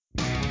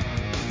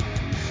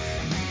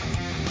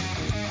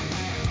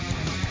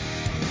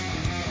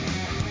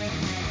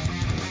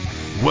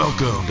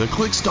Welcome to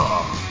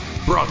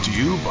ClickStar, brought to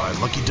you by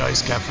Lucky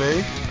Dice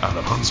Cafe out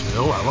of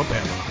Huntsville,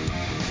 Alabama.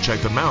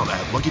 Check them out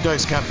at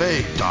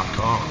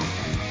LuckyDiceCafe.com.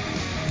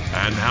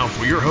 And now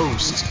for your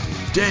hosts,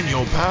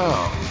 Daniel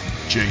Powell,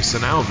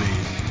 Jason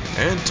Alvey,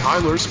 and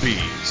Tyler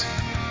Spees.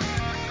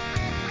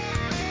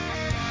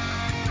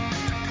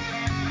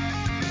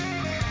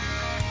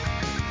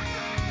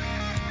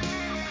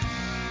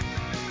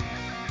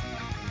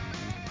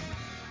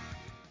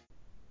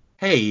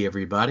 Hey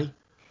everybody,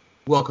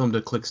 welcome to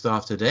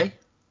ClickStuff today.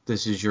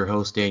 This is your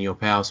host Daniel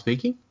Powell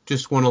speaking.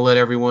 Just want to let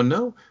everyone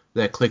know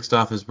that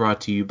ClickStuff is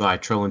brought to you by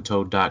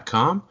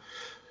TrollandToad.com.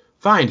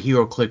 Find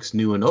HeroClix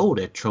new and old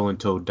at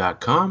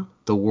TrollandToad.com,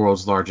 the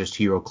world's largest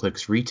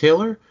HeroClix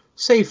retailer.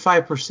 Save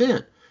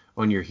 5%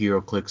 on your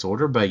HeroClix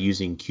order by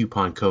using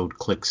coupon code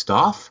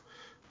ClickStuff.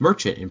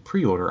 Merchant and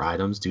pre-order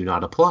items do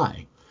not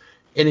apply.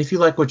 And if you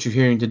like what you're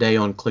hearing today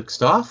on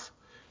ClickStuff,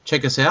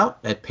 check us out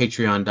at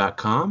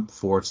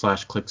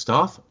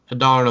patreon.com/clickstuff.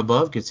 $1 and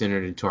above gets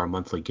entered into our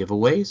monthly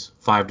giveaways.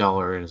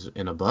 $5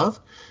 and above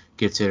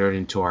gets entered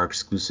into our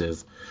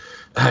exclusive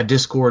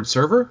Discord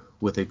server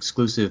with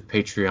exclusive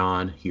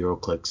Patreon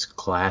HeroClix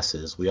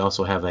classes. We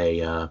also have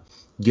a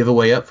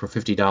giveaway up for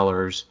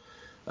 $50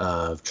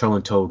 of Troll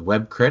and Toad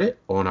web credit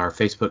on our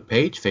Facebook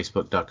page,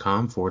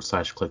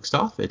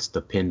 facebook.com/clickstuff. It's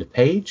the pinned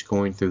page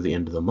going through the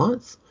end of the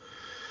month.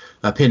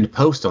 A pinned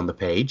post on the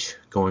page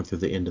going through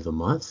the end of the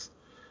month.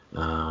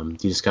 You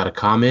just got to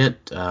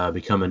comment,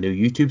 become a new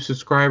YouTube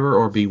subscriber,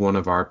 or be one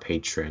of our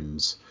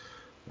patrons.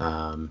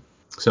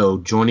 So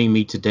joining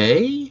me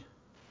today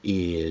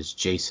is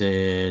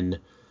Jason,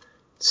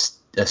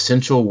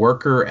 Essential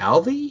Worker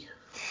Alvey.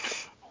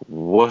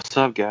 What's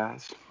up,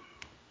 guys?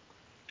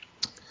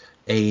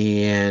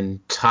 And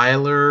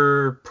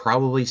Tyler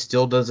probably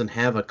still doesn't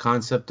have a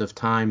concept of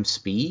time,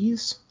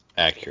 Spees.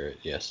 Accurate,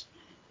 yes.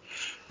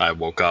 I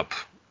woke up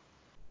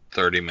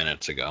 30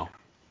 minutes ago.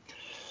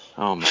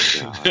 Oh my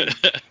god.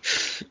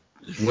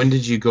 When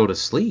did you go to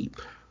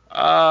sleep?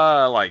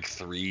 Like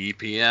 3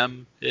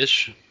 p.m.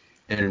 ish.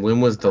 And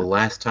when was the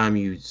last time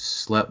you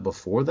slept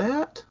before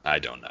that? I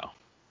don't know.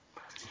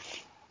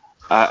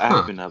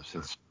 I've been up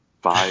since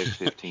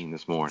 5:15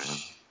 this morning.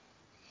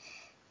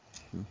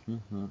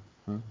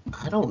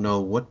 I don't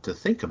know what to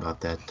think about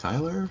that,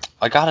 Tyler.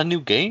 I got a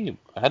new game.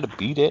 I had to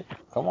beat it.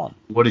 Come on.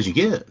 What did you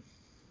get?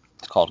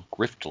 It's called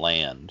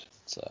Griftland.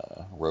 It's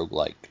a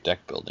roguelike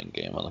deck building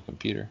game on the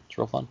computer. It's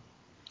real fun.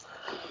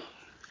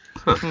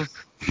 Huh.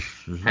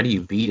 How do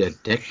you beat a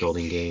deck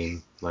building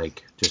game?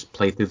 Like, just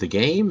play through the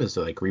game? Is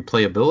it like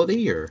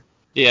replayability or?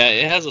 Yeah,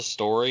 it has a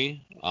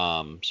story.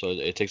 So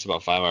it takes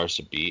about 5 hours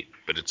to beat,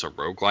 but it's a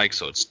roguelike,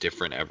 so it's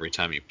different every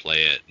time you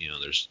play it. You know,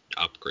 there's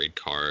upgrade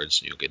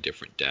cards, and you'll get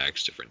different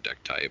decks, different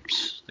deck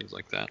types, things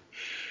like that.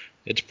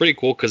 It's pretty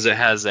cool because it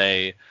has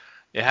a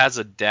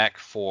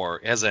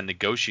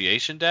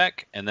negotiation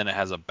deck, and then it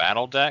has a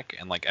battle deck,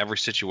 and like every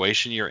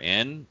situation you're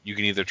in, you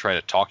can either try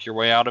to talk your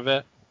way out of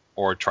it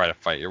or try to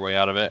fight your way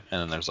out of it,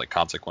 and then there's like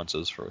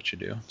consequences for what you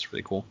do. It's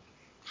pretty cool.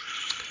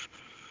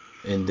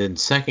 And then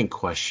second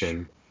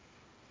question,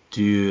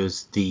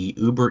 does the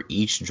Uber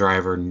Eats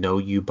driver know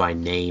you by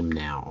name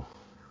now?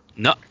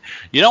 No,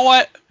 you know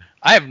what?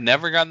 I have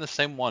never gotten the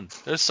same one.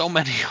 There's so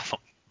many of them.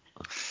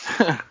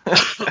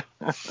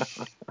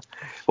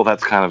 Well,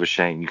 that's kind of a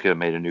shame. You could have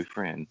made a new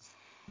friend.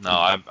 No,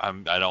 I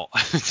don't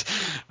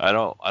I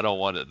don't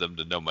want them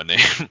to know my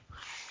name.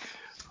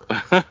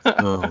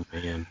 Oh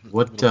man, It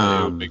would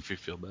make me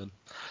feel bad.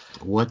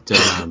 What's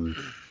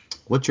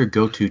your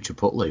go-to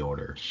Chipotle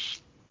order?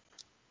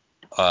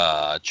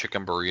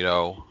 Chicken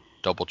burrito,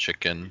 double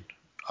chicken,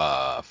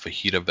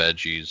 fajita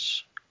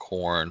veggies,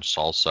 corn,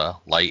 salsa,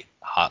 light,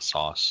 hot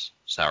sauce,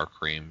 sour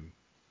cream,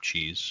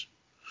 cheese.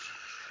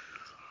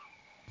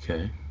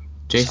 Okay,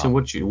 Jason,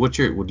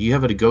 do you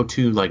have a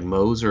go-to like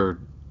Moe's or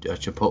a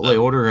Chipotle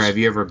order, or have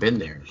you ever been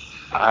there?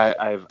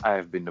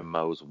 I've been to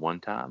Moe's one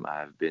time.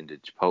 I've been to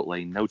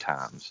Chipotle no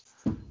times.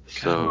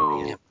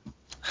 So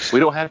we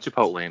don't have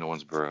Chipotle in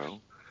Owensboro.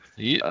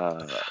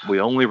 Yeah. We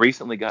only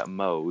recently got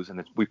Moe's,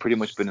 and we've pretty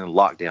much been in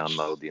lockdown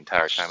mode the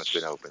entire time it's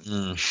been open.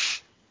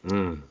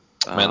 Man,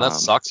 that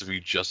sucks if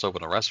you just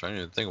open a restaurant. I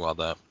didn't even think about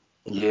that.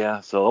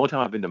 Yeah, so the only time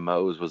I've been to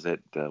Moe's was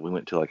that we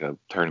went to like a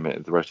tournament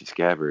at the Rusty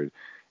Scabbard,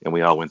 and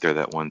we all went there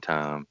that one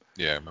time.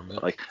 Yeah, I remember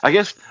that. Like, I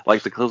guess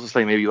like the closest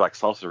thing maybe like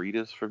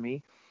Salsaritas for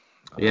me.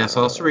 Yeah,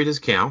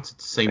 Salsaritas counts.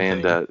 It's the same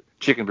thing. And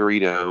chicken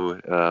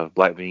burrito,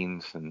 black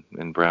beans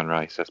and brown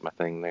rice. That's my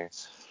thing there.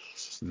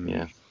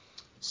 Yeah.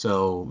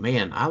 So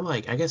man,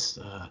 I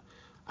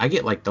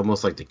get like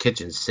almost like the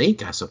kitchen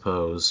sink, I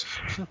suppose.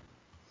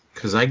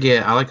 Because I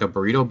like a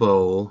burrito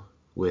bowl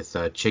with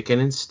chicken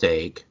and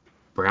steak,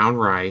 brown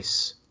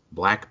rice,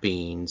 black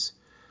beans,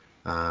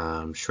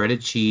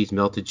 shredded cheese,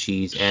 melted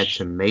cheese, add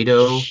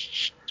tomato,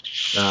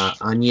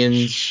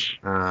 onions,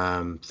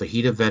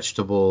 fajita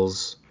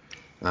vegetables,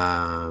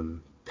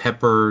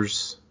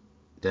 peppers.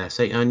 Did I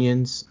say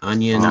onions?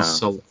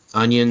 Onions,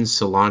 onions,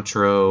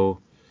 cilantro.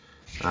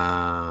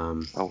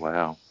 Oh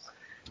wow!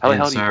 How the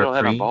hell do you put all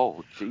that in a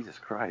bowl? Jesus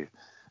Christ!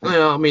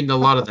 Well, I mean, a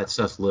lot of that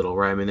stuff's little,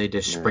 right? I mean, they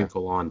just Yeah.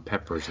 sprinkle on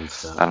peppers and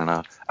stuff. I don't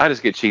know. I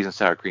just get cheese and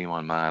sour cream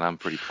on mine. I'm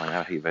pretty plain.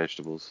 I hate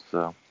vegetables,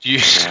 so You,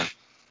 yeah.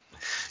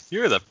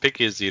 you're the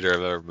pickiest eater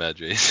I've ever met,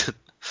 Jason.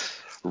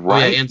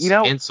 Right? and, you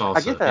know, and salsa.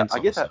 I get that. And I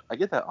get that. salsa. I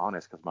get that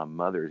honest because my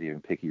mother is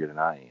even pickier than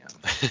I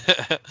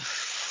am.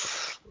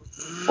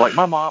 Like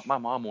my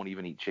mom won't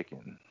even eat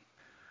chicken.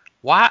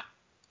 What?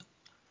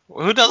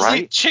 Who doesn't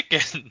Right? eat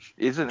chicken?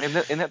 Isn't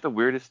that the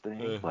weirdest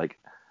thing? Like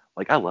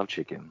I love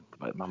chicken,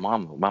 but my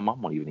mom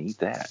won't even eat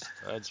that.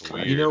 That's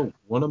Like, weird.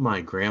 One of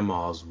my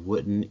grandmas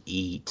wouldn't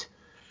eat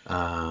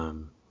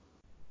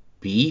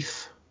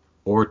beef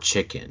or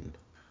chicken.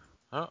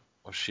 Oh,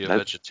 was she a That-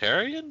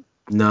 vegetarian?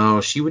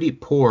 No, she would eat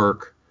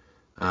pork,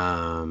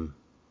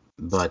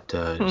 but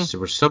there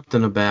was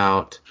something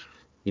about,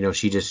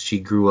 she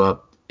grew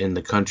up in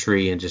the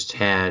country and just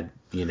had,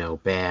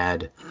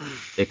 bad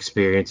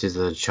experiences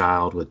as a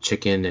child with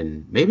chicken,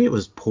 and maybe it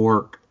was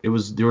pork. There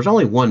was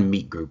only one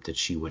meat group that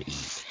she would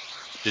eat.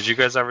 Did you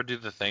guys ever do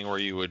the thing where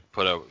you would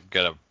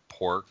get a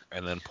pork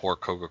and then pour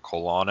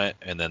Coca-Cola on it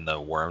and then the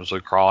worms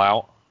would crawl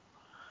out?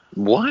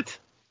 what?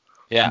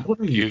 Yeah. What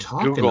are you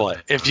talking Google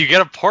about? it. If you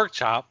get a pork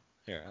chop,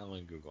 here, I'm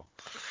gonna Google.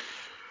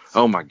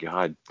 Oh my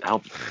God!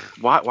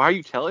 Why are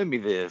you telling me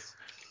this?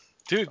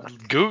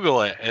 Dude,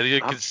 Google it and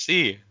you can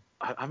see.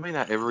 I may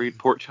not ever eat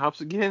pork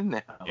chops again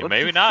now. Yeah, What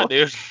maybe the not, fuck?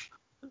 dude.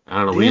 I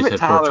don't know. We Damn just it,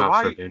 had pork Tyler!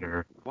 chops for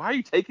dinner. Why are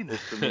you taking this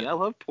from me? I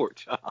love pork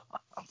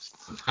chops.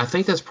 I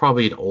think that's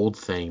probably an old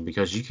thing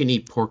because you can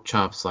eat pork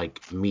chops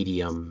like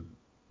medium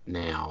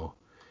now,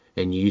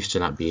 and you used to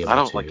not be I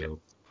able don't like it. to.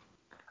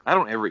 I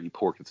don't ever eat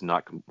pork that's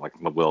not like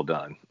well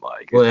done.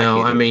 Like Well,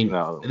 can't I do it. mean,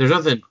 No. there's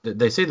nothing.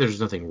 They say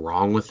there's nothing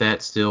wrong with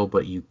that still,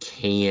 but you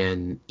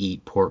can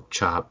eat pork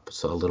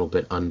chops a little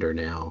bit under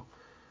now.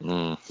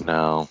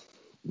 No.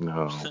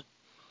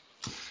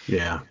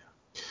 Yeah.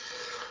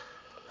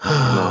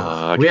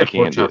 No, We I had pork can't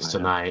do it chops now.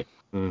 tonight.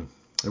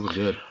 They were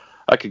good.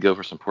 I could go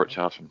for some pork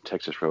chops from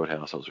Texas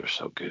Roadhouse. Those are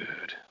so good.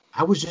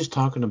 I was just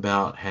talking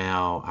about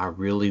how I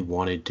really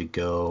wanted to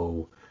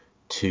go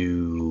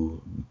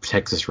to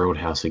Texas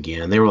Roadhouse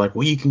again. They were like,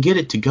 well, you can get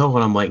it to go.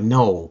 And I'm like,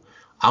 no,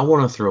 I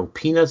want to throw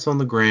peanuts on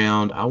the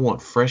ground. I want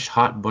fresh,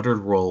 hot, buttered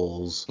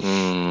rolls.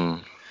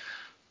 Mm,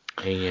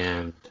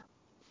 And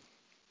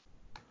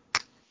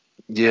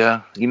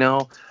yeah,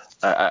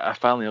 I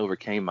finally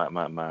overcame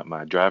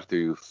my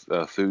drive-through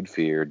food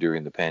fear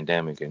during the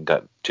pandemic and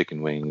got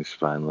chicken wings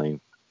finally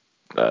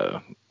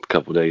a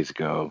couple days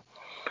ago.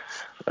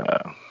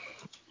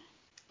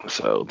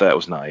 So that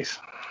was nice.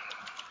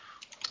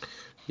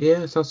 yeah,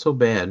 it's not so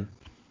bad.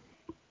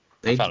 I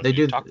They found a they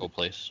new do taco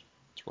place.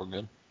 It's real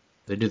good.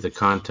 they do the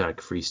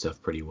contact free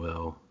stuff pretty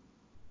well.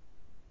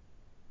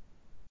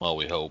 Well,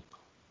 we hope.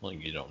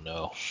 Like you don't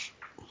know.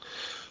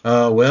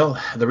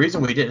 Well, the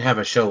reason we didn't have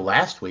a show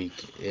last week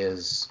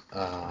is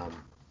Sam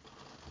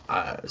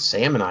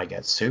and I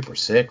got super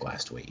sick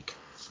last week,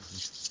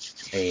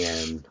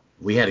 and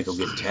we had to go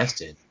get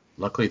tested.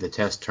 Luckily, the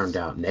test turned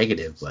out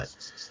negative, but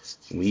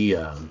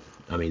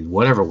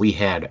whatever we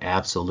had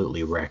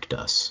absolutely wrecked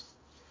us.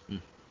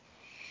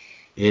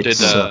 It Did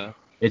sucked.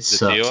 It did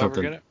sucked. Theo ever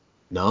Something. get it?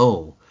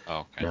 No,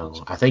 Oh, okay.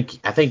 no. I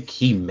think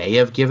he may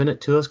have given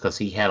it to us because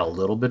he had a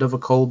little bit of a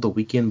cold the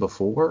weekend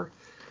before,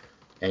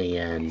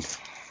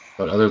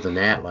 but other than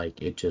that, like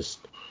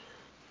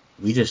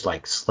we just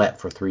like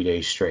slept for 3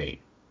 days straight.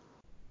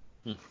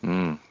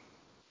 Mm.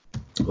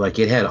 Like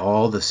it had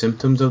all the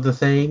symptoms of the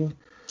thing,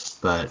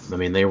 but I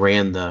mean they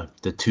ran the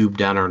tube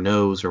down our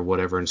nose or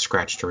whatever and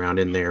scratched around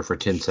in there for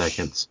 10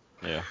 seconds.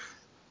 Yeah.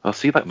 Well,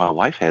 see, like my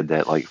wife had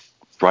that like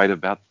right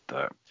about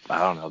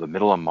the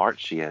middle of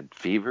March. She had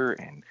fever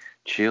and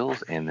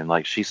chills, and then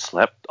like she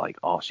slept like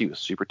she was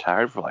super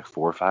tired for like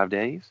 4 or 5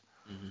 days,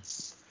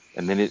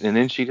 and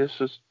then she just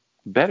was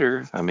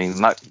better. I mean,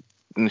 not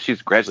and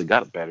she's gradually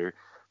got better,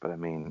 but I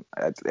mean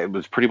it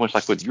was pretty much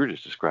like what you were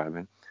just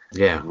describing.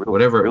 Yeah, Really,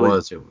 whatever it really,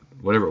 was,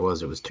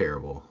 it was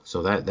terrible.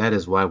 So that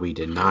is why we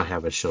did not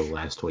have a show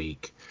last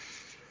week.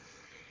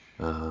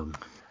 But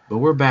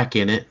we're back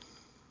in it,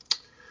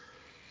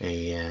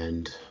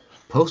 and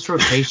post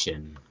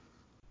rotation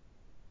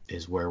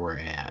is where we're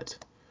at.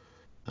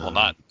 Well,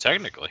 not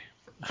technically.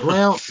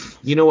 Well,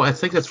 I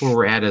think that's where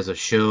we're at as a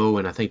show,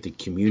 and I think the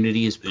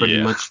community is pretty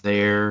Yeah. much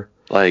there.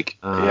 like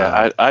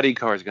ID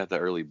cards got the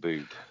early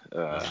boot,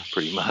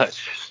 pretty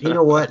much. You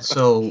know what?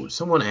 So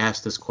someone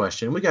asked this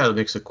question. We got a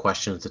mix of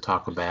questions to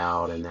talk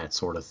about and that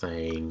sort of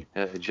thing.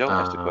 Joe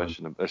asked a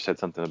question or said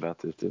something about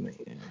this, didn't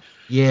he?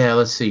 Yeah,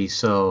 let's see.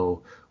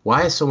 So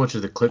why is so much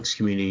of the Clicks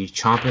community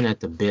chomping at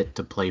the bit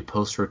to play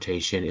post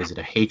rotation? Is it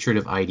a hatred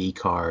of ID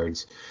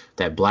cards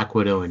that Black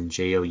Widow and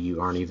JOU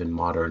aren't even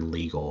modern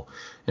legal?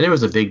 And there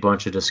was a big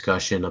bunch of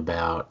discussion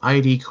about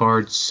ID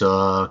cards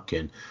suck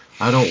and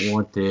I don't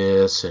want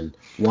this and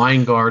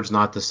wine guard's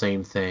not the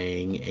same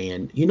thing.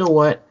 And you know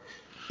what?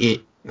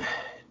 It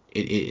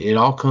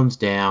all comes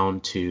down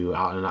to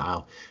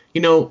I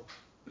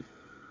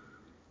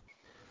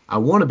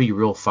want to be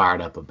real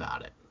fired up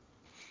about it.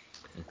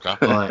 Okay.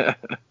 But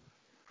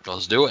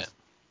Let's do it.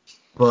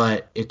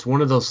 But it's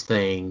one of those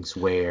things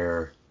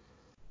where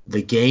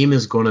the game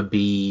is going to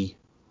be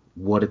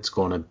what it's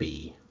going to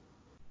be.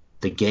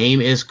 The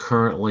game is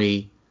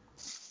currently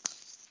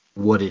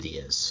what it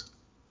is.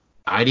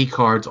 ID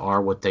cards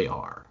are what they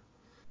are.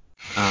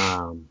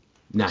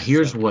 Now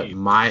here's what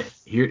What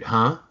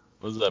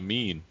does that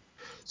mean?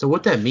 So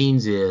what that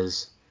means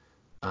is,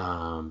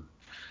 the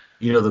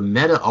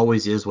meta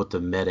always is what the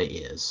meta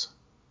is,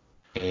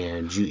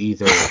 and you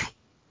either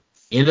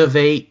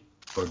innovate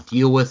or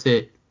deal with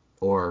it,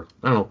 or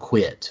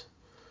quit.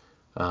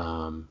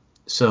 ID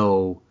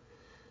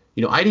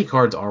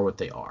cards are what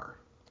they are.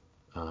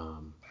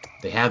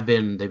 They've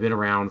been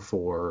around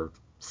for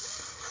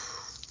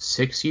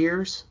 6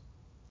 years.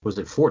 Was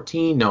it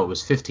 14? No, it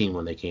was 15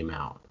 when they came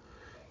out.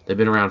 They've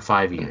been around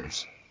 5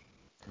 years.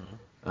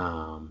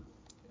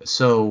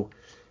 So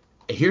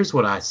here's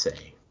what I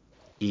say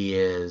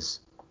is,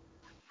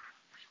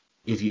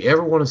 if you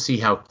ever want to see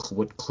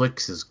what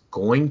Clix is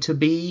going to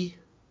be,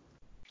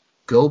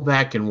 go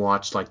back and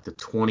watch like the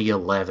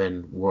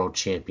 2011 World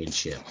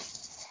Championship.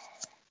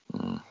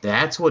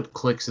 That's what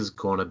Clix is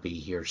going to be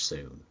here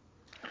soon.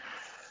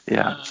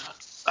 Yeah.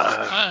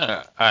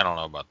 I don't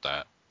know about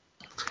that.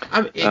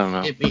 I don't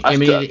know.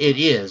 It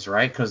is,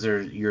 right? Because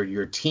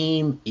your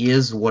team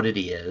is what it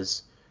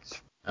is.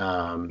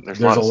 There's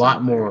a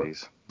lot more.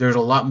 There's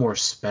a lot more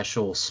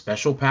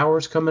special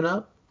powers coming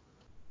up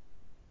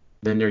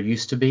than there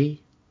used to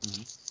be.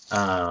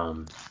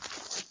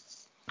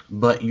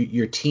 But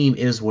your team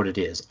is what it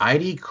is.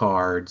 ID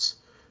cards,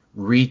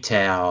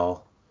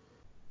 retail,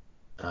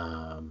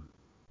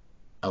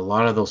 a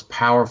lot of those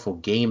powerful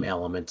game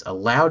elements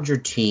allowed your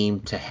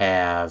team to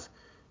have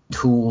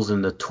tools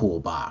in the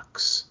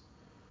toolbox.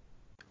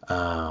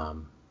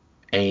 And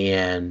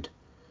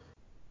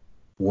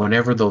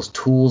whenever those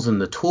tools in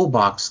the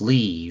toolbox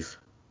leave,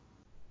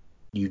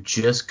 you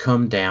just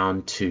come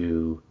down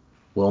to,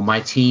 well,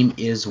 my team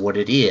is what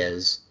it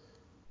is.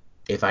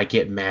 If I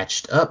get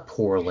matched up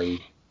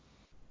poorly,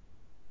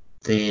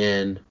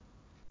 then,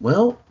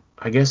 well,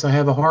 I guess I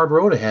have a hard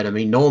road ahead of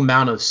me. No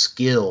amount of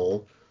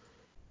skill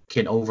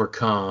can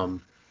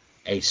overcome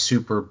a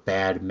super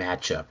bad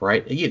matchup,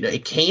 right?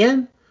 It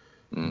can,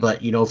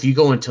 but, if you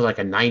go into like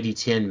a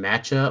 90-10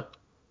 matchup,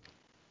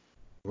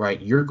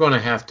 right, you're going to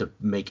have to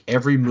make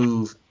every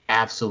move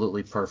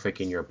absolutely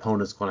perfect, and your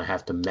opponent's going to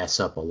have to mess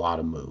up a lot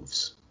of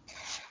moves.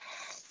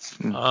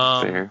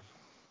 Fair.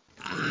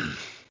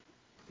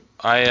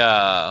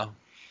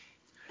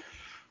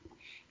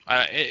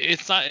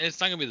 It's not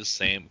gonna be the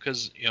same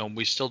because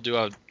we still do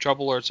have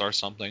trouble alerts are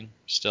something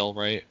still,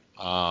 right?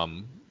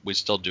 We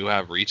still do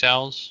have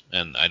retails,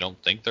 and I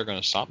don't think they're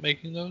gonna stop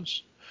making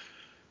those.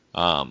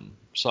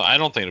 So I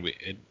don't think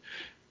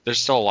there's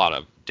still a lot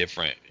of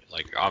different,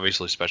 like,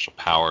 obviously special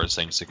powers,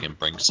 things that can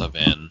bring stuff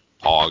in,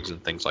 pogs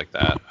and things like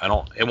that.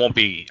 It won't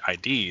be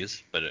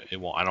IDs, but it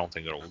won't. I don't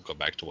think it'll go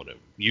back to what it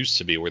used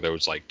to be, where there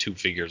was like 2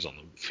 figures on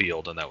the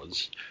field, and that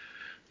was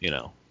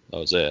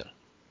it.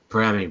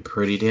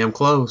 Pretty damn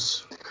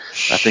close.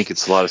 I think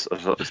it's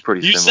it's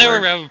pretty You similar. say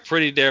we're having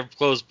pretty damn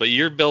close, but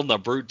you're building a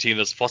brute team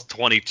that's plus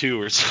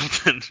 22 or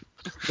something.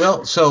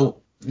 Well,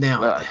 so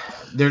now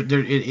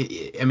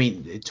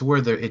to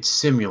where it's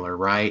similar,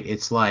 right?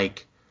 It's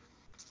like,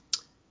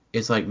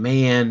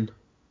 man,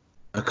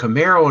 a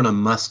Camaro and a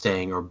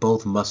Mustang are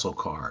both muscle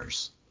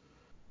cars,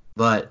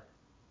 but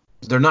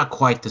they're not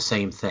quite the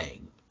same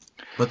thing.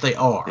 But they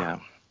are. Yeah.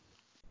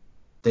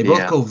 They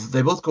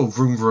both go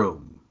vroom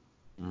vroom.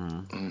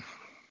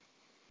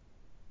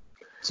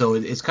 So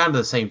it's kind of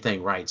the same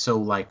thing, right? So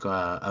like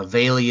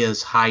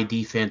Avelia's high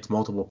defense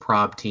multiple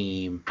prob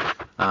team,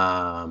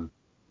 Metron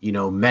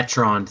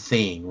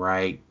thing,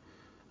 right?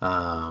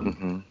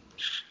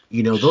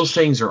 Those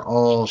things are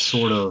all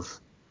sort of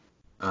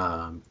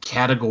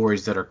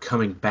categories that are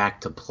coming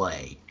back to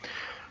play.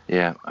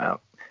 Yeah.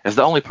 As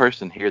the only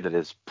person here that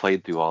has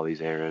played through all these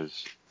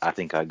eras, I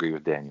think I agree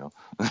with Daniel.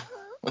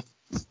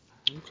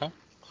 Okay.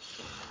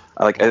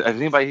 Has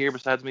anybody here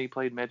besides me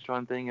played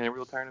Metron thing in a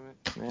real tournament?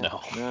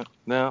 No.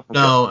 No. Okay.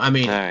 No, I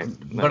mean, right.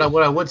 but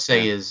what I would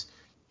say is,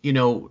 there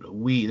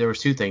was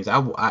 2 things.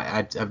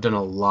 I've done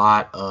a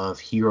lot of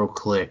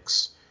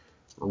HeroClix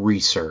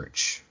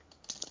research,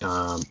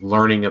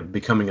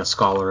 becoming a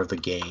scholar of the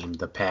game.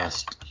 The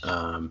past,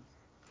 it'll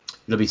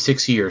be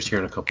 6 years here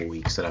in a couple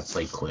weeks that I've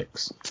played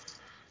Clix.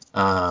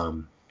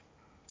 So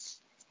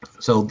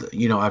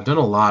I've done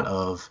a lot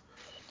of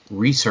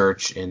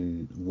research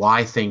and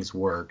why things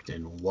worked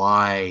and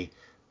why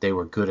they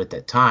were good at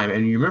that time.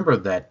 And you remember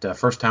that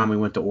first time we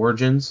went to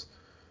Origins,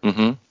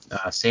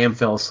 Sam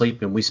fell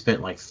asleep and we spent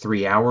like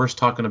 3 hours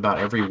talking about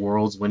every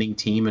World's winning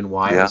team and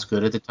why it was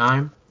good at the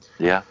time.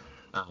 Yeah.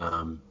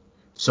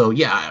 So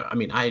yeah, I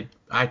mean, I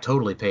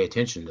totally pay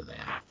attention to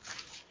that.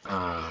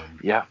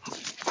 Yeah.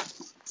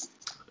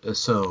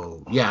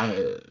 So yeah,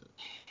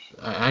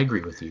 I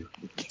agree with you.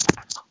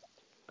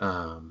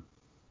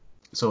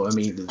 So, I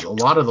mean, a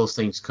lot of those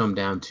things come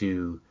down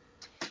to,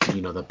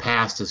 the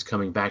past is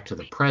coming back to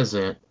the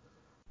present.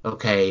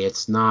 Okay,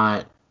 it's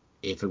not,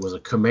 if it was a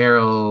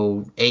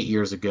Camaro 8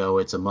 years ago,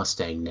 it's a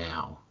Mustang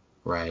now.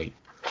 right?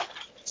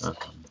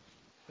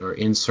 Or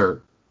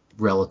insert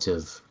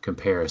relative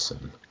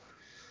comparison.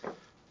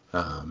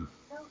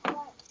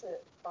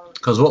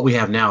 Because what we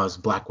have now is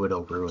Black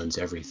Widow ruins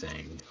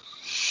everything.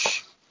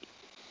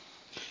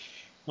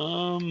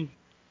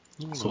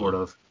 Sort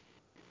of.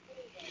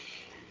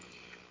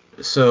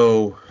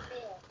 So,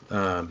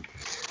 I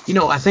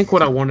think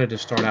what I wanted to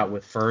start out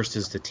with first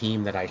is the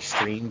team that I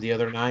streamed the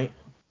other night,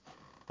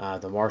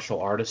 the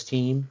martial artist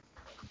team,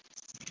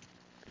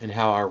 and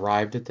how I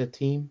arrived at that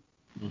team.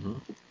 Mm-hmm.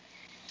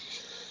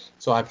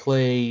 So I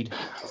played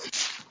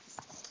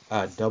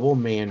double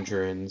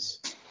Mandarins.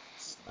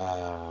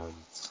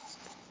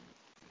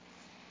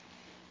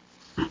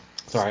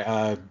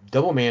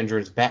 Double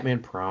Mandarins, Batman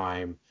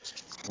Prime,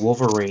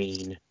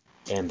 Wolverine,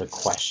 and The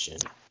Question.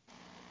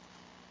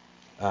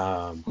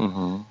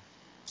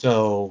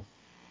 So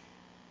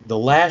the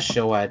last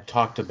show I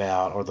talked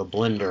about, or the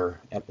Blender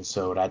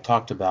episode, I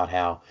talked about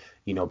how,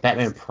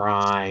 Batman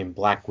Prime,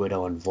 Black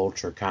Widow, and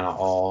Vulture kind of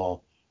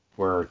all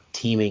were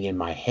teaming in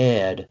my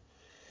head.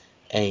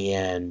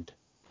 And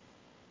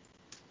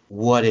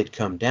what it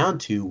come down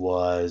to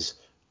was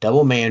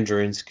double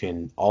Mandarins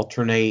can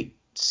alternate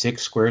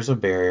 6 squares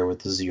of barrier with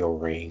the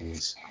Zeo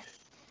rings.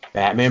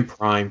 Batman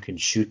Prime can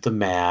shoot the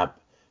map.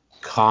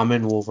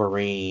 Common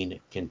Wolverine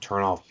can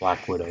turn off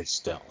Black Widow's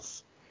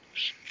stealth.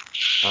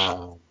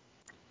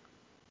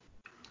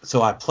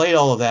 So I played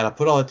all of that. I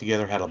put all that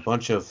together, had a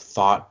bunch of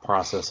thought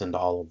process into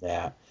all of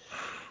that.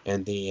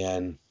 And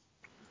then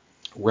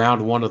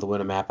round 1 of the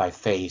winner map, I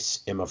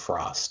face Emma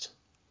Frost.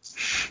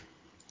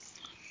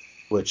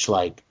 Which,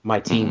 my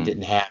team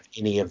didn't have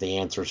any of the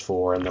answers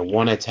for. And the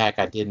one attack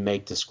I did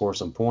make to score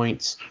some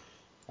points,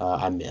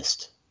 I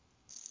missed.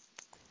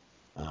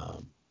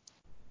 And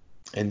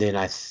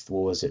then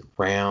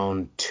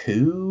round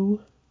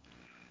 2?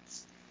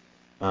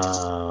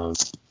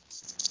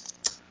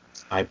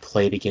 I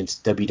played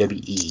against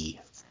WWE.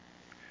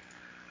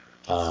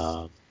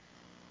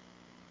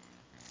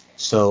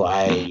 So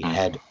I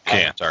had...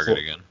 Can't target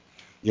again.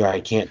 Yeah,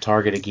 I can't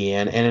target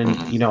again. And,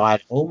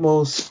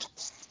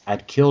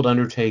 I'd killed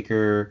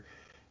Undertaker,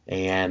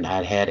 and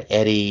I'd had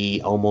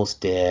Eddie almost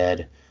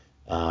dead.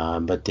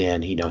 But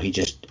then, he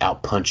just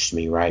outpunched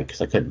me, right?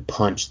 Because I couldn't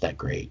punch that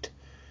great.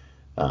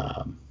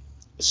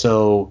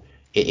 So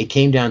it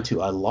came down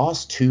to I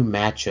lost 2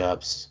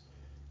 matchups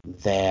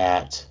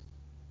that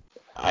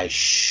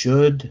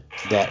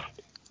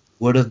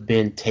would have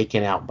been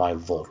taken out by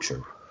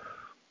Vulture.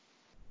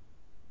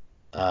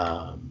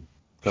 Because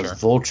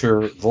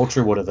Sure.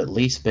 Vulture would have at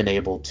least been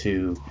able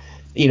to,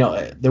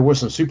 there were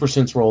some Super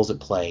Sense rolls at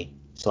play,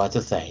 so that's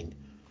a thing.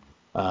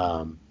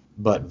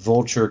 But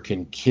Vulture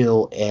can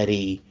kill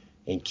Eddie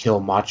and kill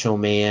Macho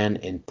Man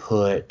and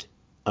put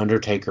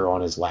Undertaker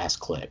on his last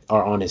click,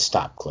 or on his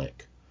stop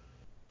click.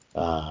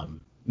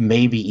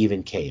 Maybe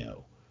even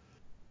KO.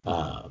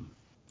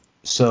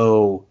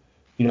 So,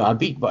 I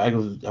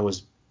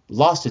was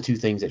lost to 2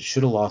 things that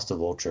should have lost to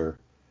Vulture.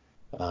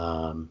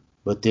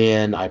 But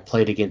then I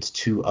played against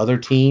 2 other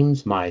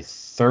teams. My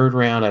third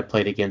round, I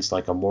played against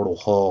Immortal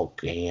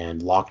Hulk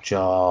and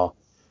Lockjaw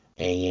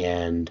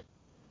and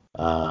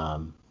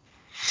some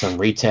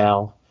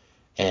retail.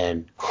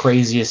 And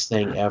craziest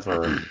thing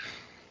ever,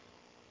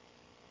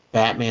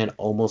 Batman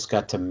almost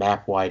got to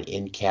map wide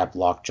end cap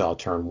Lockjaw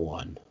turn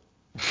 1.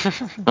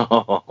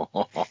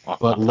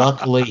 But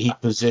luckily he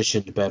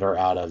positioned better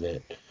out of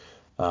it.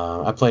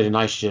 I played a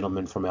nice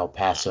gentleman from El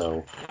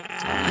Paso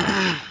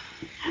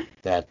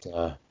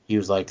that he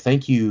was like,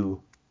 "Thank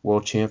you,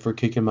 World Champ, for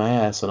kicking my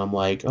ass." And I'm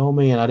like, "Oh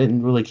man, I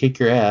didn't really kick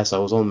your ass. I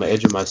was on the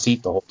edge of my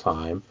seat the whole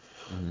time."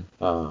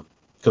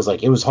 Because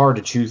it was hard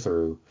to chew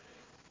through.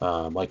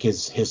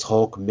 His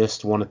Hulk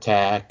missed 1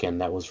 attack,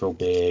 and that was real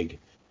big.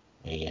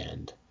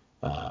 And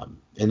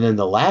then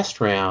the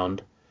last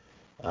round,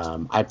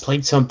 I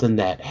played something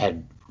that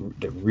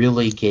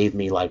really gave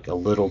me a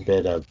little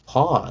bit of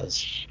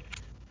pause.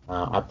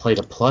 I played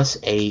a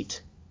 +8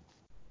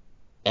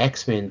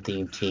 X-Men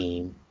themed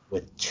team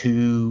with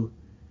 2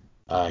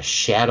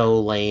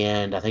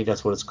 Shadowland, I think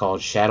that's what it's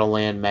called,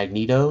 Shadowland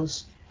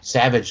Magnetos,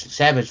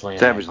 Savage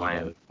Land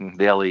Magneto.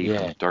 The LE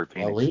from Dark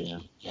Phoenix.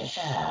 LE,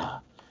 yeah.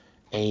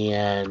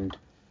 And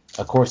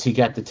of course he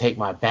got to take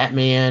my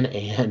Batman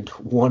and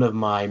one of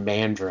my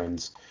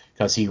Mandarins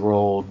because he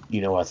rolled,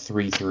 a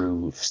 3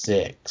 through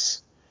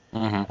 6.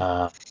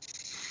 And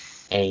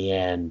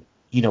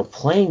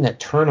playing that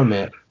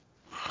tournament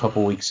a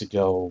couple weeks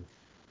ago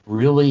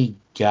really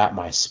got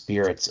my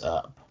spirits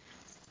up.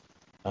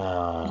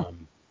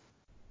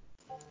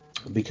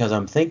 Because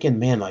I'm thinking,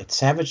 man,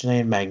 Savage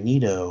Land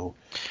Magneto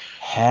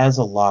has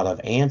a lot of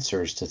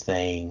answers to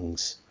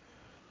things,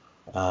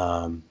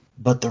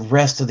 but the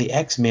rest of the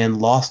X-Men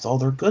lost all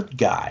their good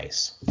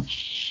guys.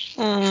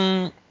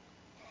 Not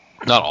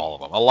all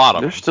of them. A lot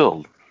of them. There's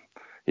still,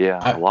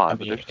 a lot,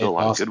 but there's still a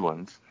lot of good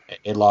ones.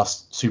 It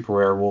lost Super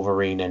Rare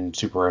Wolverine and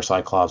Super Rare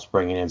Cyclops,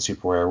 bringing in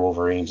Super Rare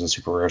Wolverines and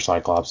Super Rare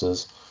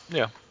Cyclopses.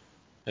 Yeah.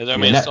 It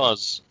still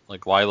has,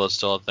 Lila's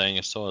still a thing.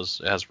 It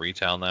has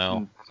retail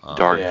now.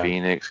 Dark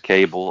Phoenix,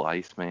 Cable,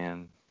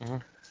 Iceman.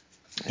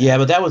 Yeah,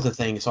 but that was the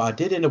thing. So I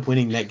did end up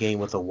winning that game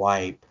with a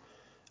wipe,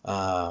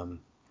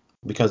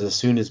 because as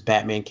soon as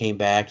Batman came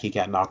back, he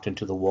got knocked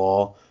into the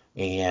wall,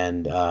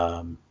 and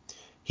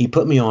he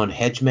put me on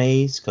Hedge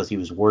Maze because he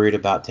was worried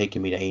about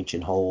taking me to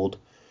Ancient Hold.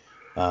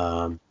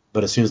 But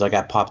as soon as I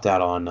got popped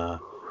out on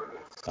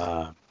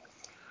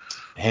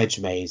Hedge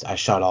Maze, I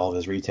shot all of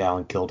his retail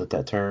and killed it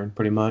that turn,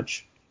 pretty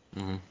much.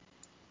 Mhm.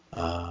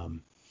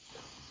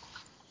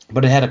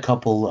 But it had a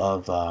couple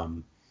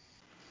of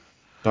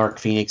Dark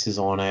Phoenixes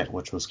on it,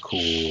 which was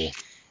cool.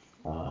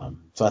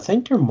 So I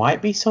think there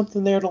might be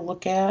something there to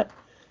look at,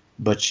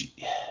 but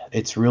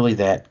it's really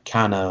that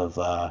kind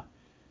of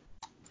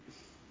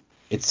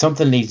it's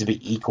something that needs to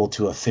be equal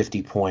to a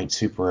 50-point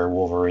Super Rare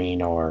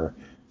Wolverine or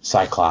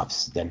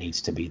Cyclops that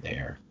needs to be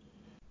there,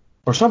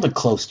 or something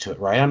close to it,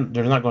 right?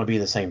 They're not going to be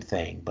the same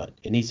thing, but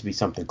it needs to be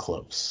something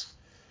close.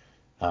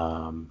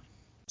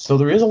 So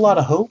there is a lot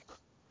of hope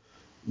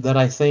that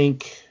I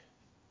think,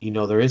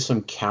 there is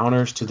some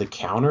counters to the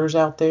counters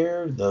out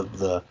there. Of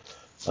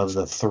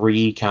the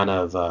three kind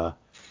of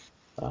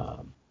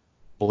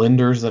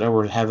blenders that I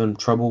were having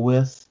trouble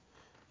with.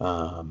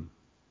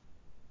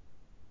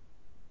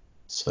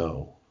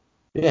 So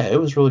yeah, it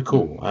was really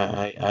cool.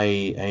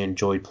 I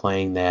enjoyed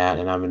playing that,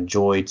 and I've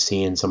enjoyed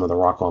seeing some of the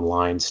Rock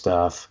Online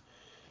stuff.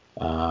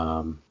 We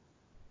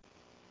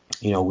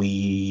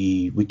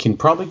can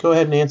probably go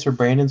ahead and answer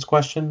Brandon's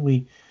question.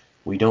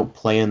 We don't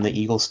play in the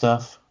Eagle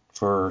stuff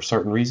for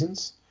certain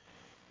reasons.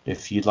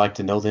 If you'd like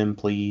to know them,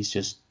 please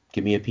just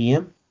give me a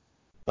PM.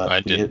 But I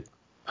didn't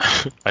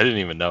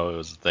even know it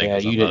was a thing. Yeah,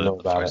 'Cause you I'm didn't not know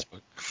in the about it.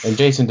 Facebook. And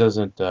Jason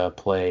doesn't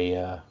play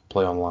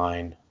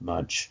online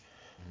much,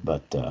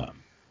 but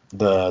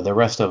the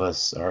rest of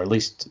us, or at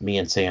least me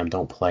and Sam,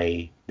 don't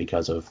play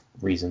because of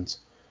reasons.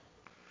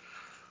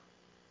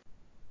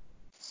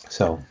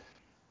 So,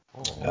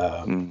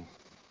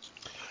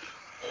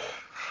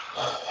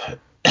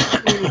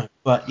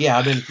 but yeah,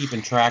 I've been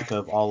keeping track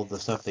of all of the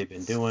stuff they've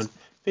been doing.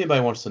 If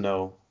anybody wants to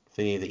know, if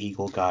any of the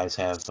Eagle guys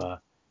have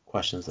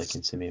questions, they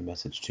can send me a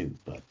message too.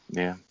 But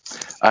Yeah,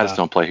 I just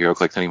don't play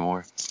HeroClix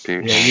anymore.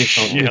 Period. yeah, you just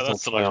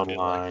that's don't what play I feel like.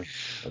 online.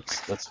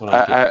 That's what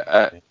I'm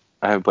getting.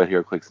 I haven't played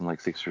HeroClix in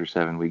like 6 or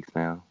 7 weeks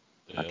now.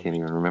 I can't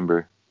even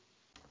remember.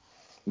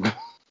 You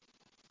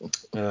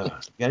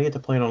gotta get to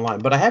playing online.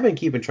 But I have been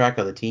keeping track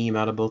of the teams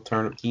out of both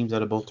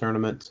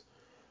tournaments.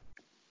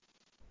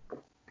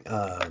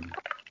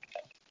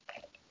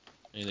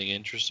 Anything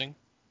interesting?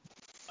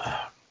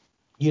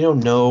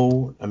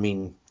 No. I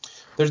mean,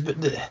 there's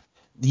been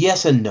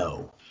yes and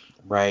no,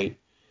 right?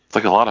 It's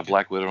like a lot of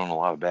Black Widow and a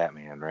lot of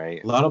Batman,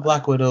 right? A lot of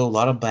Black Widow, a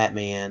lot of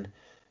Batman,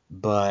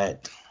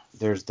 but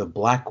there's the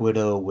Black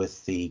Widow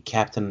with the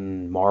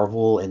Captain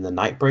Marvel and the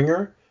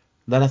Nightbringer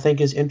that I think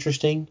is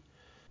interesting.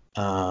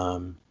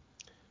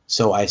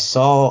 So I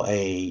saw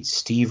a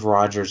Steve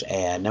Rogers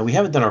ad. Now, we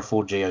haven't done our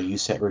full JOU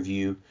set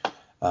review,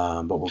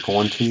 but we're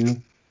going to.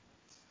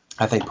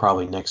 I think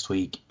probably next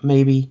week,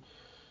 maybe.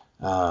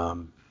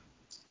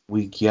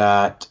 We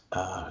got,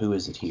 who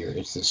is it here?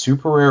 It's the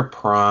Super Rare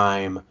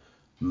Prime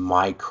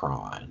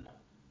Micron.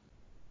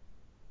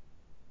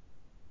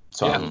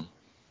 So,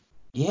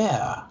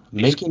 yeah.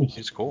 making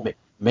he's cool.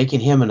 Making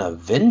him an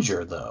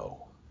Avenger,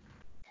 though.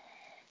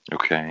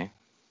 Okay,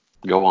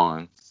 go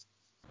on.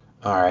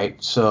 All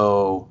right,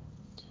 so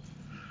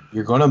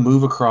you're going to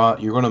move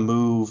across. You're going to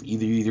move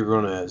you're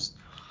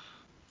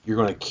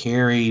going to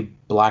carry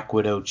Black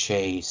Widow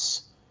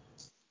Chase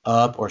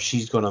up, or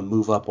she's going to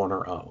move up on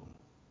her own.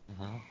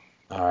 Mm-hmm.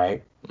 All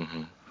right.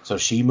 Mm-hmm. So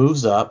she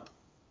moves up.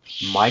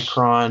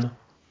 Micron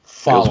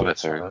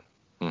follows her.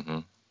 Mm-hmm.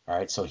 All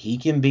right. So he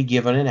can be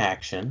given an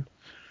action.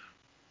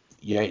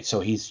 Yeah.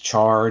 So he's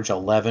charge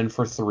 11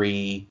 for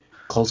 3,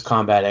 close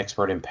combat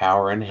expert, and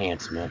power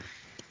enhancement.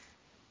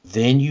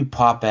 Then you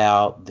pop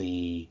out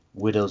the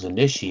Widow's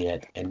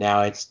Initiate, and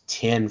now it's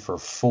 10 for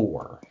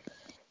 4.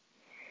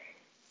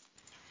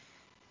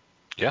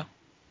 Yeah.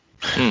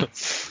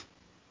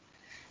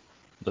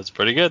 That's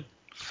pretty good.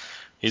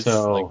 He's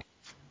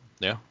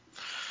yeah.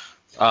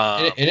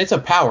 And it's a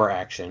power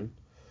action.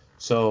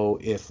 So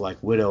if like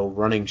Widow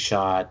running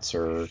shots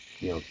or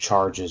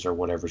charges or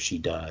whatever she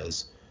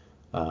does,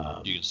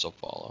 you can still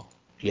follow.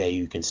 Yeah,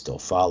 you can still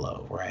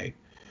follow, right?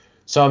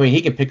 So I mean,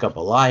 he can pick up a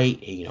light.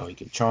 He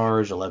can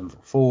charge 11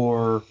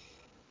 for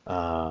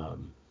 4.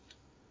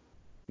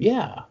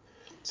 Yeah.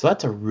 So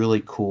that's a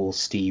really cool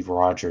Steve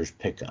Rogers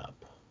pickup.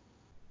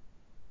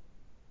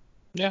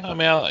 Yeah, I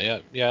mean,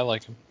 I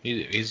like him.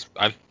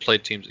 I've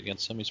played teams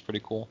against him. He's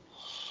pretty cool.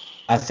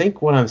 I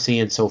think what I'm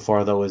seeing so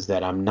far though is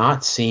that I'm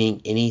not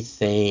seeing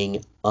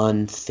anything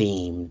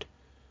unthemed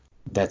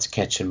that's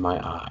catching my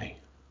eye.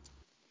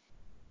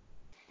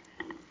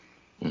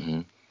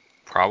 Mm-hmm.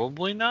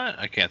 Probably not.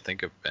 I can't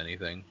think of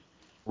anything.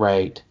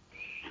 Right.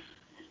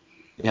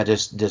 Yeah,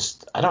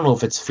 just I don't know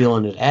if it's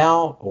filling it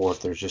out or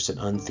if there's just an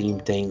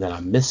unthemed thing that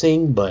I'm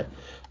missing, but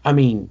I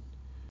mean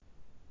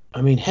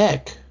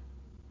heck.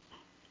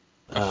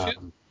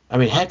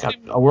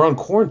 We're on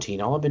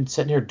quarantine. All I've been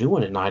sitting here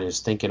doing at night is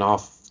thinking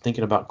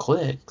about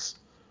clicks.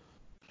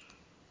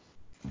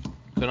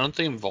 But don't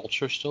think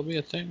Vulture still be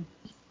a thing?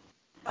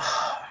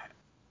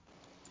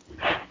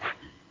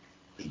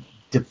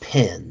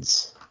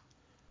 Depends.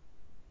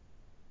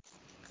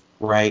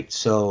 Right?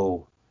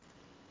 So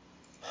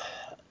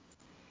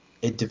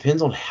it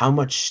depends on how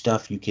much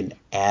stuff you can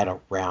add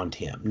around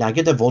him. Now, I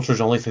get that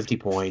Vulture's only 50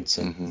 points,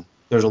 and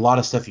there's a lot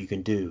of stuff you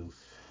can do,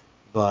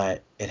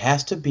 but it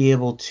has to be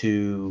able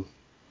to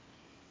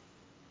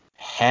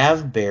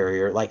have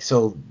barrier. Like,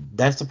 so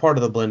that's the part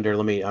of the blender.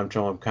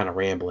 I'm kind of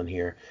rambling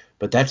here,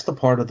 but that's the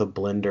part of the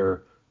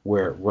blender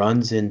where it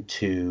runs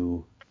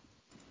into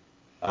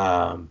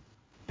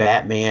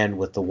Batman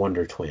with the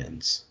Wonder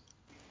Twins.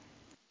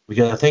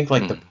 Because I think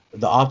like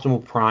the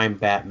Optimal Prime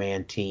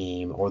Batman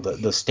team, or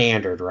the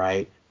standard,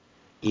 right,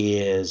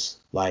 is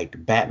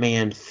like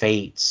Batman,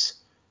 Fates,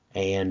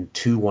 and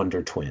 2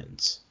 Wonder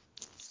Twins,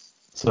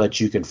 so that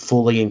you can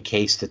fully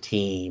encase the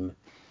team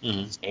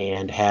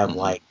and have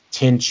like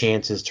 10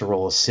 chances to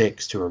roll a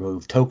 6 to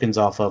remove tokens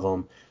off of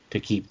them to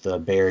keep the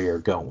barrier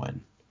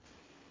going.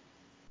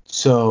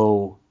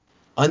 So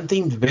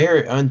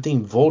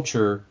Unthemed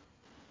Vulture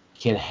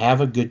can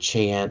have a good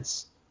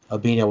chance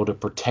of being able to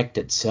protect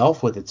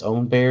itself with its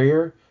own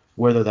barrier,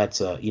 whether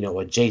that's a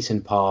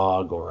Jason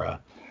Pog or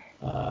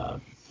a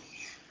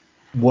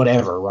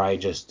whatever, right?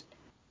 Just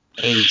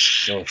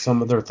Ace or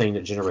some other thing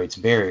that generates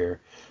barrier.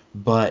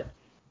 But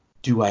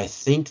do I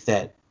think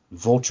that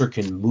Vulture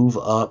can move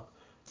up,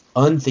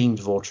 Unthemed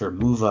Vulture,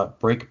 move up,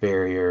 break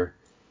barrier,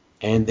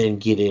 and then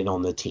get in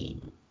on the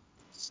team?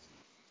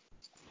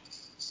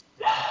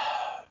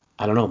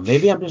 I don't know.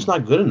 Maybe I'm just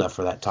not good enough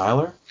for that,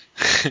 Tyler.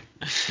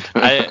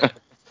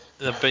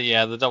 But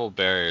yeah, the double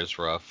barrier is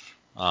rough.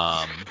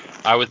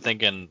 I would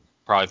think and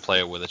probably play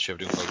it with a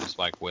shifting focus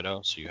Black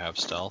Widow, so you have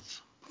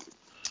stealth.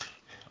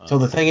 So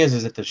the thing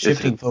is that the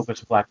shifting focus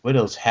Black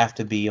Widows have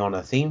to be on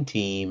a theme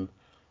team,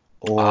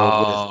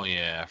 or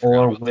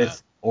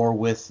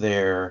with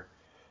their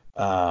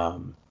 2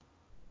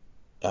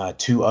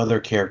 other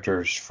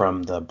characters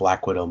from the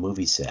Black Widow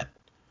movie set.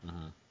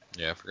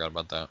 Yeah, I forgot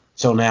about that.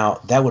 So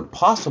now that would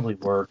possibly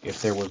work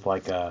if there was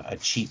like a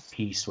cheap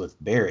piece with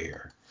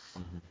barrier.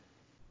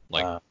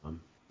 Like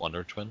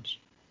Wonder Twins?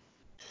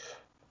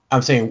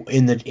 I'm saying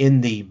in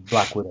the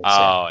Black Widow set.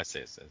 Oh, I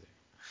see.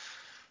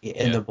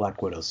 In the Black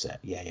Widow set,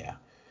 yeah.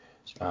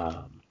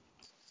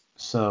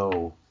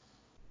 So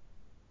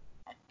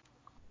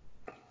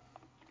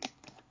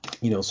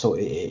so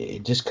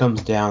it just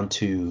comes down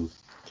to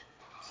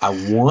I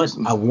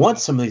want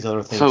some of these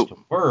other things to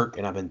work,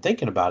 and I've been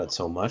thinking about it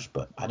so much,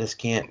 but I just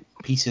can't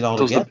piece it all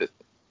together.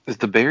 Is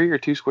the barrier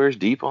 2 squares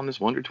deep on this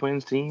Wonder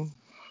Twins team?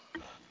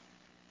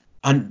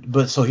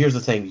 But so here's the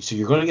thing. So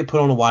you're going to get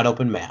put on a wide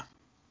open map.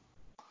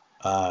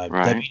 Right.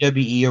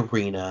 WWE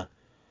Arena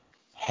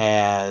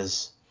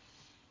has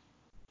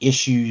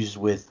issues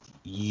with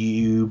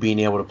you being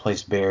able to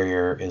place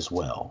barrier as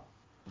well.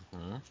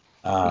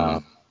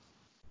 And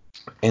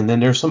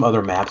then there's some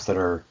other maps that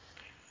are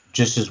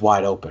just as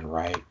wide open,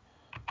 right?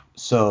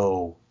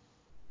 So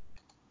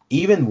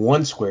even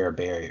 1 square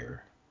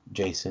barrier,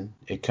 Jason,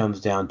 it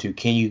comes down to,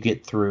 can you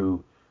get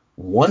through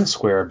 1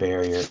 square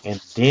barrier and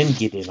then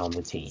get in on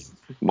the team?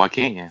 Why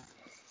can't you?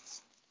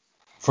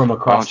 From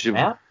across the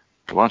map?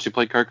 Why don't you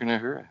play Kirk and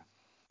Uhura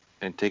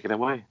and take it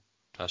away?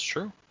 That's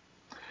true.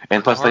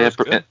 And plus they have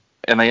Perplex.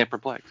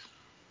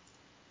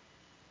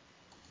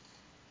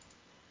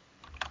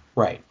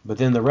 Right, but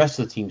then the rest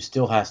of the team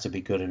still has to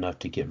be good enough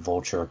to get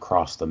Vulture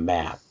across the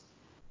map.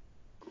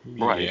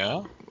 Right.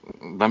 Yeah.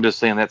 I'm just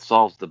saying that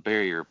solves the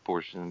barrier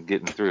portion,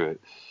 getting through it.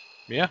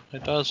 Yeah,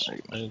 it does. I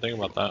didn't think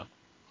about that.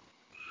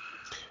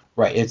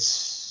 Right,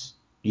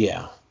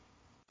 yeah.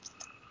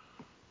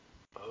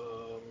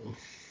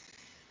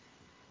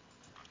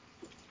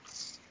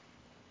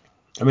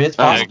 I mean, it's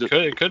possible. Yeah,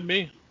 it could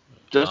be.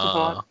 Just a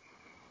thought.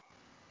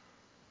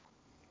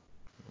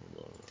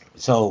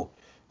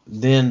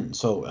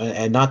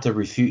 And not to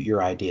refute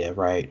your idea,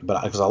 right?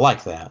 But because I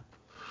like that.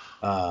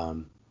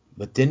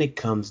 But then it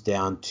comes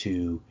down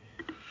to,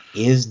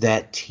 is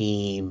that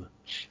team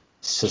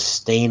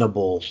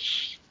sustainable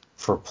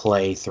for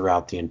play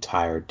throughout the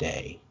entire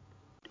day?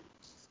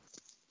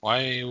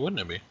 Why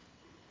wouldn't it be?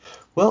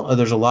 Well,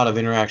 there's a lot of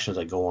interactions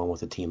that go on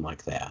with a team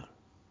like that.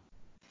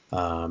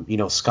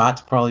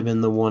 Scott's probably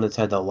been the one that's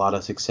had a lot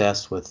of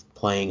success with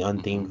playing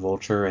Unthemed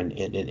Vulture and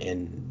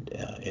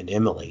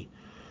Emily.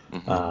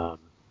 I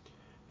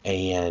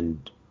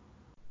mean,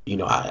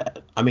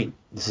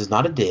 this is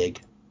not a dig,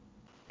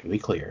 to be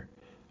clear.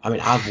 I mean,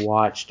 I've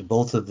watched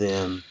both of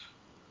them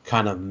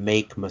kind of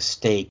make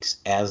mistakes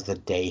as the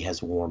day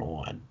has worn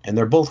on. And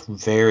they're both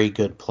very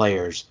good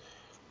players.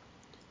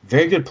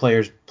 Very good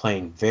players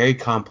playing very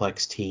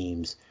complex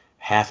teams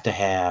have to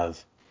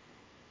have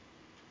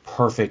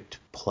perfect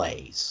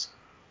plays,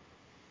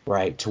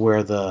 right? To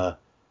where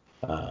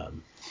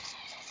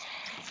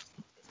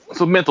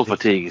so mental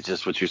fatigue is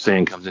just what you're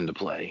saying comes into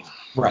play.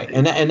 Right.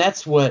 And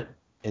that's what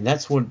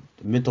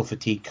mental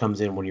fatigue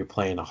comes in when you're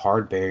playing a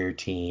hard barrier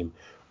team,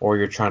 or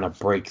you're trying to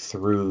break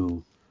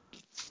through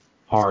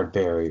hard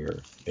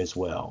barrier as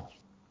well.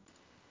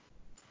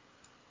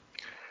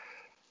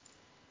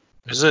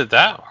 Is it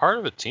that hard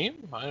of a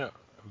team?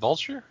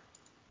 Vulture?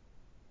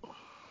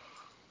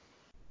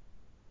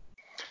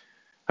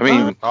 I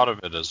mean, Thought of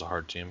it as a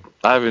hard team.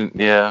 I haven't.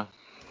 Yeah,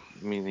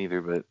 me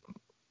neither. But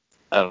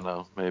I don't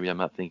know. Maybe I'm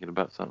not thinking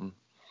about something.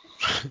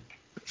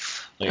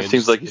 It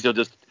seems like you still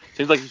just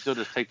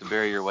take the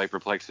barrier away,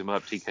 perplex him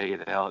up, TK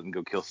it out, and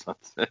go kill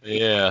something.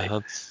 Yeah,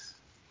 that's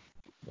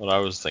what I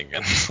was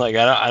thinking. Like,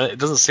 it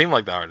doesn't seem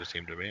like the hardest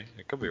team to me.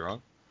 I could be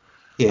wrong.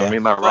 Yeah. I mean,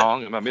 am I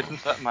wrong? Am I missing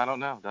something? I don't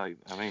know. I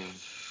mean,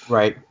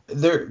 Right.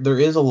 There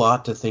is a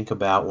lot to think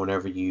about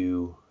whenever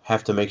you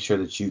have to make sure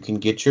that you can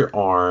get your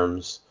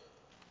arms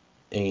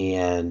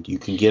and you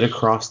can get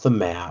across the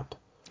map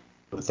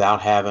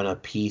without having a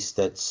piece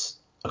that's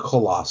a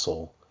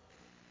colossal.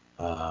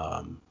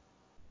 And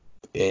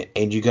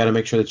you got to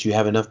make sure that you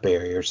have enough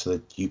barriers so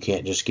that you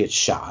can't just get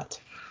shot.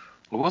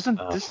 wasn't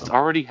this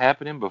already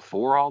happening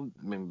before I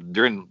mean,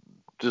 during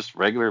just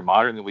regular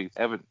modern that we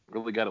haven't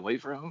really got away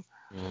from?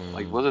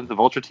 Like, wasn't the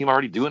Vulture team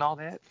already doing all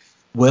that?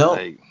 Well,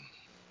 Like,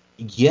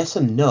 yes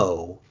and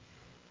no,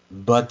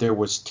 but there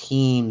was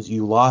teams,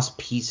 you lost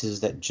pieces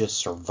that just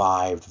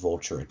survived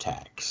Vulture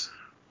attacks.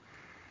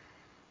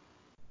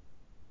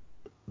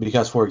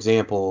 Because, for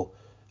example,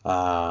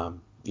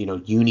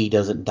 Uni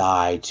doesn't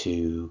die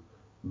to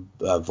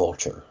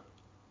Vulture.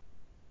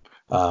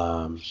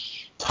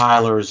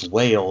 Tyler's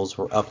whales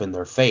were up in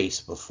their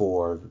face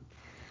before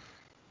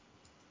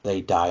they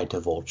died to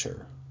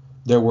Vulture.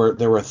 There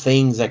were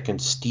things that can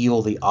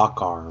steal the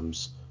Ock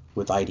arms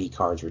with ID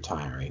cards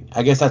retiring.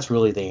 I guess that's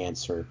really the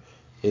answer.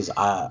 Is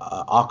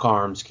Ock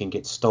arms can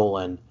get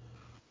stolen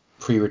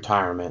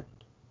pre-retirement,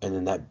 and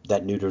then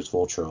that neuters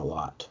Vulture a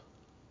lot.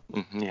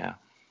 yeah.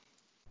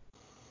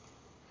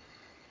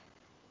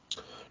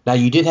 Now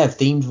you did have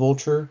themed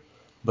Vulture,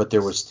 but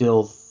there were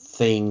still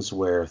things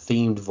where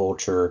themed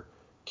Vulture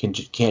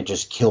can't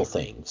just kill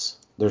things.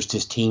 There's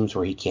just teams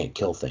where he can't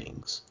kill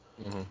things.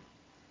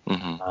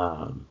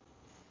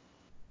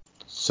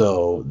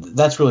 So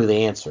that's really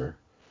the answer.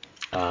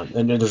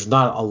 And there's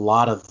not a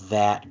lot of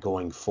that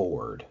going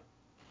forward.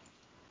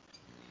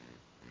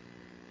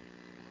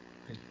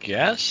 I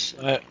guess.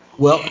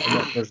 Well,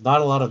 there's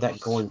not a lot of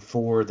that going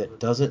forward that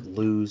doesn't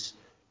lose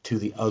to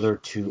the other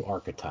two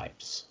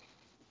archetypes.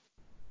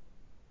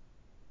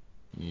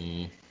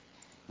 I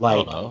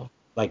don't know.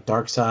 Like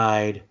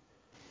Darkseid,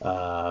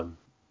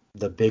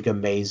 the big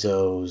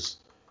Amazos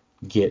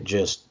get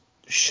just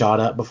shot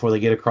up before they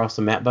get across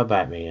the map by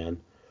Batman,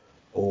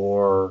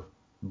 or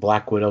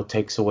Black Widow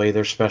takes away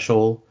their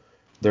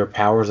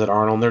powers that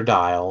aren't on their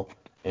dial,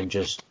 and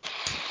just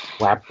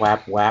whap,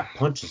 whap, whap,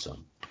 punches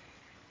them.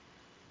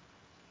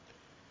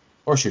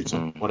 Or shoots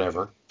them,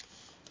 whatever.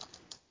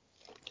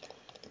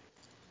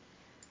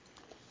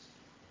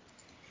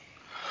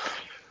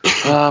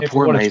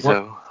 Poor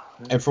Mazo.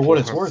 And for what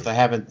it's worth, I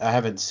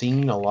haven't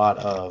seen a lot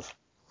of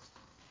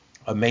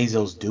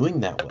Amazos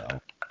doing that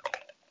well.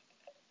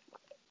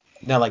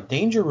 Now, like,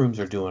 Danger Rooms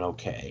are doing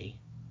okay.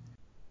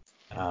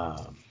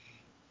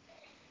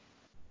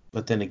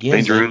 But then again,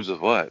 Danger Rooms with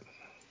what?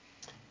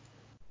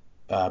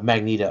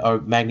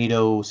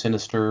 Magneto,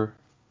 Sinister.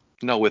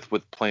 No, with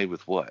playing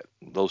with what?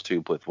 Those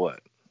two with what?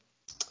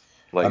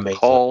 Like Amazos.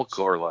 Hulk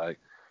or like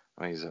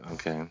Amazing?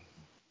 Okay.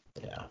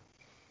 Yeah.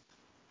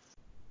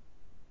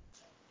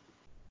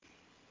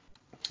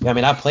 I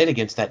mean, I played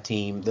against that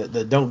team.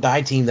 The Don't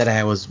Die team that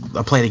I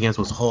played against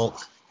was Hulk,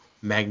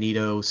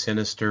 Magneto,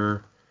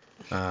 Sinister,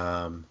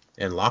 and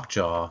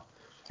Lockjaw.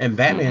 And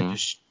Batman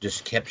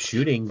just kept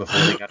shooting before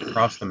they got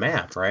across the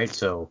map, right?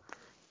 So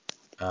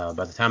by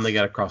the time they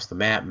got across the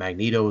map,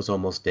 Magneto was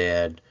almost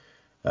dead.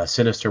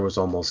 Sinister was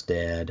almost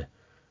dead.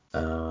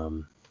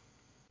 Hulk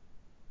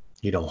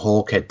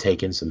had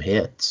taken some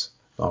hits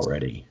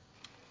already.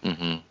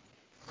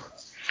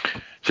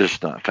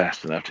 Just not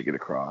fast enough to get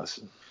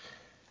across.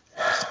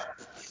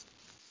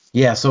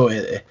 Yeah, so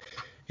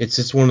it's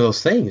just one of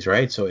those things,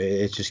 right? So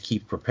it just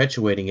keeps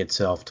perpetuating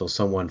itself till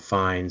someone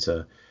finds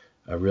a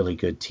really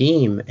good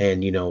team.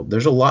 And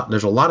there's a lot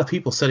of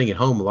people sitting at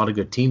home, a lot of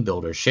good team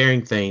builders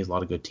sharing things, a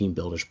lot of good team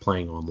builders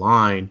playing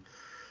online.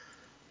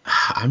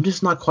 I'm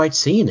just not quite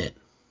seeing it.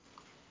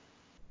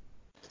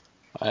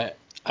 I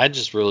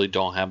just really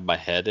don't have my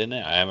head in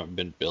it. I haven't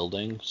been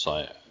building, so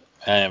I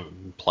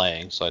haven't been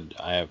playing, so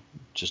I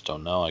just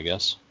don't know, I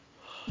guess.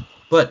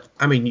 But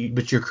I mean,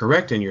 but you're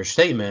correct in your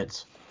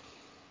statements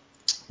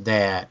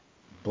that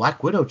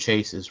Black Widow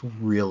Chase is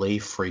really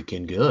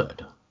freaking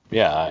good.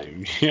 Yeah.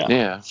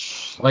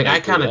 Like,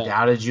 I kind of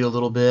doubted you a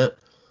little bit,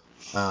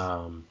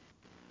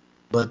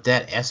 but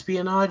that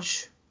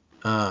espionage,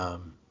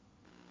 espionage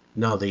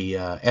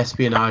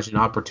and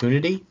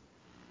opportunity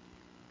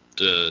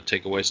to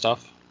take away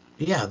stuff.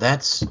 Yeah,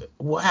 that's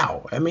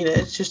wow. I mean,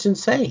 it's just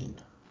insane.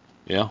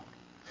 Yeah.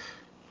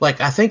 Like,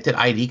 I think that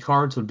ID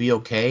cards would be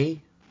okay,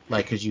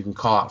 like, because you can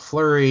call out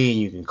Flurry and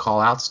you can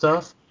call out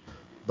stuff.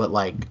 But,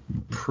 like,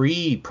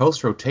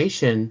 post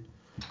rotation,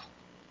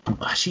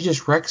 she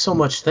just wrecks so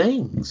much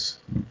things.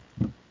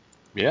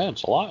 Yeah,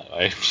 it's a lot.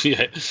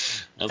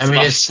 That's what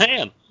I'm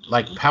saying.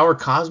 Like, Power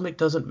Cosmic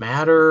doesn't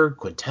matter.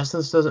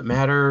 Quintessence doesn't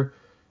matter.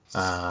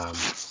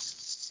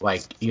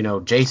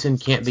 Jason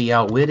can't be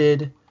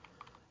outwitted,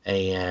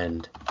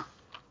 and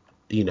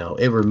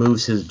it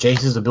removes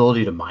Jason's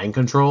ability to mind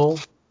control.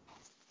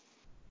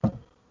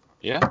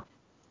 Yeah.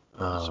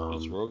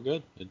 It's real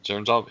good. It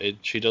turns out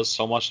she does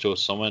so much to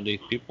so many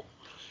people.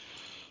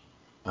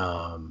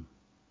 And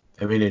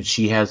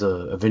she has a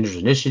Avengers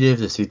Initiative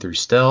to see through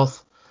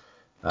stealth.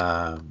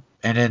 And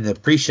in the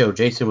pre-show,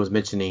 Jason was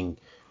mentioning,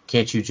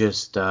 can't you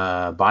just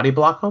body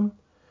block them?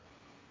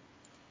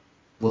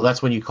 Well,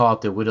 that's when you call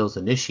it the Widow's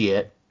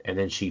Initiate, and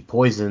then she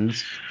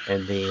poisons,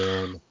 and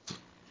then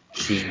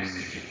she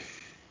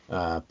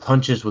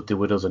punches with the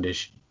Widow's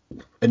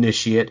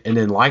Initiate, and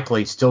then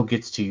likely still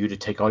gets to you to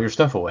take all your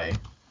stuff away.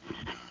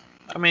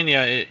 I mean,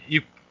 yeah,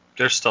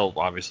 there's still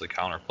obviously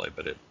counterplay,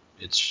 but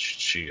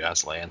she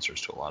has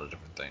answers to a lot of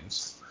different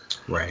things.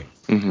 Right.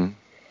 Mm-hmm.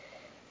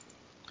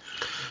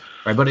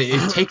 Right, but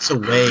it takes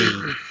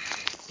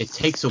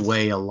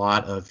away a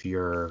lot of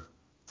your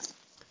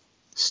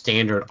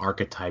standard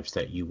archetypes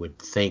that you would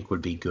think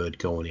would be good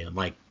going in,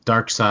 like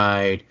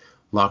Darkseid,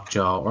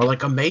 Lockjaw, or like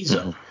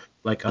Amazo.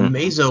 Like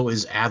Amazo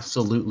is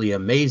absolutely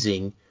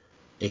amazing,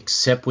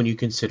 except when you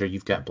consider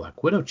you've got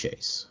Black Widow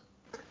Chase.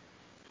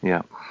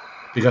 Yeah.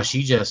 Because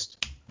she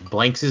just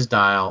blanks his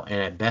dial,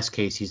 and at best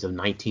case he's a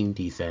 19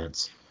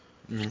 defense.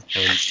 And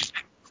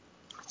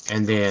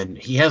then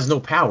he has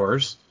no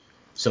powers,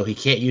 so he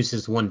can't use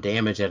his one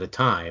damage at a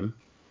time.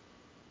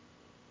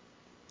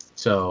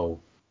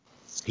 So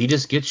he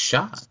just gets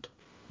shot.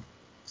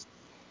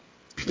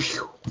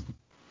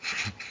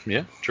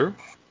 Yeah, true.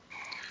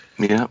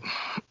 Yeah.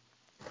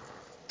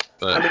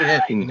 But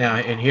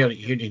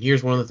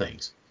Here's one of the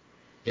things.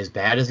 As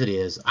bad as it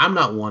is, I'm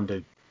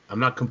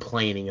not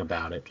complaining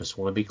about it. Just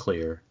want to be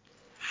clear.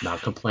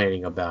 Not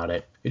complaining about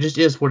it. It just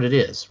is what it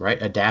is,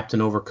 right? Adapt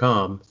and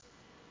overcome.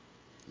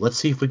 Let's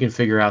see if we can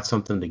figure out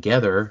something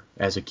together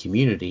as a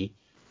community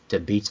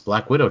that beats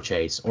Black Widow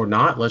Chase. Or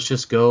not, let's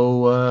just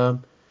go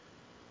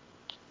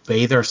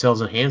bathe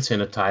ourselves in hand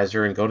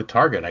sanitizer and go to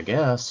Target, I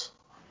guess.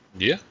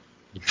 Yeah.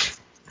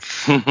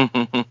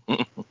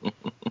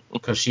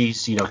 Because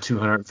she's,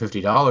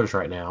 $250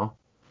 right now.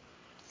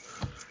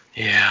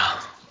 Yeah.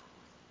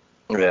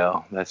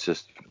 Yeah, that's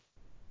just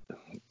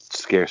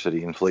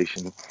scarcity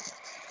inflation.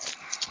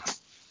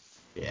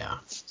 Yeah.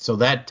 So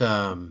that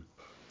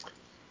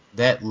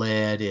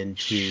led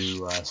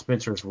into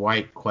Spencer's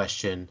White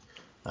question.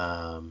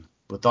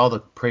 With all the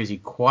crazy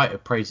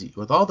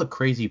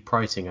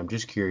pricing, I'm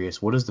just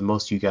curious, what is the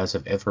most you guys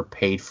have ever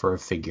paid for a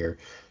figure,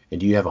 and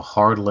do you have a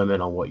hard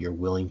limit on what you're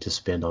willing to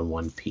spend on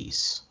one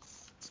piece?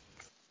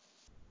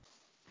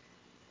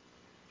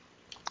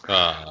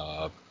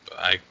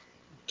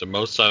 The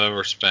most I've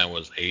ever spent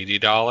was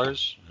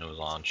 $80, and it was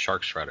on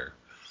Shark Shredder.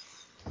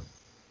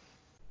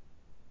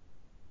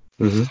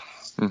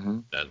 Mm-hmm.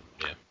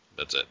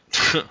 That's it.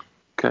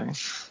 Okay.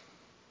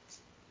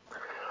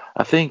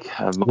 I think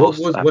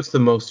what's the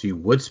most you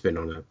would spend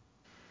on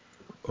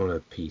a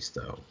piece,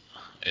 though?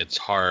 It's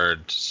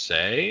hard to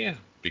say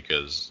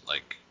because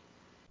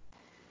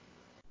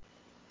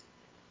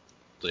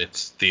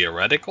it's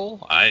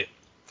theoretical.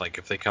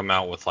 If they come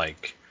out with I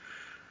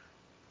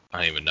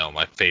don't even know,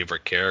 my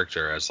favorite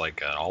character as an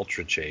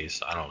Ultra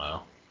Chase, I don't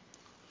know.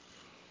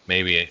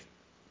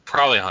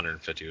 Probably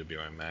 150 would be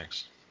my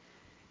max.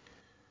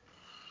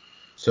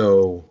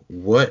 So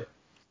what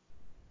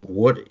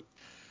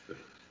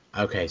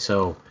okay,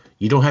 so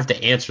you don't have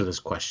to answer this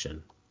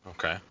question.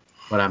 Okay.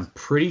 But I'm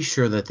pretty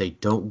sure that they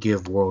don't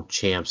give world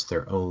champs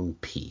their own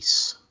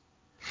piece.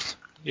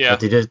 Yeah.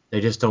 But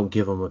they just don't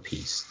give them a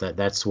piece.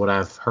 That's what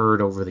I've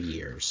heard over the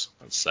years.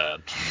 That's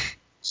sad.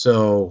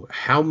 So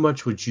how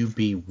much would you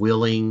be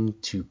willing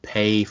to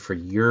pay for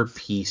your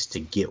piece to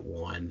get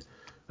one,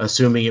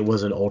 assuming it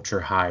was an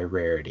ultra high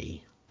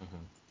rarity?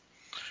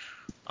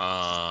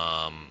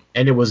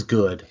 And it was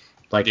good.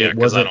 It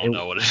wasn't. I don't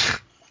know what it is.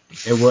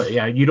 It was.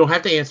 Yeah, you don't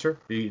have to answer.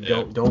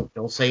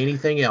 Don't say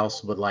anything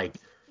else. But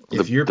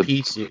if your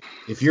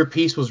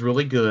piece was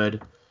really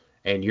good,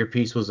 and your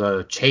piece was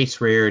a chase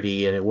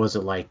rarity, and it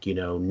wasn't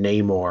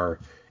Namor,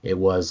 it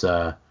was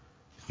it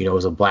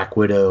was a Black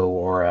Widow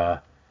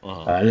or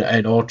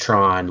an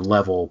Ultron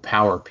level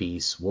power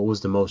piece. What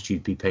was the most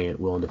you'd be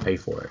willing to pay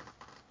for it?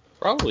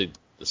 Probably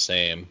the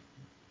same,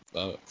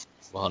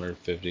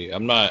 150.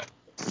 I'm not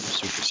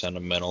super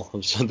sentimental.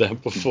 I've said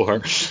that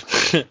before.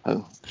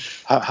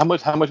 How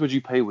much would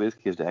you pay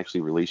WizKids to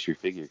actually release your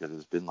figure? Because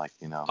it's been 2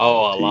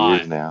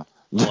 years now.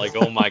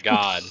 Oh my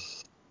god.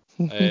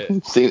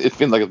 It's been it's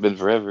been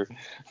forever.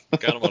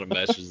 Kind of want to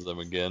message them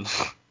again.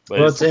 But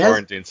it's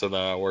quarantine, so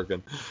they're not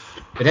working.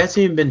 It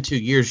hasn't even been 2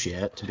 years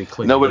yet, to be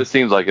clear. No, but it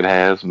seems like it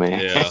has, man.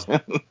 Yeah.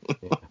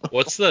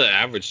 What's the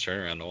average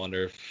turnaround? I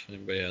wonder if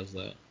anybody has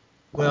that.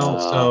 Well,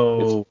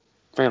 it's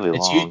fairly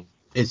long.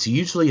 It's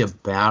usually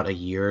about a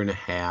year and a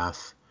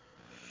half,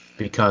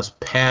 because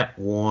Pat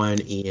won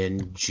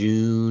in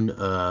June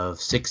of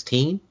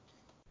 16,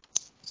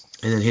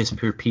 and then his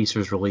piece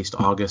was released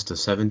August of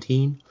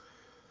 17.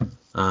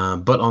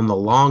 But on the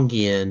long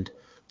end,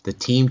 the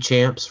team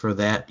champs for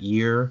that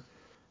year,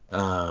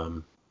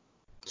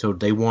 So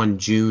they won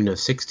June of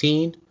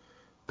 16,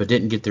 but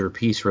didn't get their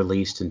piece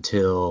released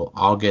until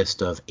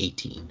August of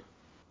 18.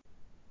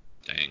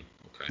 Dang.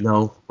 Okay.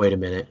 No, wait a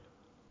minute.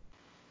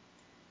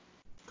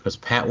 Because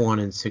Pat won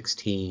in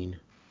 16.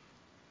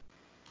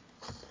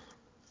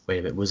 Wait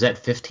a minute. Was that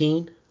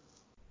 15?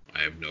 I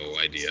have no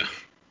idea.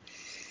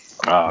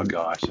 Oh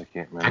gosh, I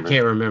can't remember. I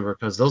can't remember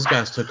because those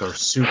guys took a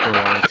super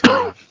long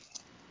time.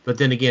 But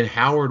then again,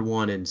 Howard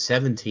won in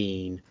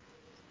 17,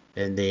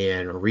 and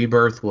then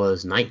Rebirth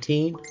was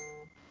 19.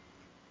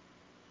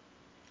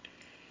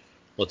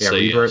 Let's Yeah, say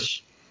Rebirth.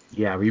 yes.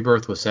 Yeah,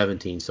 Rebirth was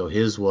 17, so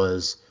his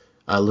was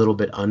a little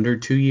bit under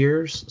 2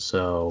 years.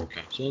 So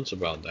Okay, so that's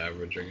about the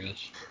average, I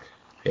guess.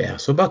 yeah,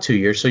 so about 2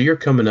 years. So you're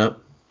coming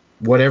up.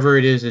 Whatever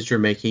it is that you're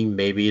making,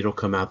 maybe it'll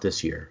come out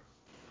this year.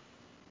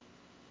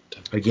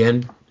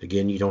 Again,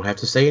 you don't have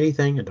to say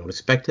anything. I don't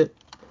expect it.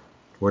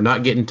 We're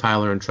not getting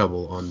Tyler in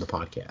trouble on the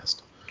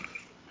podcast.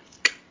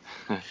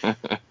 Yeah,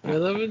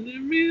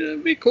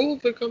 that'd be cool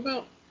if it come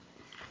out.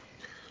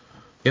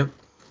 Yep.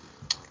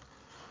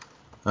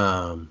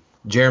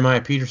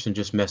 Jeremiah Peterson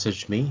just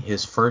messaged me.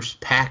 His first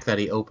pack that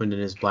he opened in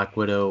his Black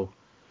Widow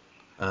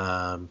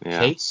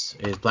case,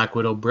 his Black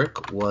Widow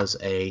brick, was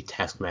a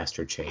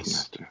Taskmaster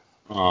chase.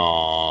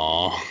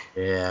 Aww.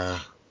 Yeah.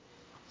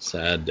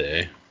 Sad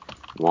day.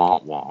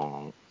 Womp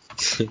womp.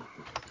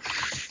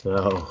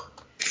 So.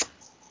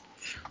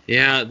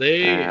 Yeah,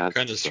 they That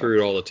kind of sucks.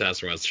 screwed all the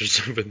Taskmasters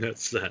up in that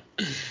set.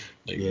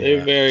 Like, Yeah. they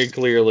very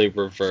clearly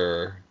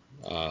prefer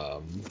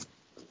Right.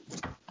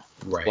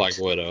 Black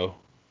Widow.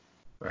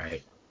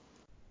 Right.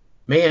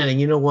 Man, and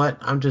you know what?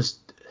 I'm just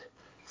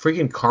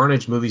freaking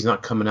Carnage movie's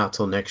not coming out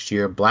till next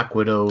year. Black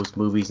Widow's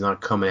movie's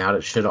not coming out.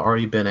 It should have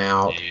already been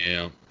out.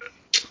 Yeah.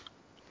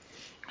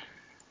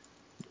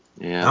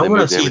 Yeah, I they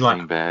wanna moved see, everything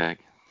like- back.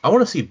 I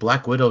want to see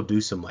Black Widow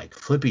do some like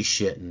flippy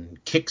shit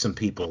and kick some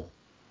people.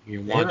 You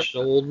can Damn watch the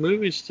old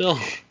movies still.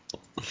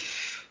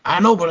 I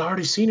know, but I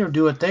already seen her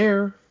do it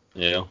there.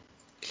 Yeah.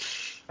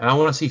 And I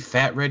want to see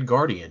Fat Red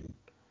Guardian.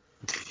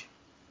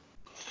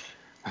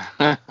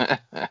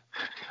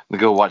 We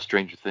go watch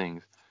Stranger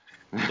Things.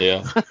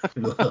 Yeah.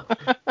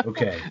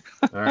 Okay.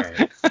 All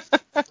right.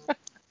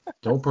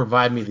 Don't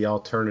provide me the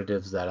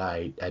alternatives that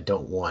I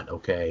don't want,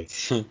 okay?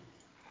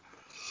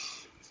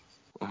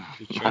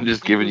 I'm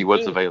just giving you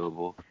what's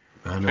available.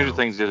 I Stranger know.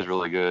 Things is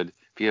really good.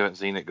 If you haven't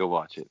seen it, go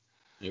watch it.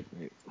 Yep.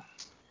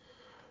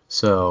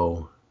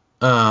 So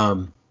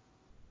I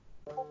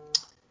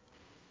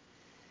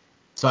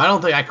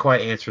don't think I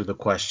quite answered the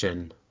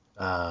question.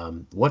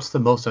 What's the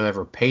most I've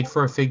ever paid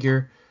for a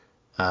figure?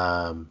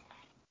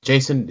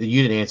 Jason,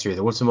 you didn't answer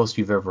either. What's the most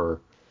you've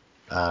ever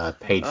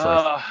paid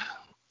for?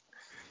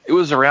 It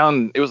was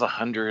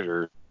 $100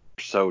 or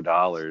so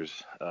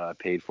dollars. I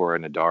paid for a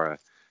Nadara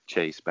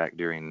chase back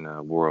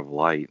during War of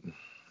Light.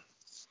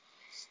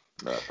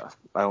 I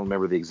don't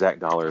remember the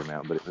exact dollar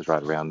amount, but it was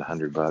right around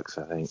 $100,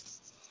 I think.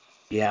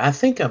 Yeah, I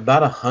think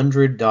about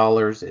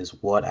 $100 is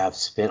what I've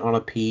spent on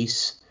a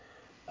piece.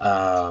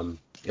 That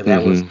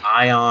was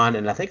Ion,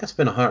 and I think I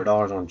spent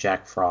 $100 on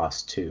Jack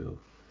Frost too.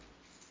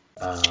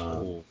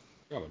 Oh,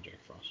 forgot about Jack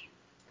Frost.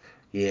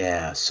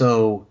 Yeah.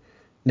 So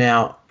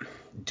now,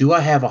 do I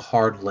have a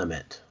hard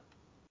limit?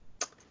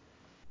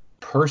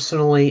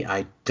 Personally,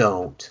 I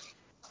don't,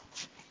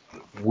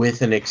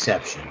 with an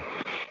exception.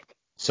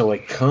 So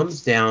it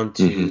comes down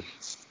to,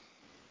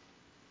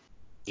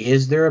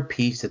 is there a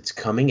piece that's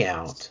coming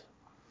out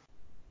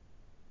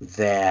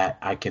that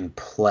I can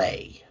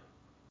play?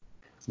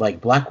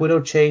 Like Black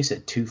Widow Chase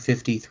at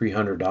 $250,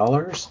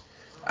 $300,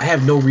 I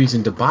have no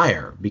reason to buy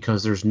her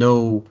because there's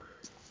no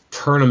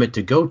tournament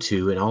to go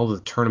to, and all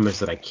the tournaments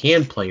that I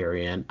can play her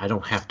in, I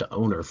don't have to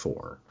own her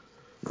for.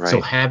 Right.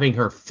 So having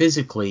her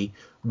physically,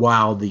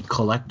 while the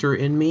collector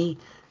in me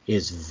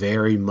is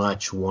very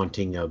much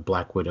wanting a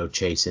Black Widow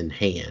Chase in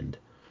hand.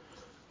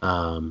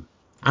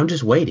 I'm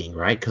just waiting,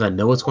 right? Because I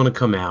know it's going to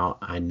come out.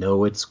 I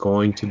know it's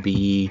going to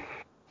be.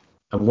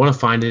 I'm going to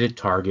find it at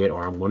Target,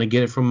 or I'm going to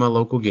get it from my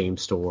local game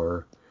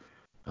store.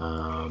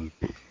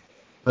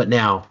 But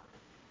now,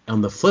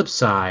 on the flip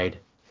side,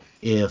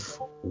 if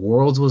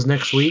Worlds was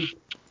next week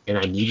and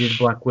I needed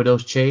Black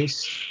Widow's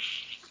Chase,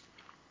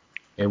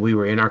 and we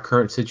were in our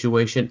current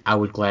situation, I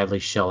would gladly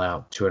shell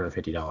out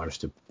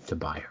 $250 to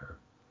buy her.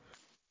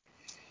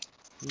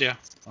 Yeah.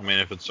 I mean,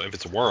 if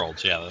it's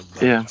Worlds, that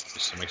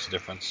obviously makes a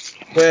difference.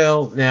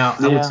 Well, now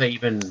I would Yeah. say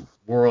even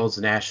Worlds,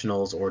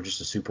 Nationals, or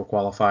just a Super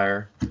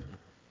Qualifier,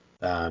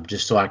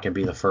 just so I can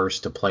be the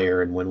first to play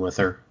her and win with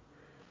her,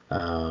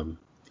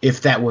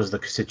 if that was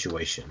the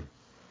situation.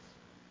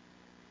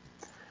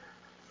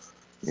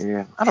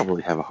 Yeah, I don't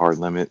really have a hard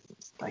limit.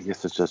 I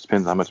guess it just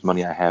depends how much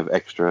money I have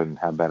extra and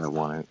how bad I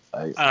want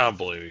it. I don't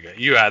believe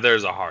you.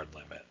 There's a hard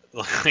limit.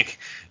 Like,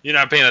 you're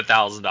not paying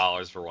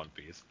 $1,000 for one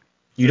piece.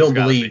 You don't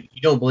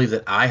believe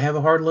that I have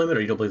a hard limit,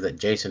 or you don't believe that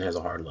Jason has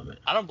a hard limit?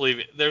 I don't believe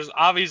it. There's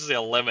obviously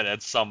a limit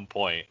at some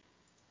point,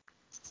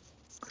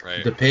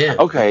 right? Depends.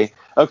 Okay.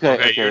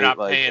 You're not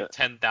like, paying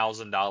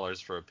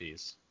 $10,000 for a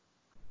piece.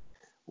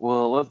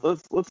 Well,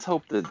 let's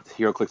hope that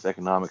HeroClix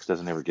economics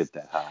doesn't ever get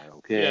that high.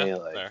 Okay. Yeah,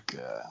 fair.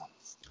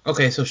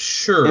 Okay, so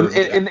sure.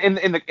 In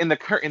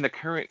the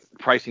current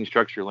pricing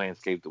structure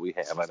landscape that we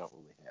have, I don't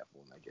really have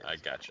one. I guess. I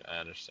gotcha. I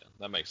understand.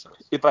 That makes sense.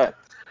 If I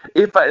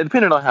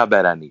depending on how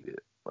bad I need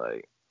it,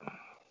 like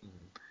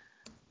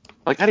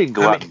I didn't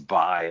go out and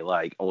buy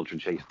like Ultra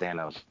Chase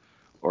Thanos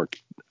or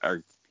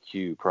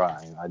Q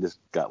Prime. I just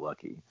got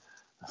lucky.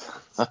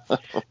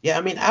 Yeah,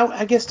 I mean,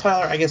 I guess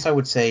Tyler, I guess I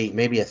would say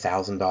maybe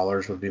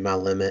 $1,000 would be my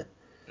limit.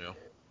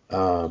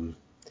 Yeah.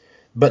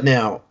 But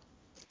now,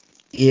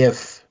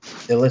 if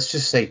let's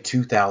just say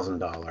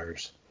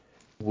 $2,000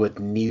 would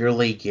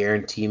nearly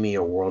guarantee me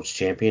a World's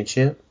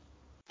Championship,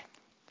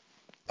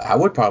 I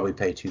would probably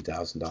pay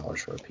 $2,000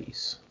 for a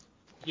piece.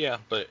 Yeah,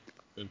 but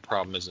the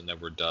problem is it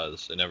never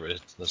does.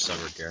 It's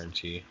never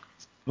guarantee.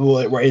 Well,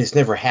 it's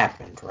never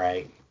happened,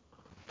 right?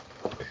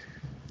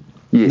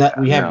 Yeah,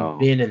 We haven't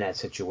been in that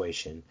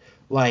situation.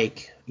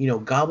 Like,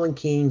 Goblin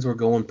Kings were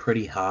going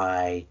pretty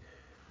high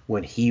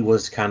when he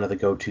was kind of the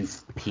go-to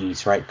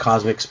piece, right?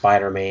 Cosmic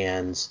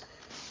Spider-Mans.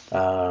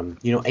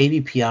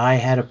 ABPI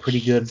had a pretty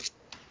good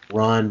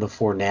run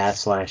before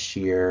Nats last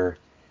year.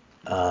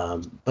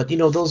 But,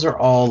 those are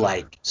all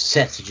like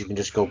sets that you can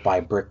just go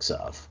buy bricks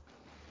of.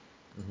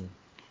 Mm-hmm.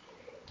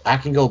 I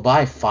can go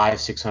buy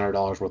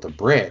 $500-$600 worth of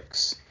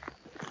bricks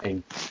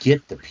and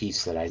get the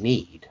piece that I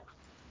need.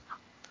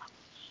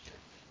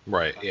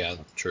 Right. Yeah.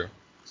 True.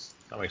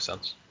 That makes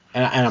sense.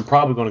 And I'm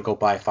probably going to go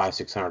buy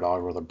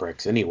 $500-$600 worth of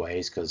bricks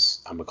anyways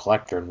because I'm a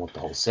collector and want the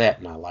whole set,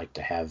 and I like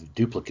to have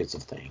duplicates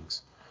of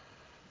things.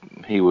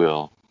 He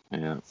will.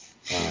 Yeah.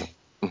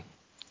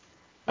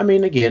 I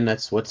mean, again,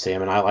 that's what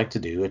Sam and I like to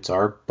do. It's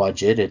our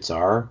budget. It's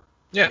our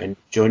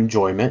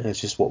enjoyment.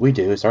 It's just what we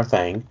do. It's our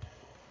thing.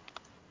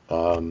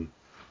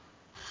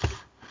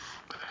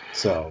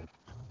 So.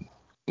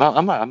 No,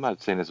 I'm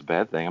not saying it's a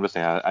bad thing. I'm just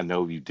saying I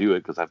know you do it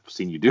because I've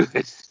seen you do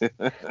it.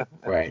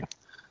 Right.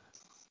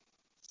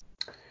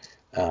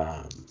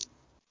 I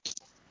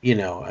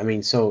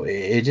mean, so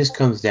it just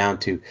comes down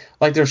to,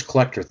 like, there's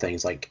collector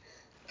things. Like,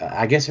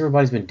 I guess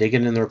everybody's been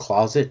digging in their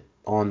closet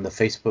on the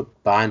Facebook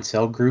buy and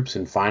sell groups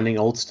and finding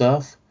old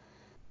stuff.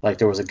 Like,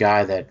 there was a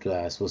guy that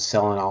was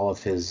selling all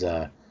of his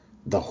the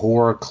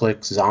Horror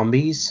Clicks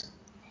zombies,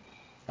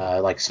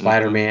 like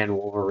Spider-Man,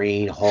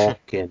 Wolverine,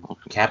 Hulk, and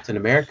Captain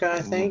America,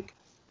 I think.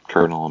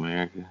 Colonel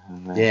America.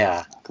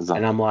 Yeah.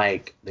 And I'm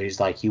like,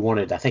 he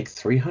wanted, I think,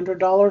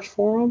 $300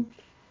 for them.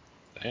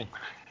 Dang.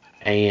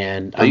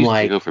 And they I'm used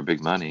like, to go for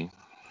big money.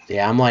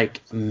 Yeah, I'm like,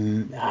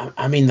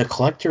 I mean, the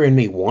collector in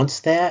me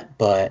wants that,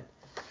 but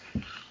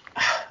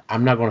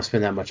I'm not going to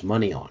spend that much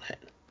money on it.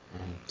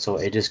 Mm-hmm. So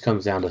it just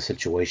comes down to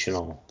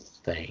situational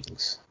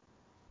things.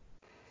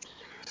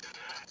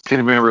 Can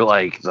you remember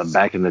like the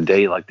back in the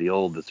day, like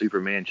the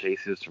Superman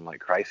chases from like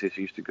Crisis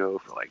used to go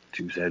for like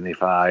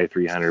 $275,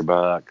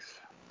 $300?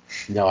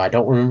 No, I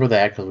don't remember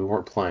that because we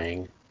weren't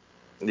playing.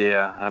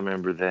 Yeah, I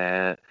remember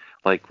that.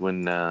 Like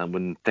when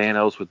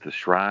Thanos with the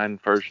Shrine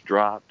first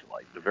dropped,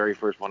 like the very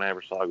first one I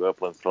ever saw go up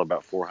for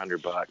about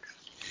 $400.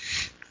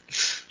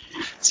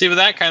 See, but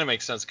that kind of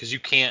makes sense because you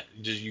can't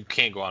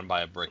go out and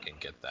buy a brick and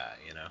get that,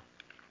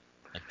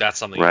 Like that's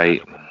something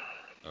right.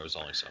 There was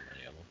only so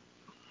many of them.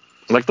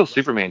 Like those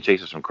Superman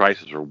chases from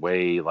Crisis are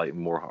way like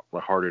more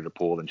harder to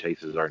pull than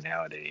chases are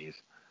nowadays.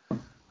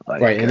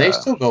 Like, right, and they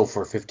still go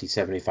for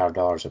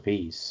 $50-$75 a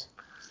piece.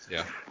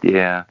 Yeah.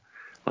 Yeah.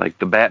 Like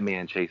the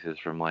Batman chases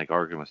from like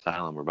Arkham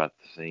Asylum were about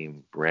the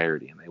same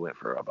rarity, and they went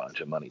for a bunch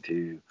of money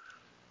too.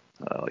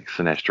 Like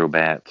Sinestro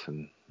bats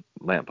and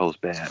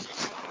lamppost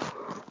bats,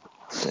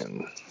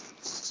 and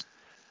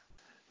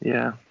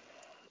yeah.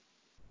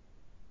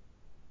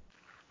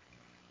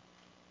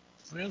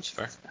 I mean, that's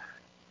fair.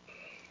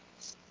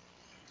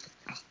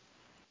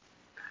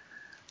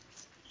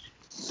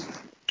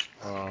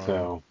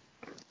 So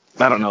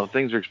I don't know.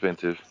 Things are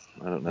expensive.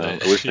 I don't know. I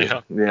wish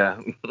yeah.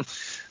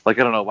 Like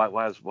I don't know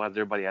why is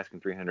everybody asking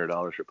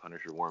 $300 for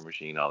Punisher War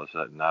Machine all of a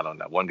sudden? I don't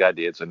know. One guy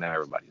did, so now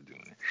everybody's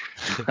doing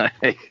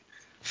it.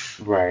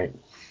 right.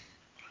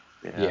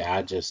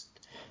 Yeah.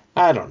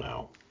 I don't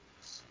know.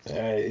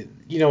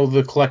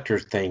 The collector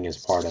thing is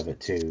part of it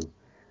too.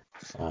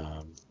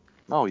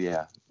 Oh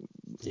yeah.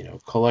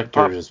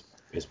 Collectors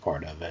is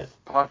part of it.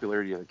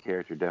 Popularity of the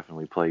character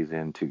definitely plays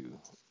into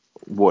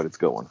what it's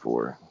going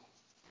for.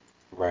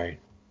 Right.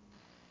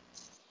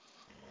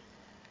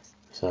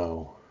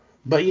 So,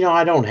 but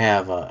I don't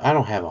have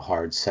a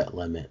hard set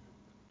limit.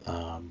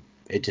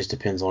 It just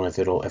depends on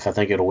if I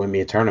think it'll win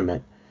me a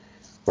tournament,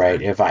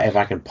 right? If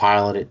I can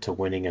pilot it to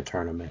winning a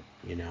tournament,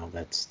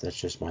 that's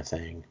just my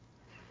thing.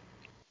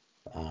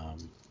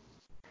 I've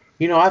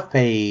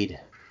paid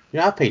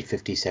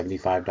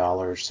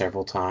 $50-$75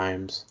 several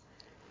times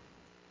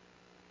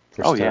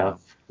for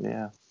stuff.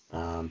 Yeah.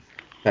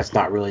 That's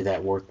not really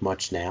that worth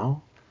much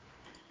now.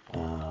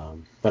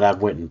 But I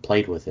went and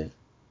played with it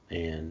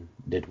and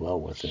did well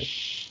with it.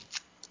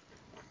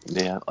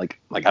 Yeah, like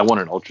I want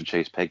an Ultra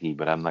Chase Peggy,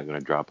 but I'm not going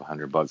to drop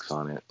 $100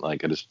 on it.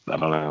 Like I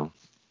don't know.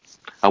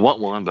 I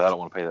want one, but I don't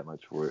want to pay that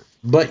much for it.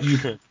 But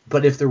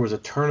if there was a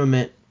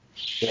tournament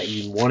that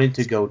you wanted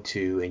to go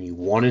to and you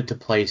wanted to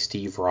play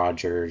Steve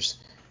Rogers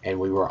and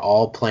we were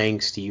all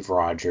playing Steve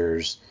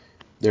Rogers,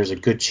 there's a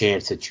good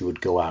chance that you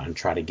would go out and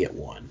try to get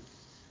one.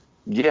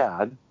 Yeah,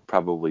 I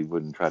probably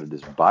wouldn't try to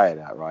just buy it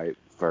outright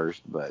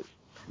first, but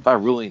if I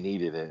really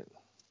needed it,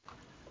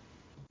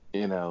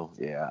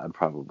 yeah, I'd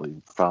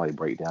probably finally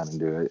break down and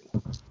do it.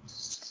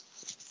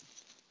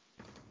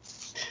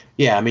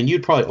 Yeah, I mean,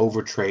 you'd probably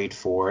overtrade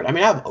for it. I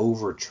mean, I've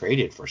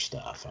overtraded for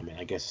stuff. I mean,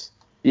 I guess.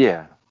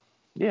 Yeah.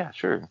 Yeah,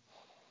 sure.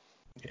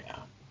 Yeah.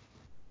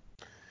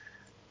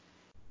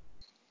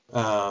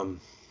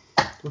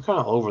 We're kind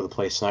of all over the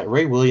place tonight.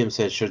 Ray Williams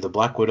said, should the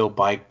Black Widow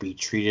bike be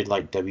treated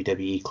like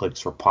WWE clicks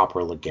for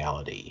proper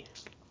legality?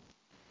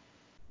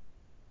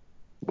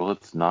 Well,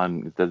 it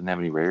doesn't have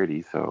any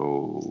rarity,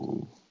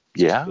 so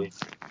yeah.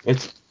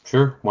 It's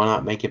sure. Why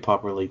not make it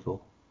proper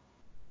legal?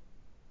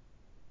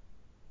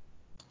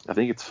 I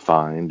think it's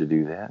fine to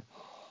do that.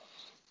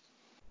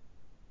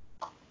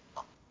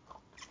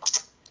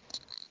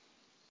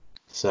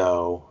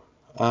 So,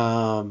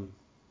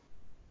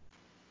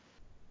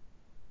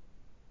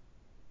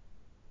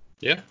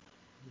 Yeah.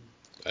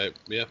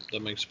 Yeah,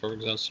 that makes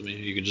perfect sense to me.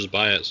 You could just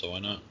buy it, so why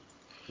not?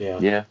 yeah.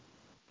 Yeah.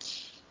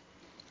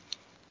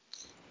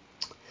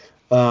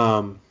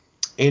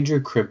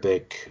 Andrew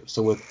Kripik.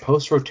 So with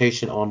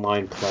post-rotation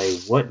online play,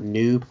 what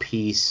new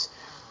pieces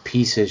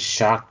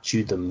shocked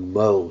you the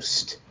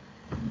most?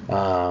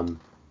 And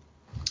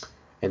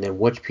then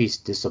which piece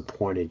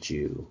disappointed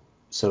you?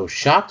 So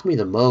shocked me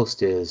the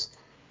most is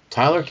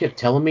Tyler kept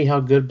telling me how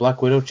good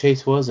Black Widow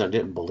Chase was, and I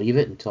didn't believe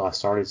it until I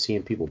started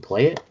seeing people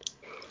play it.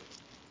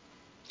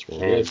 It's real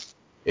good.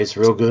 It's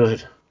real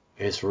good.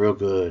 It's real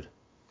good.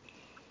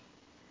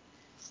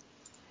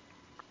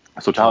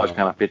 So Tyler's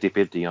kind of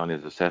 50-50 on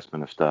his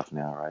assessment of stuff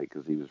now, right?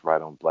 Because he was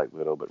right on Black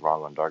Widow, but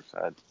wrong on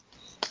Darkseid.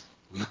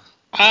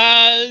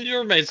 It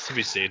remains to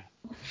be seen.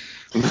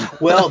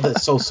 Well,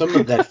 so some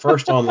of that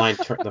first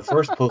the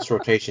first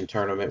post-rotation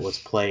tournament was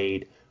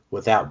played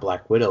without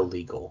Black Widow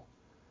legal.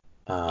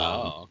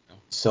 Okay.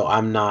 So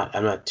I'm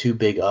not too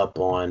big up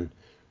on,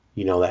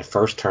 that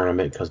first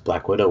tournament because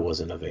Black Widow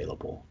wasn't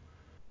available.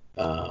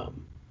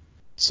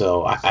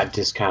 So I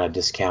just kind of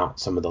discount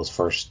some of those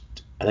first.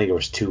 I think there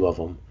was 2 of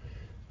them.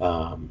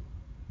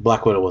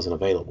 Black Widow wasn't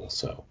available,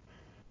 so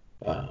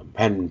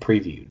hadn't been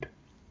previewed.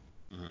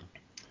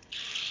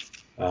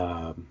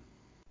 Mm-hmm.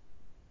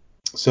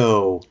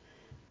 So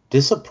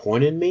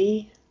disappointed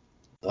me.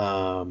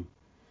 I'm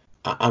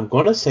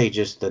gonna say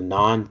just the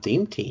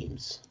non-theme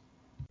teams.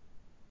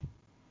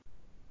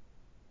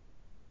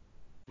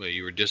 Wait,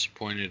 you were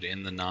disappointed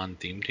in the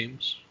non-theme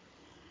teams?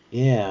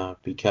 Yeah,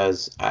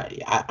 because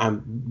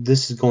I'm.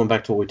 This is going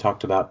back to what we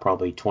talked about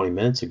probably 20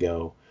 minutes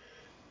ago.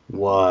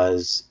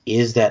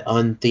 Is that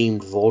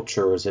unthemed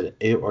Vulture,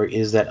 or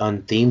is that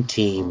unthemed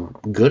team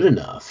good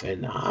enough?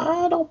 And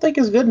I don't think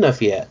it's good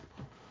enough yet.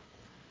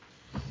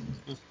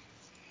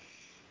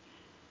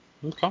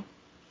 Okay.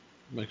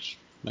 Makes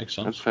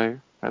sense.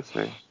 That's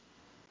fair.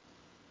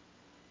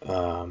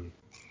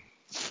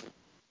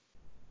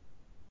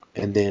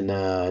 And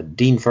then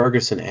Dean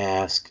Ferguson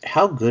asked,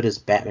 how good is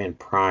Batman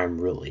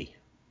Prime really?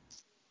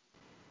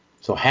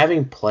 So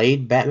having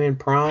played Batman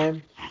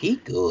Prime, he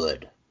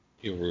good.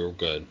 You're real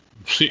good.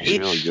 He's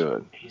really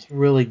good. He's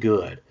really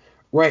good.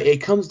 Right,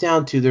 it comes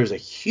down to there's a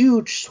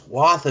huge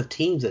swath of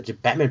teams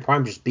that Batman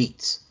Prime just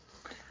beats.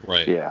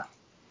 Right. Yeah.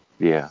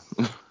 Yeah.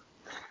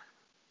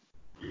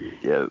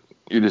 Yeah.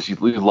 You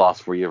lost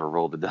before you ever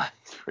rolled the dice,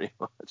 pretty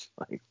much.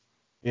 Like.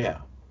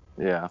 Yeah.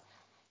 Yeah.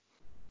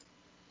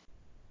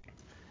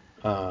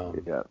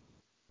 Yeah.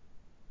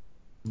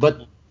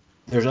 But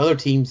there's other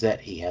teams that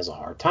he has a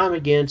hard time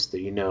against,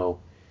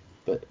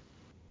 but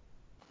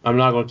I'm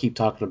not going to keep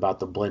talking about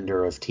the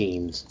blender of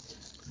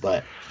teams.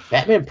 But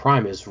Batman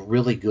Prime is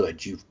really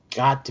good. You've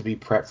got to be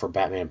prepped for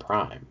Batman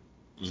Prime.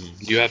 Mm-hmm.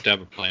 You have to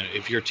have a plan.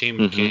 If your team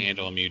can't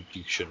handle him, you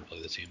shouldn't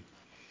play the team.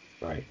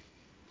 Right.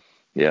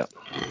 Yeah.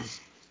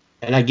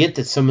 And I get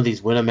that some of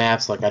these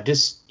Winamaps, like I'm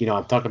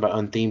talking about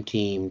unthemed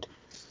teamed,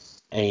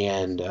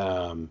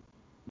 and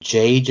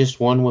Jay just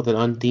won with an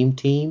unthemed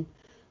team,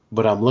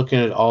 but I'm looking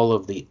at all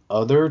of the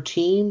other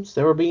teams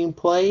that were being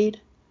played,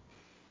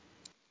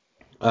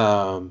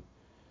 and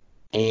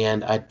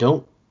I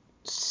don't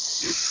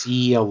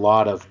see a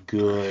lot of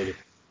the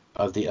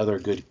other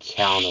good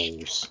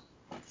counters.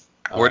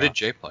 Where did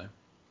Jay play?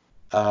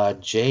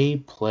 Jay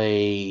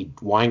played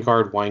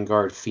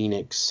Weingard,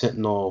 Phoenix,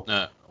 Sentinel.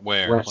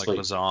 Where? Wesley. Like,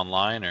 was it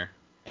online or?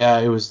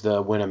 It was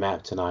the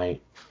Winamap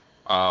tonight.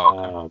 Oh,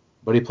 okay.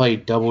 But he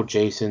played double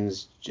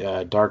Jasons,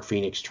 Dark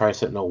Phoenix,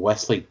 Tri-Sentinel,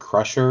 Wesley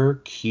Crusher,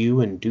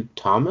 Q, and Duke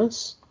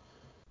Thomas.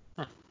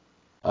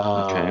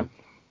 Okay.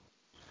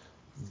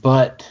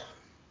 But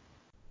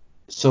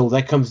so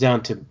that comes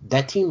down to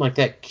that team like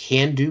that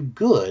can do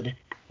good,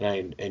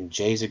 and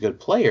Jay's a good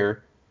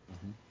player,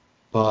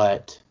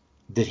 but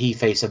did he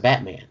face a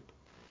Batman?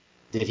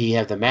 Did he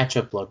have the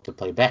matchup luck to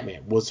play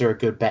Batman? Was there a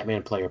good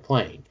Batman player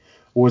playing?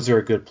 Or was there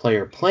a good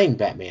player playing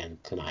Batman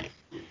tonight?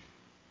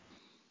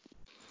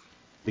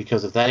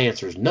 Because if that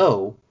answer is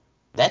no,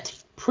 that team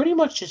pretty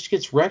much just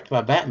gets wrecked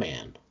by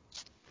Batman.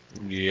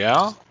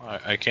 Yeah,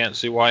 I can't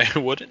see why it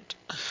wouldn't.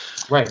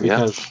 Right,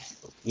 Yeah. because,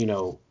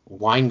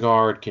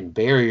 Wineguard can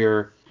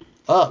barrier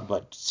up,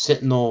 but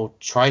Sentinel,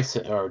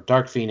 or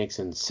Dark Phoenix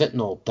and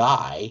Sentinel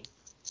die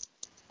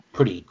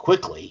pretty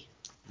quickly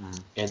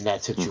in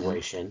that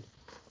situation.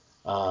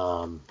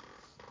 And,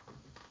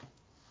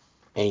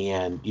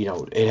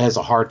 it has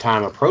a hard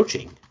time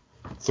approaching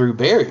through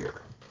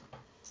barrier.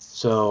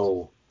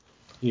 So,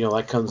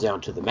 that comes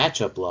down to the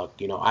matchup luck.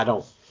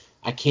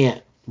 I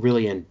can't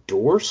really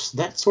endorse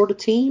that sort of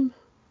team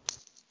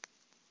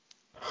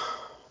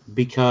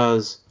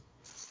because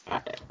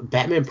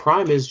Batman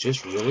Prime is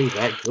just really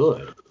that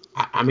good.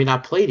 I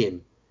played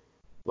him.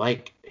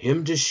 Like,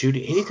 him just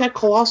shooting. And he's got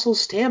colossal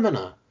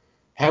stamina.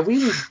 Have we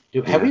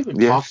even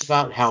Yeah. talked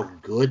about how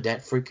good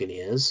that freaking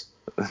is?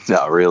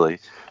 Not really.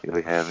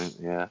 We haven't.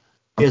 Yeah.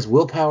 He has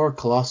willpower,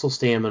 colossal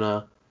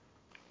stamina,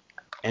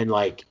 and,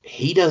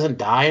 he doesn't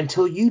die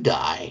until you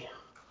die.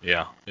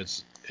 Yeah,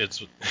 it's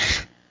it's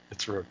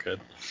real good.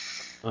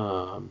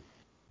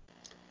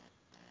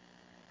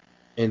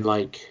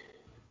 And,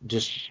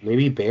 just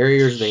maybe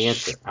barriers the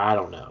answer. I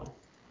don't know.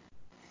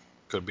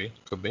 Could be.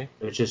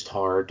 It's just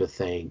hard to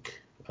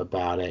think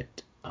about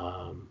it.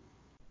 I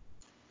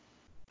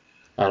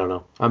don't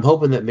know. I'm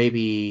hoping that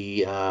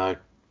maybe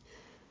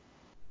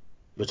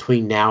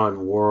between now and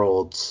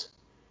Worlds,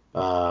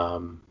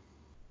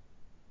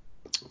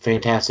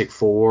 Fantastic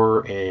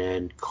Four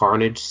and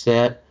Carnage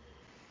set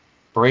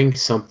bring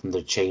something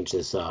to change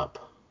this up.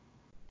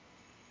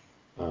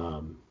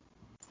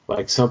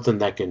 Something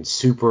that can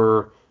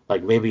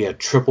maybe a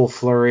triple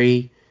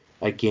flurry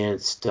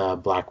against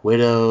Black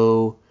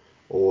Widow,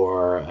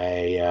 or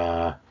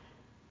I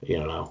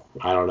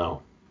don't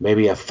know,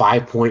 maybe a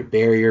 5-point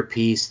barrier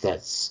piece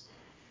that's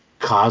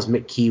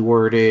cosmic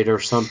keyworded or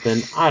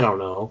something. I don't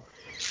know.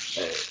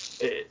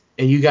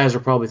 And you guys are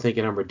probably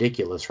thinking I'm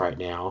ridiculous right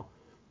now,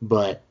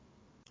 but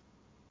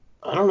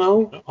I don't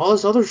know. All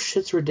this other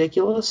shit's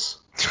ridiculous.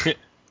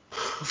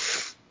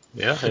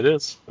 Yeah, it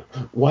is.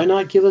 Why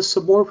not give us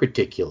some more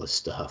ridiculous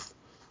stuff?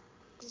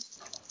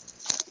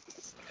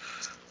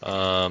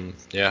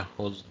 Yeah.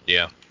 Well,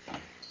 yeah.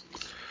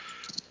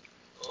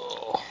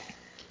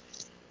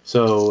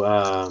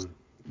 So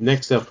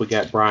next up, we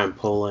got Brian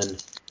Pullen.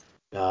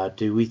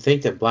 Do we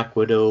think that Black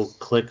Widow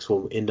clicks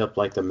will end up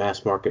like the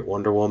mass market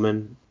Wonder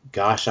Woman?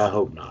 Gosh, I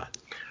hope not.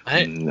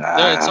 It's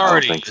I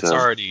don't think so.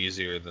 already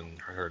easier than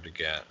her to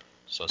get,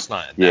 so it's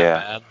not that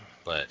bad.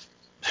 But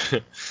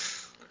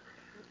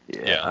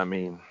yeah,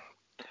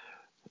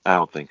 I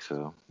don't think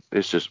so.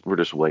 We're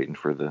just waiting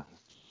for the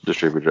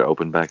distributor to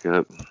open back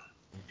up.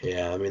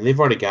 Yeah, they've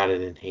already got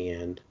it in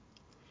hand.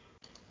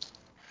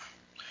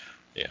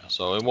 Yeah,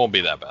 so it won't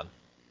be that bad.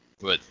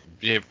 But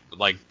if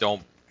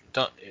don't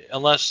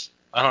unless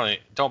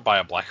don't buy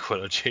a Black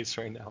Widow chase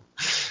right now.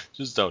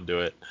 Just don't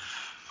do it.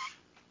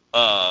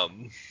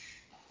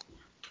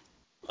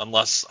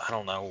 Unless I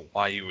don't know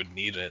why you would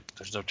need it.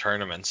 There's no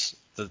tournaments.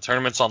 The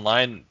tournaments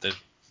online. Do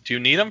you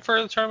need them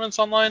for the tournaments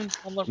online?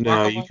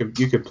 No, you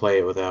could play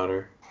it without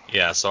her.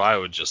 Yeah, so I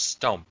would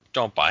just don't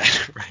buy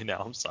it right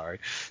now. I'm sorry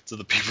to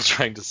the people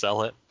trying to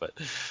sell it, but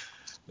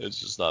it's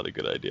just not a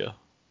good idea.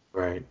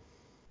 Right.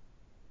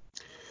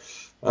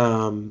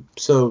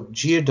 So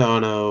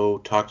Giordano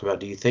talked about,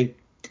 do you think,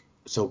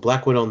 so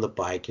Black Widow on the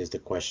bike is the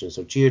question.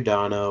 So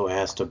Giordano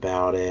asked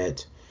about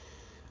it.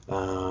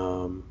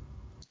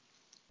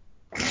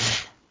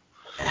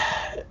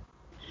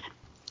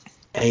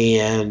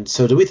 And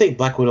so do we think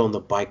Black Widow on the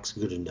bike's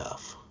good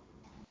enough?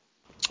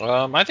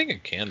 I think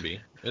it can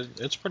be.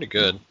 It's pretty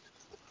good.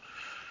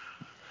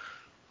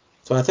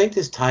 So I think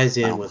this ties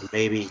in with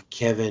maybe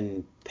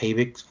Kevin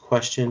Pavick's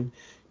question.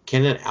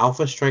 Can an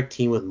Alpha Strike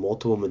team with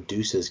multiple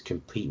Medusas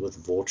compete with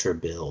Vulture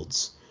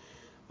builds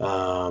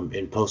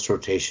in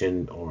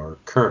post-rotation or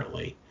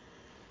currently?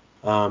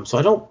 So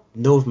I don't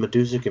know if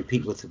Medusa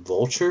compete with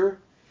Vulture,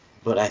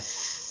 but I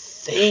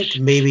think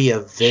maybe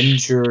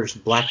Avengers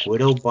Black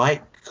Widow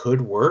bike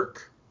could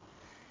work.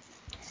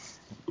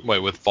 Wait,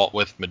 with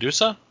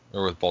Medusa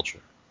or with Vulture?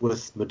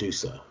 With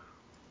Medusa.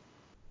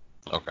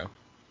 Okay.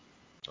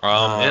 It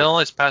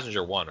only has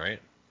passenger 1, right?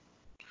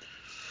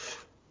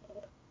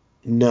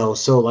 No,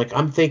 so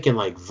I'm thinking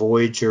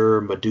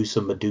Voyager,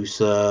 Medusa,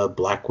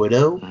 Black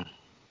Widow.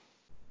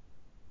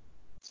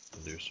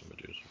 Medusa,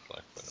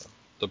 Black Widow.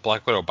 The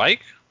Black Widow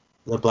bike?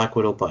 The Black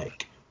Widow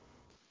bike.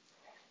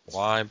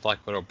 Why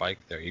Black Widow bike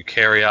there? You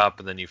carry up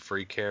and then you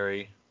free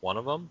carry one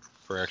of them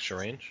for extra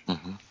range?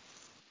 Mm-hmm.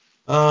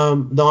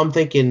 No, I'm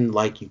thinking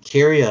you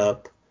carry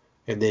up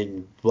and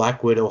then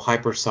Black Widow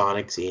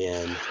hypersonics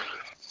in,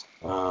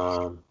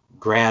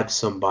 grabs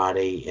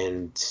somebody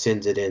and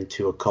sends it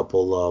into a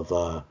couple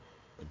of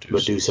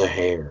Medusa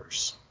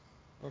hairs.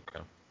 Okay.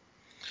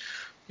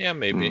 Yeah,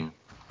 maybe.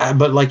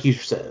 But like you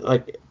said,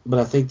 but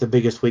I think the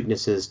biggest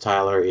weakness is,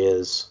 Tyler,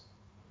 is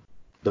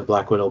the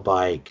Black Widow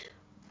bike.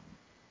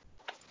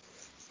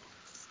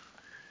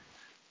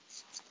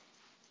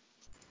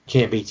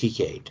 Can't be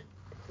TK'd.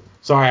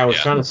 Sorry, I was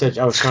trying to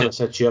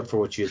set you up for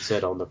what you had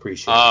said on the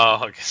pre-show.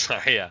 Oh, okay,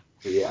 sorry, yeah.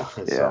 Yeah.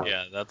 Yeah.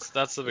 Yeah,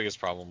 that's the biggest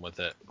problem with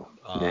it.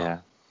 Yeah.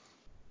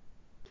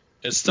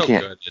 It's still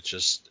can't- good. It's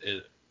just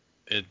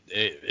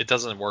it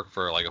doesn't work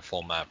for like a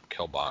full map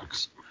kill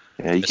box.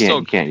 Yeah, you It's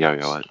still can't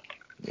good. yo-yo it.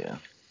 Yeah.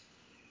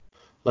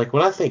 Like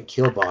when I think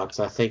Killbox,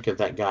 I think of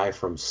that guy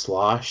from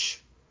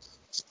Slosh.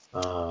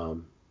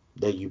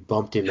 That you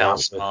bumped him out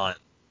with. Hellspawn.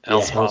 Yeah,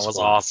 Hellspawn was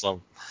Hellspawn.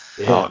 awesome.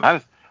 Yeah.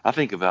 I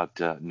think about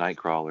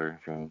Nightcrawler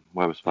from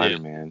Web of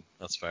Spider-Man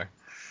That's fair.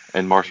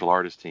 and martial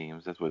artist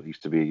teams. That's what it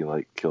used to be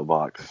like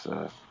Killbox.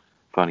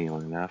 Funny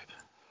enough.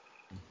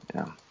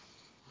 Yeah.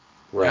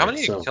 Right. How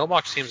many so, kill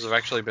box teams have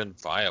actually been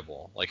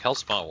viable? Like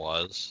Hellspawn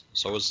was,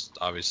 so was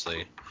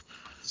obviously.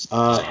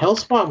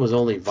 Hellspawn was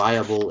only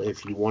viable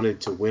if you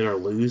wanted to win or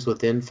lose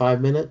within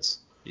 5 minutes.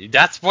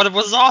 That's what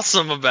was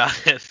awesome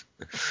about it.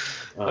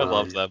 I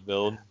love that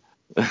build.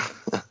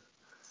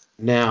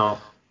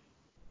 Now,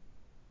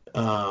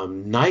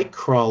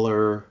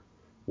 Nightcrawler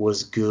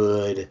was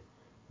good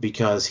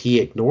because he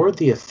ignored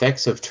the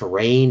effects of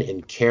terrain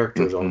and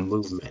characters on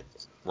movement.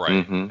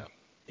 Right. Mhm. Yeah.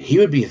 He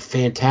would be a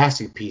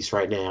fantastic piece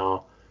right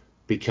now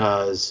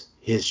because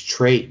his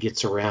trait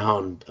gets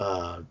around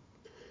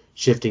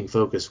shifting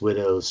focus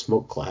Widow's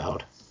smoke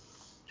cloud.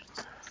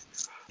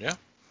 Yeah.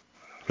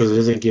 Because it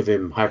doesn't give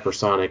him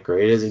hypersonic or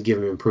it doesn't give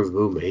him improved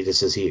movement. He just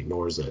says he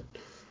ignores it.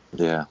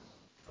 Yeah.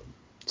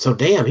 So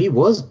damn, he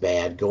was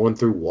bad going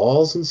through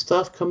walls and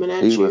stuff coming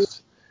at He you.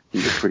 was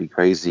pretty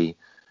crazy.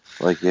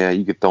 Like, yeah,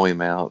 you could throw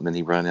him out and then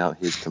he'd run out,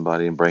 hit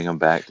somebody, and bring him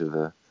back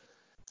to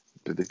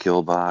the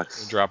kill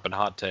box. Dropping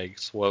hot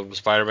takes. Well,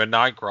 Spider-Man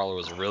Nightcrawler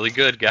was really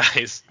good,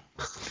 guys.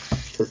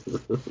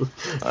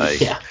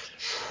 Yeah.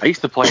 I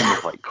used to play him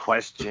with like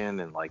Question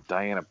and like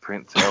Diana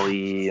Prince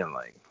Ellie and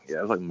like it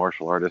was like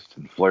martial artist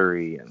and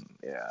Flurry and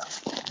I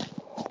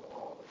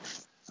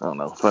don't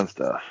know, fun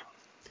stuff.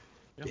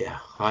 Yeah,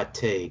 hot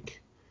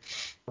take.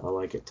 I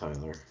like it,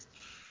 Tyler.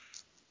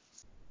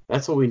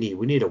 That's what we need.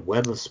 We need a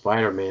Web of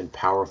Spider-Man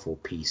powerful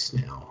piece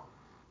now.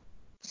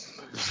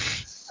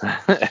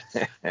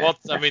 Well,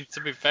 I mean,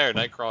 to be fair,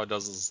 Nightcrawler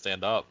doesn't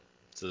stand up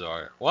to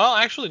our. Well,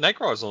 actually,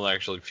 Nightcrawler's only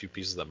actually a few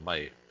pieces that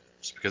might,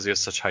 just because he has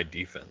such high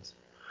defense.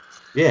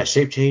 Yeah,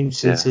 shape change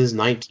senses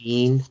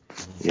 19.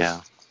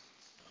 Yeah.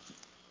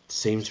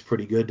 Seems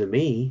pretty good to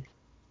me.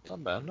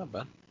 Not bad, not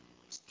bad.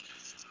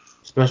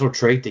 Special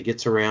trait that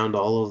gets around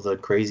all of the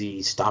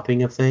crazy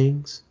stopping of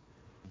things.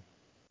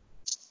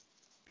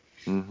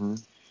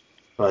 Mhm.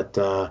 But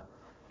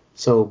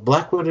so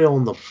Black Widow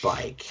on the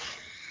bike.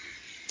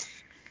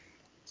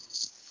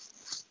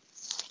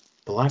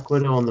 Black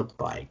Widow on the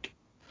bike.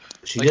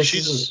 She Like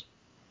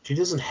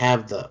doesn't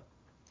have the.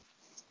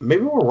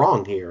 Maybe we're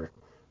wrong here,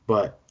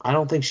 but I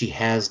don't think she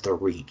has the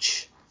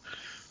reach.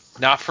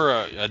 not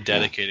for a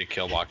dedicated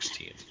kill box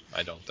team.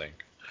 I don't think.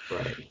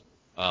 Right.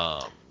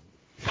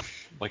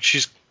 Like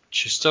she's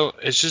still.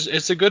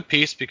 It's a good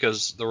piece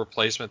because the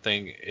replacement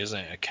thing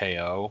isn't a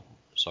KO,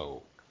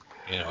 so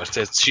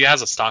she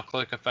has a stock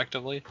click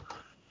effectively.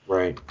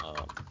 Right.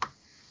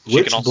 She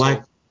Which can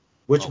also.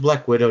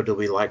 Black Widow do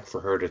we like for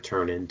her to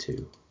turn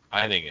into?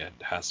 I think it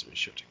has to be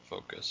shifting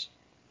focus.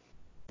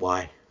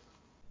 Why?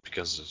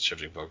 Because it's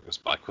shifting focus.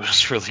 Black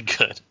Widow's really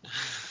good.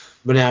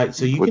 But now,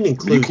 so you can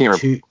include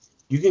two.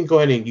 You can go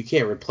ahead and you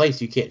can't replace.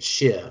 You can't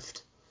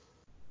shift.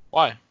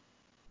 Why?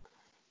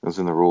 It's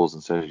in the rules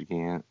and says you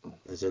can't.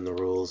 It's in the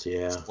rules,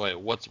 yeah. Wait,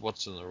 what's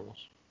in the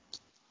rules?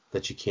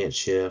 That you can't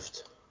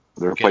shift.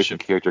 The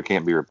replacement character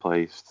can't be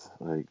replaced,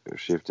 like or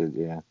shifted.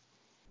 Yeah.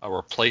 A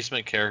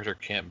replacement character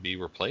can't be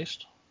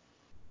replaced?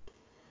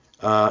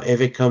 If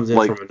it comes in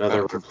Like, from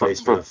another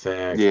replacement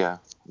effect.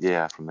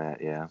 Yeah, from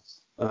that, yeah.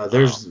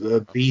 There's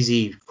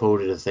BZ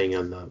quoted a thing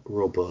on the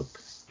rule book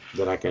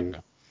that I can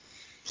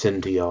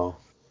send to y'all.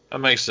 That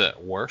makes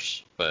it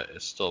worse, but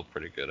it's still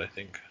pretty good, I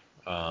think.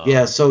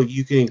 Yeah, so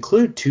you can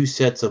include 2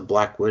 sets of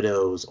Black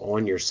Widows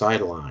on your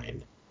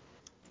sideline.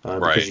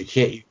 Because you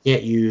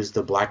can't use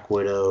the Black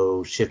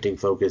Widow shifting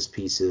focus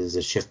pieces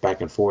that shift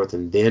back and forth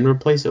and then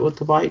replace it with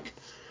the bike.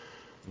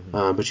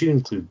 Mm-hmm. But you can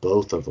include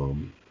both of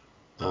them.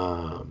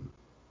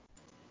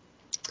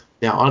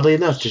 Now, oddly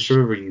enough, just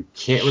remember you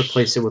can't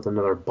replace it with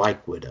another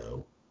Bike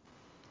Widow.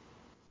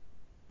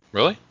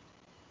 Really?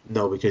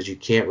 No, because you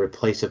can't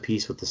replace a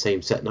piece with the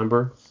same set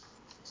number.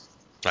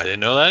 I didn't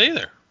know that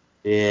either.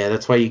 Yeah,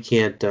 that's why you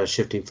can't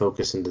shifting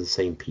focus into the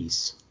same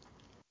piece.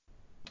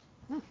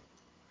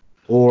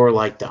 Or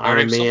like the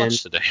Iron Man. So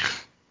much today.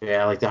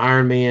 Yeah, like the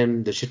Iron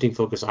Man, the shifting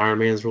focus Iron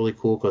Man is really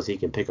cool because he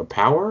can pick a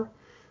power,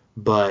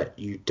 but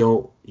you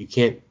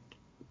can't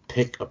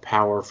pick a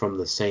power from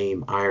the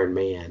same Iron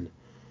Man.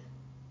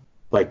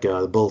 Like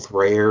both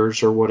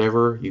rares or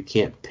whatever, you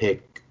can't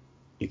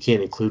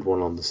include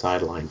one on the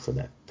sideline for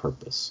that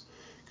purpose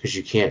because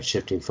you can't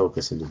shifting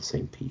focus into the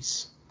same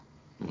piece.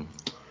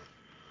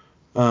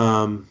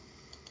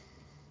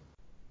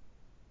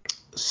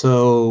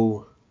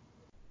 So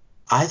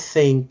I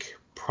think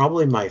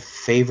probably my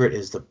favorite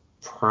is the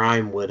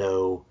Prime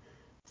Widow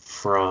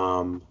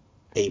from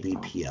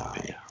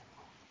ABPI.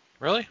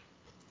 Really?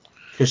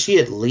 Because she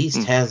at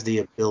least has the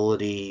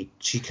ability,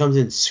 she comes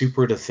in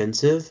super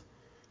defensive,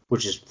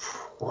 which is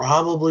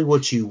probably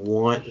what you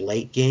want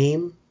late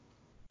game.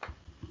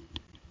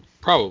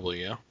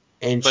 Probably, yeah.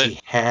 And she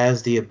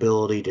has the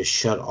ability to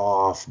shut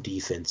off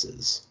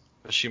defenses.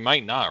 But she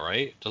might not,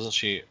 right? Doesn't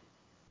she?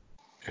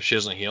 If she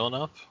doesn't heal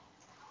enough?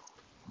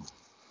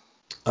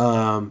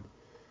 On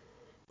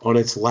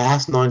its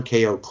last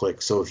non-KO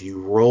click, so if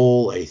you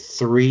roll a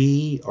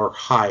 3 or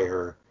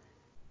higher,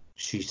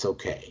 she's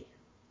okay.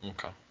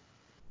 Okay.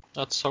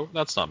 That's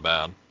not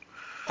bad.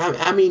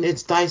 I mean,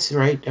 it's dice,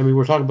 right? I mean,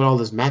 we're talking about all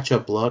this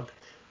matchup luck.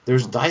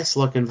 There's dice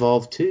luck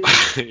involved too.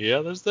 Yeah,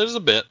 there's a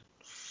bit.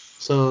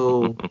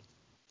 So,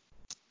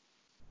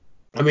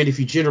 I mean, if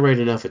you generate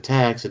enough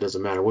attacks, it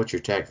doesn't matter what your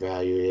attack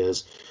value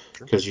is,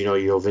 because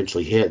you'll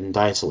eventually hit, and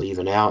dice will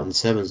even out, and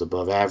 7's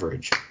above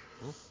average.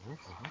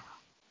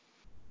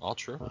 All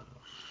true.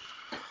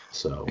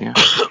 So, Yeah.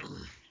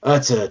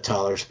 that's a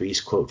Tyler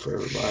Spees quote for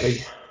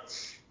everybody.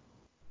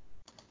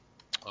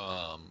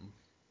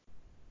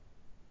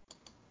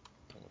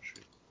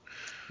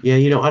 Yeah,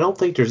 I don't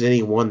think there's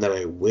any one that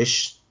I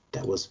wish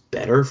that was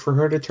better for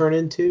her to turn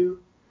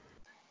into.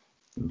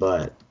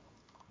 But,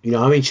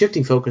 I mean,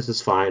 shifting focus is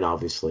fine,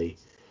 obviously.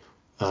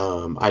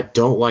 I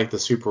don't like the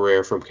super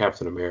rare from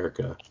Captain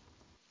America.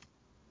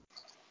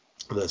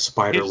 The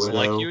Spider Widow. He doesn't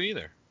like you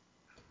either.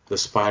 The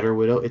Spider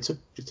Widow. It's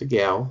a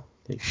gal.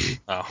 Thank you.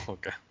 Oh,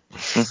 okay.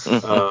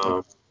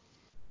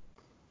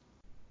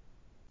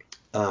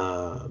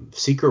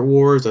 Secret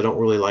Wars, I don't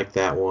really like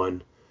that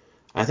one.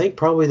 I think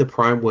probably the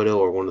Prime Widow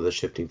or one of the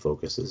shifting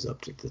focuses up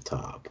to the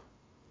top.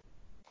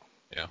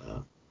 Yeah.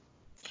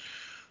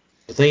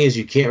 The thing is,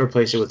 you can't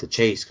replace it with the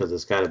Chase because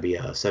it's got to be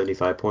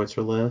 75 points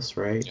or less,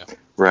 right? Yeah.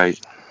 Right.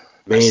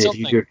 Man,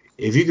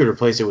 if you could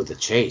replace it with the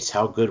Chase,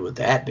 how good would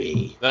that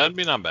be? That'd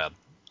be not bad.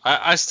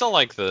 I still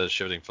like the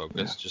shifting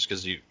focus, just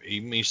because you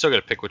still got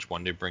to pick which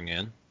one to bring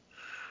in.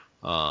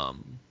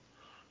 Right?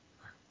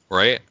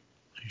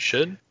 You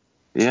should.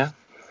 Yeah.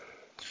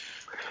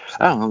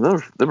 I don't know.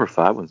 Number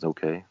 5 one's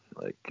okay.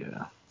 Like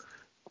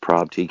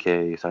Prob,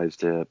 TK,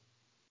 Sidestep.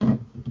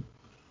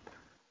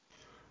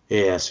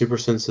 Yeah, Super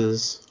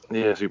Senses.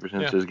 Yeah, Super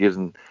Senses gives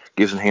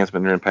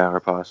enhancement and power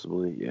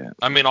possibly. Yeah.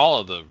 I mean, all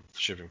of the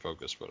shifting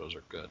focus widows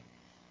are good.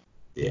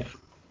 Yeah.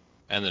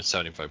 And then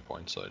 75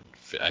 points, so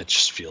it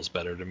just feels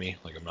better to me.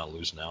 Like I'm not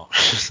losing out.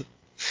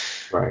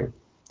 Right.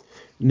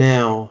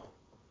 Now,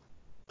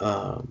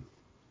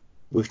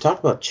 we've talked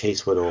about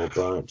Chase Widow a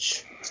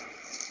bunch.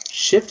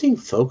 Shifting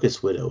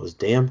Focus Widow is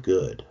damn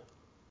good.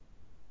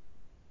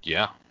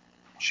 Yeah.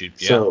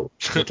 So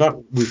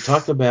we've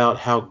talked about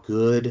how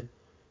good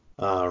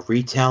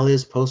retail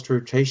is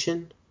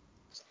post-rotation.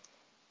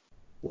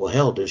 Well,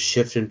 hell, just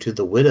shift into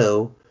the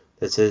Widow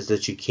that says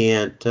that you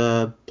can't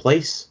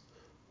place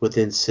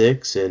within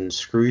 6 and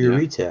screw your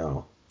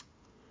retail.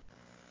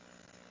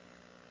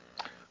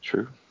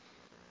 True.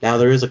 Now,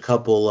 there is a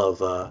couple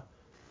of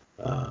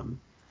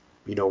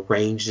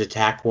ranged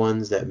attack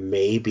ones that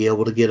may be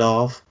able to get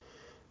off,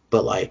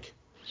 but like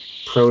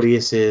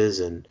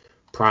Proteuses and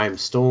Prime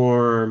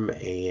Storm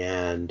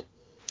and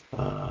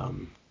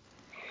I'm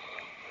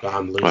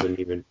losing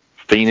even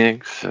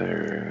Phoenix,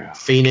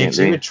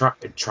 even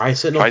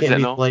Tri-Sentinel can't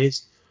be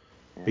placed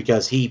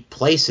because he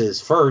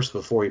places first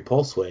before he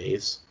pulse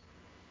waves.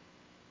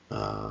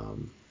 But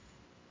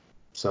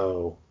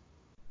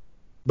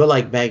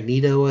like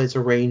Magneto is a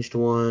ranged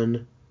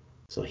one,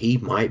 so he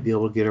might be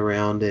able to get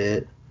around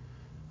it.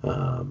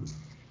 But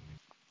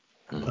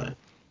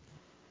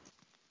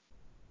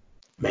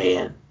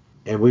man,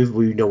 and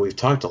we've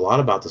talked a lot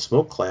about the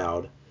smoke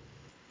cloud.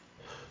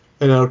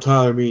 I know,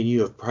 Tyler, me and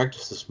you have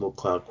practiced the smoke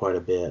cloud quite a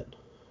bit,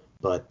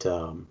 but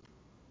man,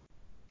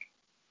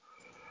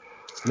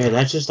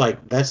 that's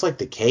like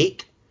the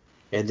cake,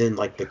 and then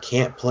like the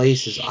can't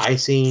place is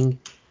icing.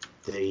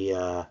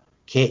 The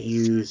can't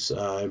use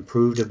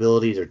improved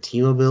abilities or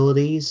team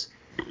abilities.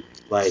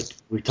 Like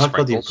we've talked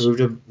about the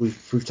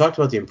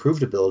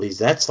improved abilities.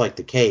 That's like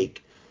the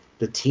cake.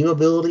 The team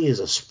ability is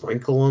a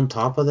sprinkle on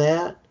top of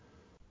that.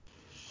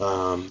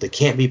 The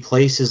can't be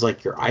placed is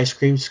like your ice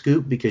cream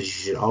scoop because you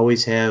should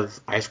always have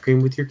ice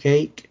cream with your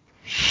cake.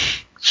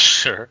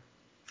 Sure.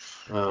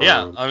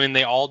 Yeah, I mean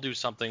they all do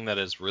something that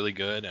is really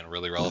good and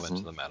really relevant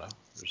to the meta.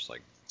 Just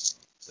like it's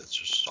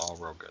just all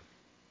real good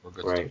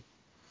right. stuff.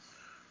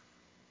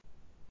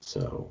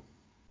 So,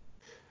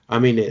 I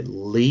mean, at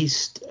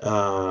least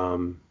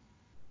the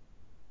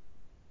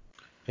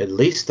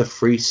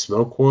free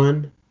smoke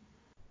one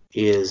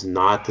is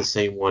not the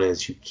same one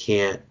as you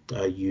can't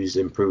use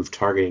improved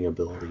targeting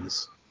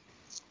abilities.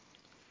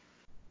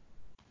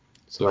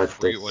 So what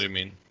do you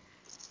mean?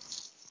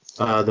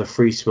 The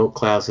free smoke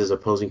cloud says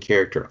opposing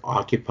character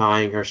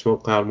occupying her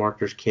smoke cloud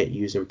markers can't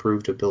use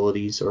improved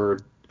abilities or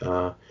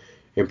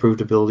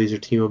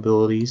team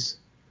abilities.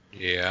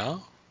 Yeah.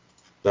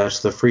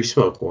 That's the free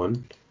smoke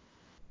one.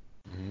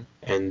 Mm-hmm.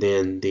 And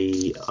then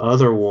the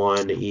other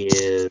one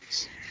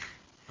is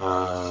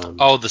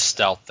the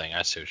stealth thing.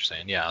 I see what you're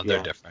saying. Yeah,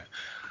 they're different.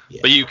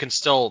 Yeah. But you can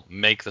still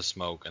make the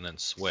smoke and then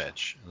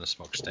switch, and the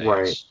smoke stays.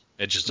 Right.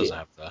 It just doesn't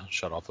have the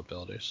shut off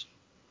abilities.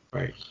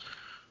 Right.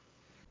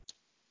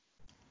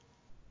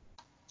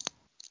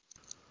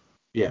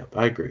 Yeah,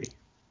 I agree.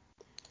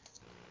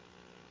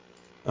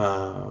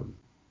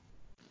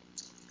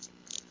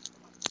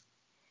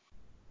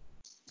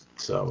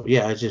 So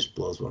yeah, it just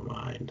blows my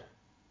mind.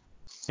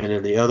 And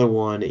then the other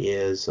one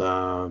is wait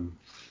a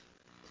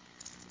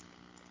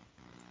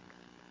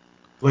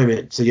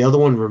minute. So the other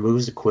one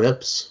removes the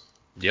quips.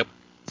 Yep.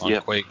 On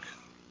Yep. Quake,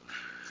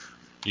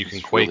 you can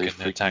It's Quake really and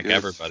freaking attack good.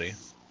 everybody.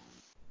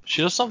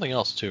 She does something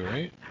else too,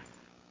 right?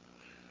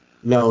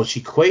 No, she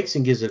quakes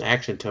and gives an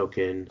action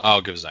token. Oh,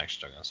 it gives an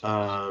action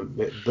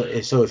token.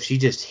 But so if she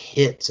just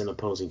hits an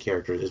opposing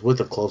character, it's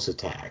with a close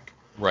attack.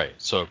 Right.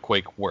 So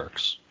Quake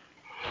works.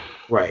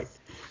 Right.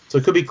 So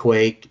it could be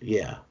Quake.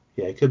 Yeah.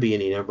 Yeah, it could be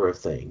any number of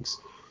things.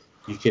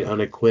 You can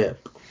unequip.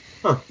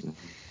 Huh.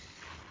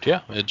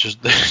 Yeah. It just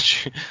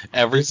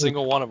every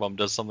single one of them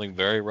does something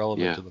very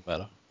relevant Yeah. to the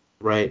meta.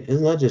 Right.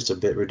 Isn't that just a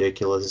bit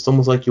ridiculous? It's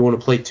almost like you want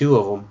to play two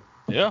of them.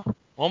 Yeah.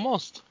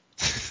 Almost.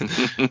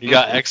 You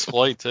got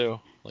exploit too.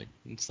 Like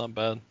it's not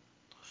bad.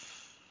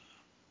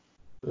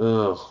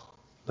 Ugh.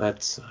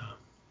 That's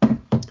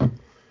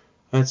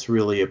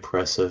really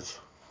oppressive.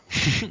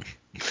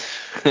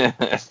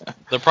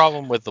 The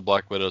problem with the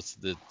Black Widows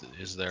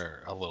is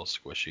they're a little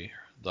squishy.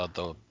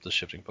 The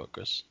shifting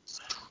focus.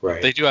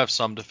 Right. They do have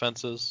some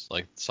defenses,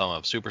 like some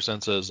have super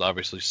senses.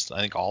 Obviously,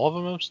 I think all of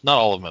them have, not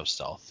all of them have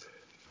stealth,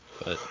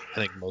 but I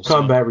think most of them.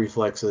 Combat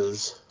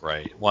reflexes.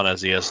 Right. One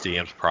has ESD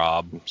and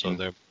prob, so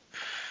they're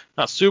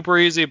not super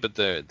easy, but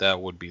that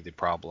would be the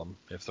problem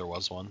if there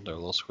was one. They're a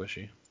little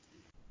squishy.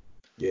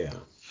 Yeah.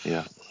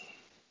 Yeah.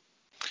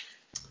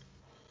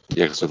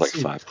 Yeah, because they're like Let's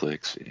see. 5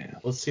 clicks. Yeah.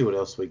 Let's see what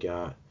else we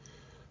got.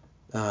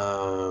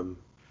 I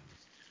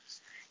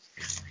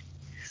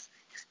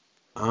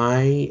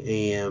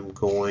am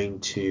going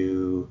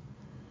to.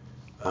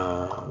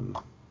 I'm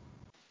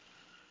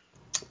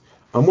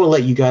going to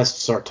let you guys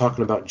start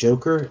talking about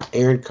Joker.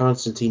 Aaron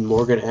Constantine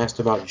Morgan asked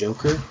about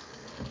Joker.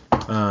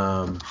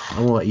 I'm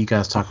going to let you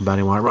guys talk about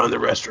him while I run the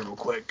restroom real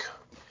quick.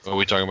 Are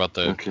we talking about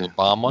the Okay.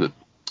 bomb one?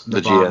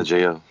 The bomb.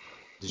 JO.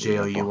 The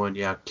JOU one,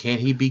 yeah. Can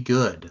he be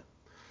good?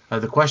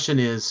 The question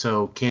is,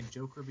 so can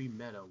Joker be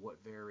meta? What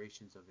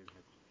variations of him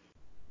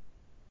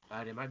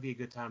have? It might be a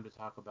good time to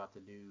talk about the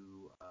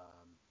new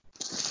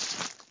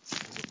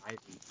Ivy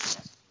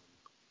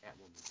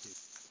Catwoman too.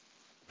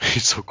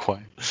 He's so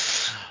quiet.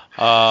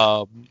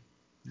 Yeah,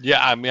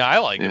 I mean, I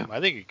like him. I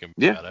think he can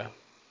be meta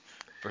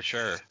for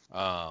sure.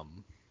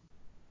 I'm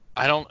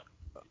a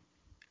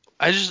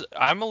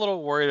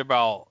little worried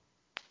about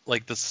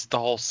like the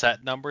whole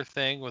set number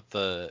thing with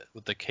the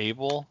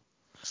cable.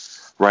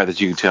 Right,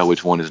 that you can tell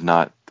which one is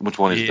the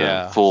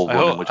full one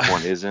and which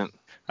one isn't.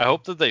 I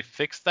hope that they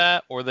fix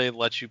that, or they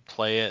let you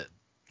play it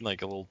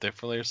like a little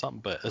differently or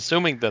something. But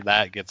assuming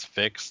that gets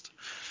fixed,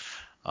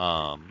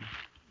 yeah,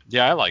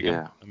 I like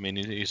him. I mean,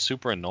 he's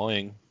super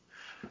annoying.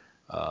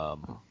 He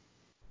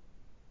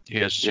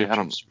has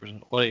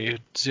what?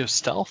 Does he have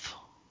stealth?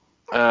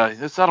 I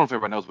don't know if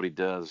everybody knows what he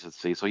does. Let's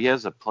see. So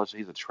he's a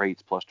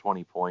traits plus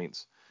 20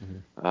 points.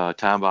 Mm-hmm.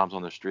 Time bombs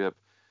on the strip.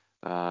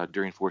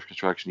 During force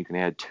construction, you can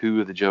add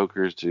 2 of the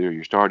Jokers to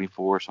your starting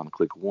force on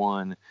click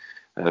 1.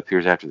 That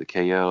appears after the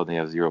KO. They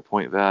have 0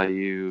 point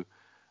value,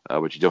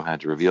 but you don't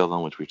have to reveal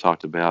them, which we've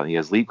talked about. And he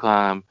has leap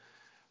climb,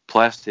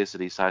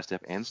 plasticity,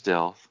 sidestep, and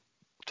stealth.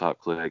 Top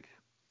click.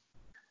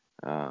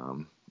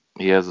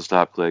 He has a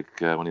stop click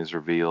when he's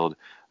revealed.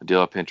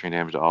 Deal penetrating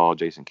damage to all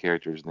adjacent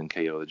characters, and then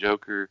KO the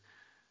Joker.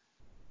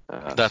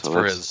 That's so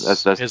for his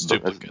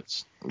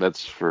duplicates.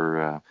 That's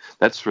the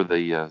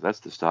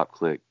stop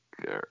click,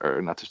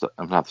 or not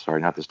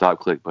the stop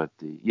click, but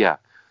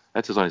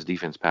that's on his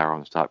defense power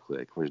on the stop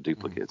click for his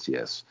duplicates. Mm-hmm.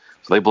 Yes,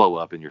 so they blow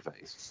up in your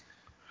face.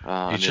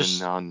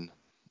 Then on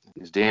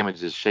his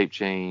damage is shape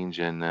change,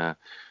 and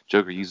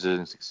Joker uses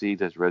and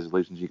succeeds as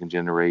resolutions you can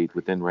generate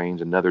within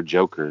range another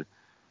Joker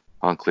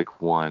on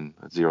click 1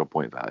 at 0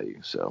 point value.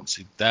 So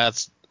see,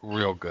 that's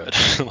real good.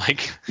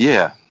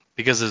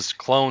 Because his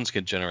clones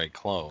can generate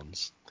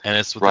clones, and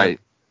it's within, right.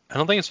 I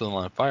don't think it's within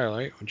line of fire,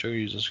 right? When Joker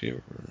uses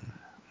here.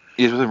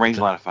 It's within range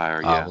line of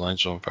fire. Yeah.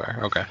 Range line of fire.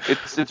 Okay.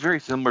 It's very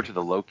similar to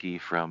the Loki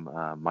from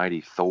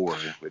Mighty Thor,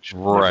 which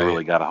never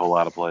really got a whole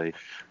lot of play.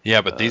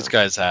 Yeah, but these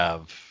guys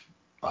have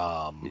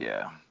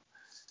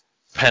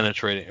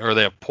penetrating, or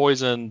they have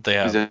poison. They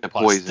have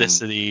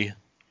plasticity,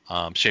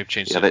 shape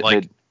change.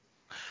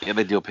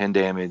 They deal pen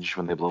damage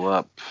when they blow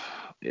up.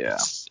 Yeah.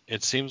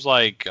 It seems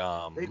like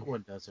big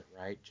one doesn't,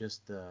 right?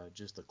 Just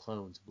the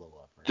clones blow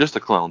up. Right? Just the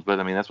clones, but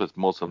I mean that's what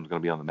most of them are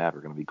going to be on the map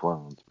are going to be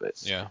clones.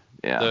 But yeah.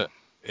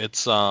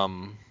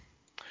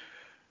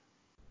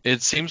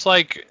 It seems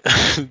like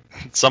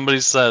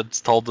somebody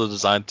told the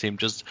design team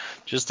just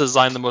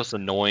design the most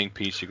annoying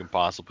piece you can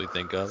possibly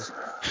think of.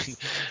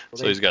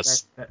 So he's got.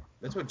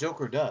 That's what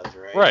Joker does,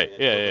 right? Right. I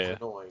mean, it's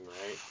annoying,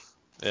 right?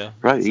 Yeah.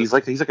 Right. He's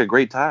like a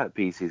great tie-up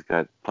piece. He's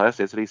got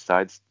plasticity,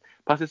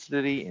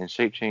 plasticity, and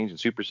shape change, and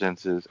super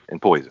senses,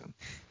 and poison.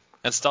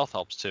 And stealth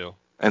helps too.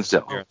 And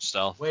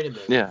stealth. Wait a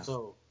minute. Yeah.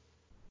 So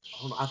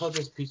I thought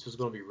this piece was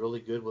going to be really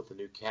good with the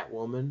new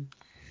Catwoman,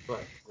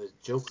 but the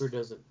Joker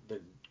doesn't.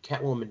 The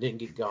Catwoman didn't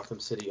get Gotham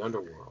City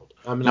Underworld.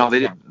 I mean, No, not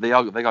they Cat- did.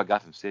 They got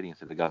Gotham City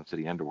instead of Gotham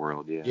City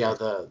Underworld. Yeah. Yeah,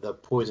 the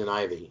Poison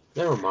Ivy.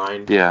 Never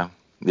mind. Yeah.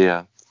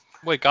 Yeah.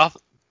 Wait,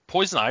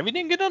 Poison Ivy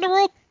didn't get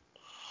Underworld?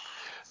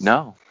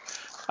 No.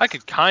 I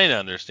could kind of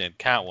understand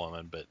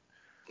Catwoman, but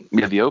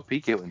Yeah, the OP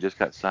kit one just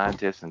got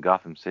scientists in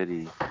Gotham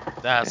City,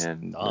 that's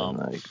and dumb.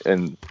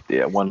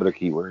 one other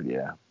keyword.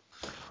 Yeah.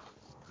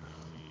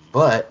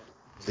 But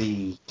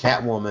the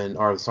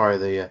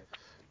the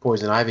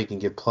Poison Ivy can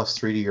get +3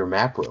 to your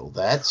map roll.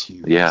 That's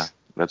huge. Yeah,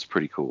 that's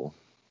pretty cool.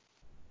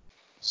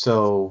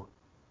 So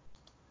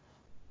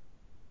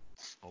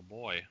Oh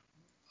boy.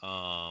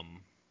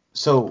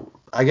 So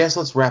I guess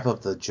let's wrap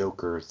up the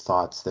Joker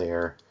thoughts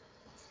there.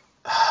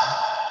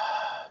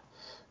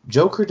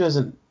 Joker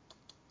doesn't.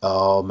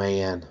 Oh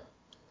man.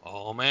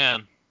 Oh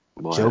man.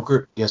 What?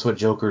 Joker. Guess what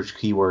Joker's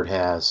keyword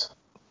has?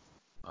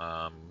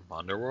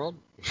 Underworld.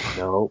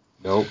 Nope.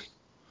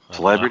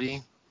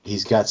 Celebrity?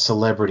 He's got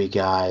celebrity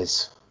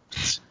guys.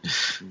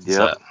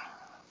 Yep.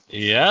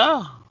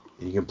 Yeah.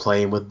 You can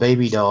play him with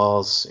baby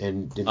dolls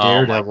and Oh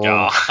Daredevil.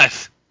 my god.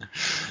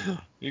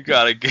 You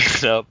gotta give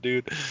it up,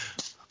 dude.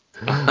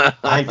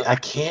 I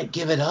can't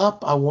give it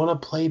up. I want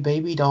to play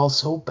baby doll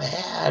so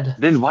bad.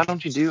 Then why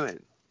don't you do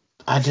it?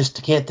 I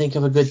just can't think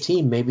of a good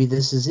team. Maybe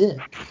this is it.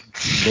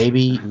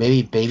 Maybe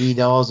baby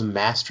dolls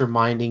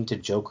masterminding to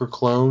Joker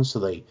clones so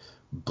they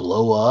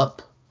blow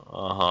up.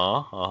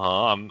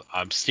 I'm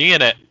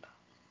seeing it.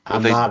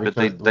 I'm not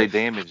because they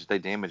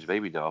damage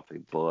baby doll if they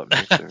blow up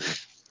necessary.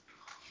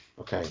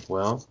 Okay,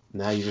 well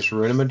now you just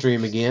ruined my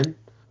dream again.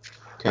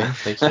 Okay,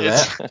 thanks for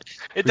that.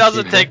 It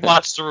doesn't Appreciate take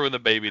much to ruin the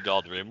baby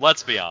doll dream.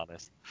 Let's be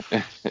honest.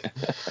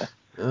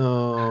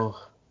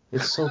 Oh,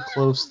 it's so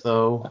close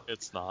though.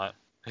 It's not.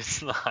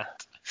 It's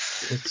not.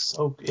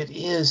 It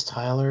is,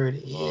 Tyler. It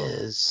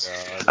is.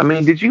 God. I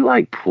mean, did you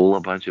like pull a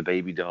bunch of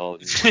baby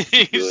dolls?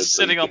 He's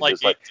sitting on like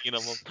 18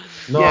 of them.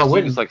 No, yeah, I so you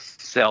wouldn't. just like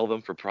sell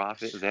them for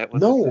profit. Is that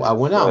what? No, this is? I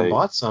went out and Like,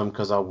 bought some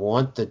because I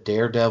want the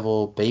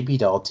Daredevil baby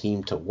doll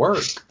team to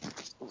work.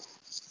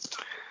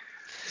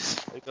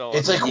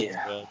 It's like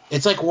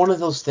it's like one of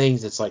those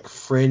things that's like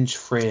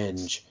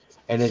fringe,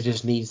 and it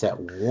just needs that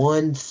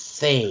one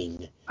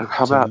thing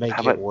to make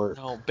it work.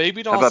 No,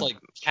 baby doll's like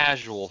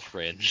casual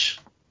fringe.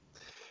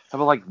 How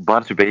about like a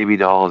bunch of baby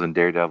dolls and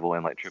Daredevil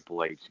and like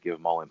Triple H, give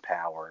them all in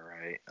power,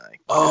 right? Like,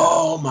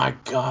 Oh my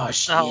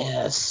gosh, No.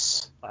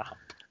 yes. Wow.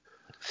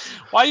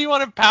 Why do you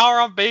want to power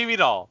on baby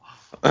doll?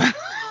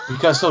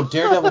 Because so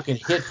Daredevil can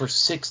hit for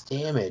 6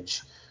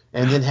 damage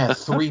and then have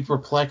 3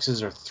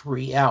 perplexes or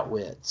 3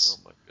 outwits.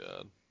 Oh my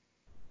god.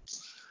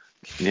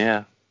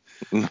 Yeah.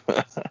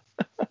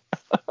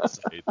 I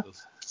hate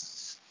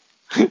this.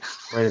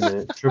 Wait a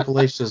minute, Triple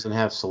H doesn't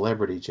have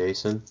celebrity,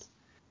 Jason.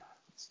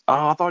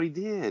 Oh, I thought he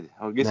did.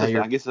 I guess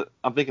Now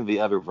I'm thinking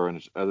the other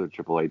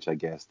Triple H, I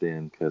guess,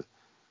 then, because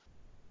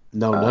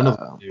No, none of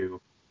them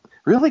do.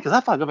 really, because I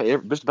thought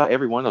just about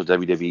every one of those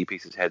WWE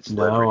pieces had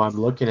celebrity. No, I'm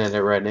looking at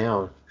it right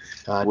now.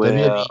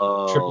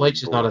 Well, Triple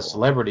H is not a boy.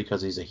 celebrity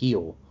because he's a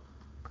heel.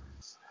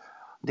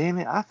 Damn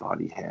it! I thought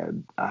he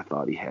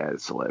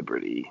had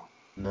celebrity.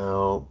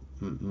 No,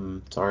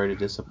 sorry to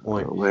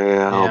disappoint.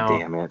 Well,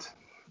 damn it.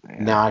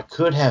 Yeah. Now I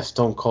could have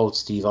Stone Cold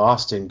Steve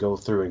Austin go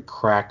through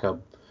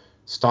and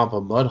stomp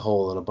a mud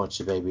hole in a bunch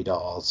of baby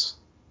dolls.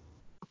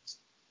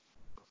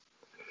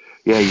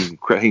 Yeah, you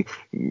can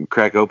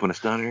crack open a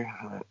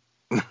stunner.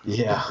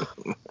 Yeah.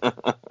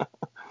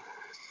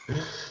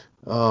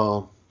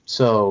 Oh,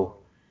 so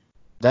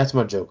that's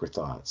my Joker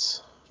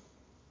thoughts.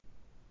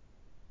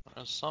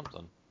 That's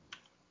something.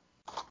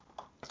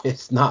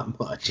 It's not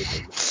much.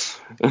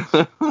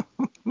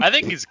 I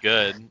think he's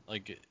good.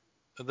 Like,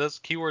 those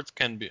keywords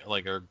can be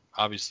like, are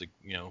obviously,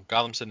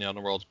 Gotham City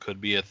Underworld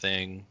could be a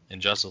thing.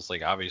 Injustice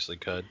League obviously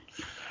could.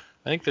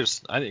 I think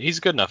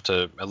he's good enough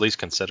to at least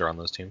consider on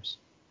those teams.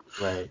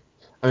 Right.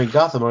 I mean,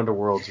 Gotham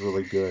Underworld's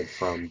really good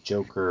from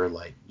Joker,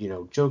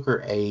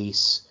 Joker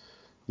Ace.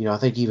 I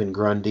think even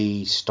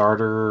Grundy,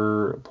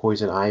 Starter,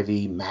 Poison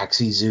Ivy,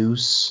 Maxi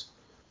Zeus.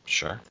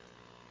 Sure.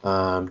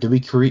 Do we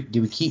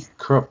keep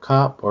Corrupt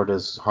Cop or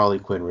does Harley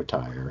Quinn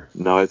retire?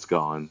 No, it's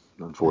gone,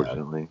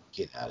 unfortunately.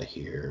 Get out of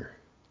here.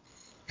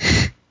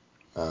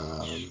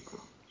 I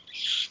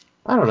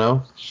don't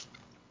know.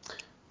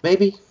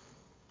 Maybe.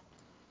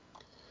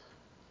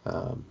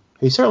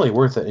 He's certainly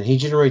worth it, and he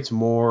generates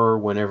more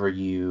whenever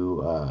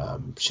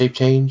you shape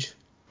change.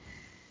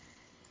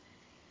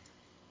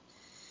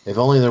 If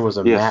only there was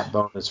a map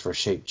bonus for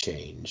shape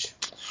change.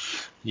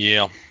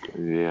 Yeah.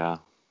 Yeah.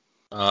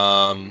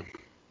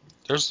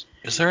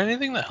 Is there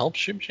anything that helps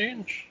shape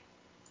change?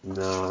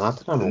 No, not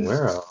that I'm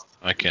aware of.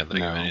 I can't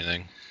think of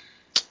anything.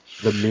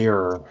 The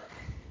mirror.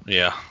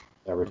 Yeah.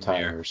 That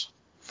retires.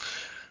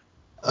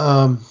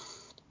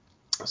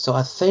 So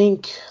I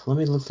think, let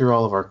me look through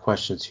all of our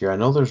questions here. I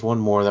know there's one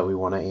more that we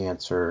want to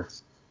answer.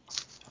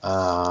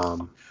 I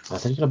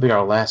think it'll be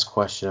our last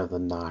question of the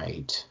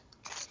night.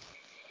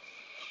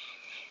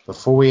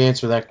 Before we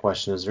answer that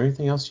question, is there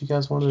anything else you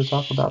guys wanted to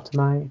talk about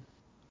tonight?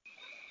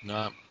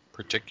 Not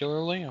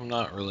particularly. I'm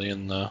not really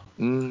in the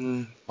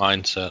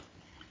mindset.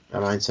 my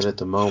mindset at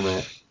the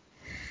moment.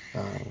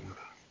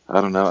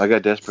 I don't know. I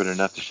got desperate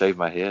enough to shave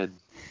my head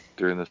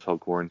during this whole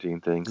quarantine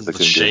thing because I The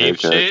couldn't get a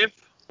haircut. shave?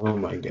 Oh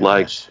my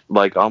gosh.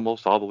 Like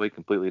almost all the way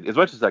completely, as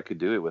much as I could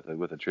do it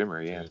with a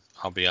trimmer. Yeah, Dude,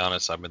 I'll be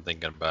honest, I've been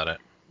thinking about it.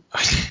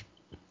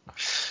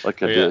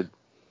 like I Yeah. did.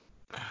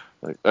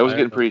 Like I was I-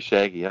 getting pretty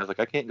shaggy. I was like,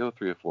 I can't go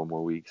 3 or 4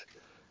 more weeks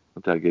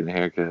without getting a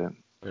haircut.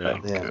 Yeah.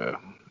 Like, Yeah.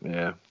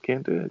 yeah,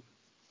 can't do it.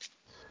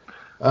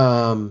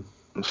 Um.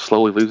 I'm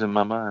slowly losing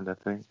my mind, I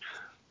think.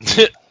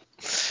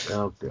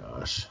 Oh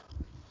gosh.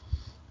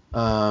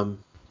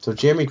 So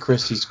Jeremy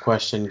Christie's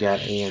question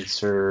got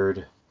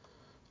answered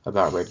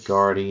about Red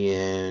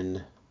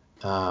Guardian.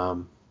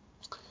 So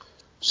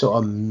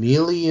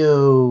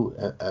Emmanuel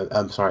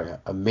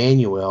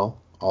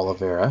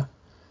Oliveira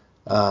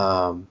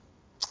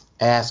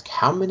asked,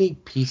 how many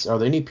pieces are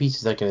there any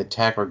pieces that can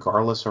attack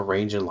regardless of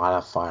range and line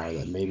of fire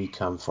that may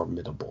become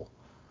formidable?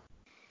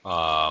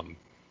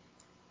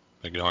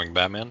 Ignoring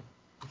Batman?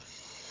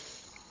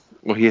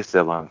 Well, he has to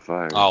have line of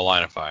fire. Oh,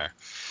 line of fire.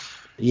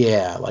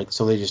 Yeah, like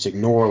so they just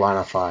ignore line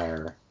of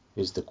fire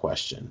is the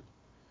question.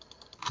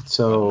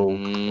 So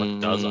What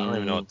does? I don't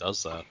even know what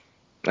does that.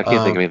 I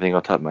can't think of anything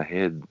off the top of my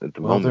head at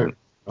the moment.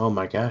 Oh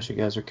my gosh, you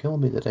guys are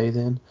killing me today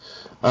then.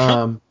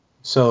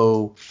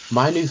 So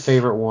my new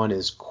favorite one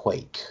is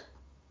Quake.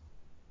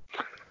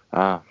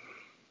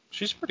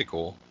 She's pretty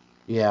cool.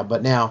 Yeah,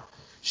 but now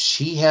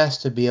she has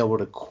to be able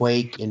to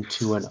quake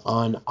into an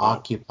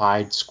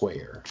unoccupied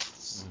square.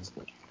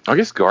 I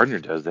guess Gardner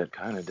does that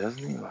kind of,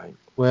 doesn't he? Like,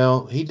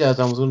 Well, he does.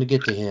 I was going to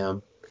get to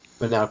him.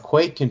 But now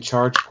Quake can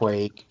charge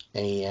Quake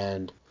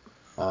and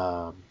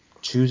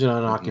choose an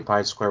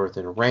unoccupied square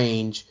within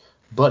range.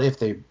 But if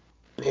they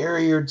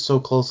barriered so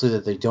closely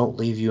that they don't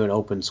leave you an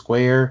open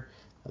square,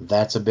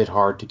 that's a bit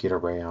hard to get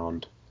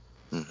around.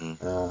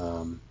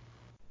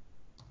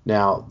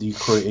 Now, you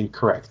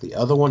incorrect. The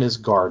other one is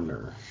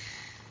Gardner.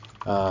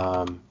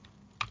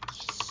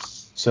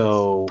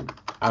 So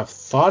I've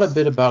thought a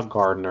bit about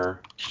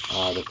Gardner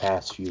the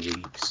past few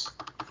weeks.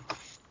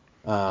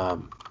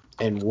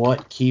 And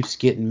what keeps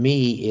getting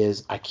me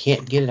is I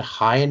can't get a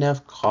high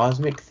enough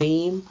cosmic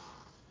theme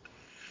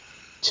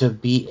to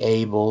be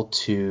able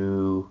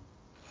to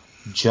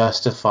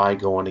justify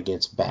going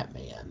against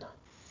Batman.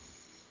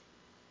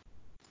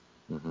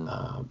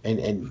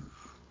 And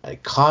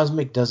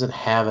cosmic doesn't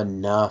have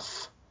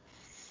enough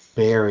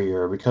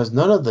barrier because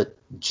none of the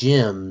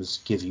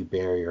gyms give you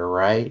barrier,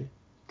 right?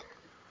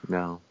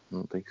 no, I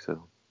don't think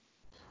so.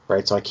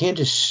 Right, so I can't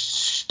just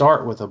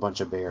start with a bunch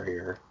of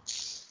barrier.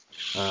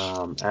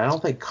 And I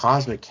don't think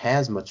Cosmic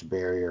has much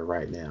barrier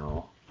right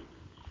now.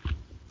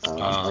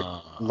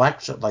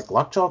 Like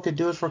Lockjaw could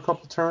do it for a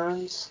couple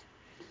turns.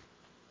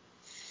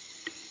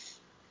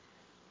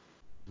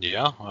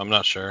 Yeah, I'm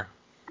not sure.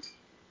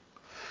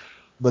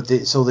 But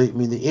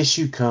the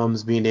issue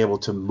comes being able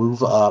to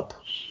move up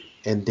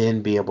and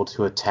then be able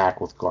to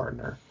attack with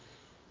Gardner.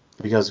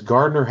 Because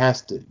Gardner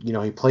has to,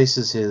 he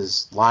places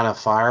his line of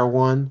fire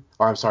one,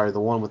 or I'm sorry, the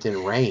one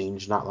within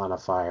range, not line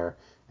of fire,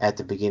 at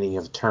the beginning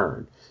of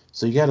turn.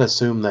 So you got to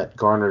assume that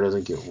Gardner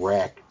doesn't get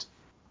wrecked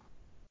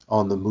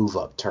on the move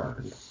up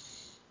turn.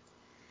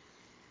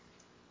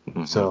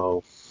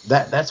 So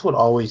that's what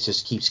always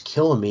just keeps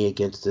killing me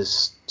against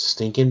this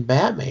stinking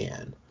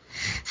Batman.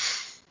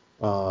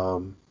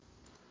 And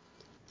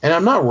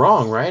I'm not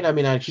wrong, right? I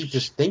mean, I keep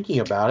just thinking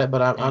about it,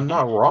 but I'm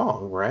not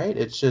wrong, right?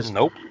 It's just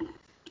Nope.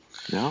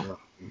 No.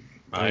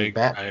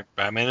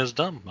 Batman is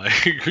dumb. I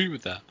agree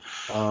with that.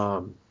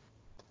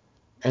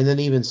 And then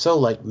even so,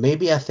 like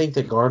maybe I think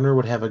that Gardner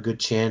would have a good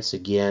chance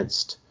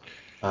against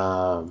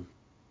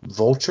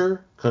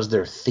Vulture because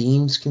their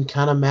themes can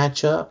kind of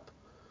match up.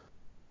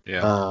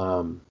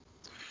 Yeah.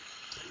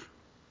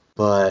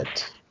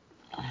 But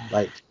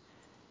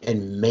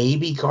and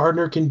maybe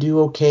Gardner can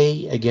do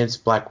okay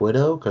against Black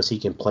Widow because he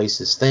can place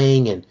his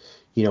thing and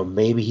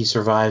maybe he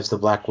survives the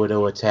Black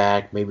Widow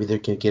attack. Maybe they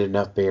can get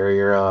enough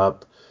barrier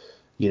up,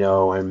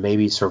 and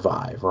maybe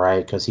survive,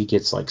 right? Because he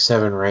gets like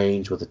 7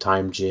 range with a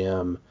time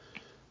gem.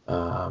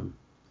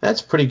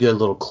 That's a pretty good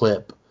little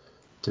clip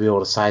to be able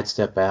to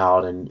sidestep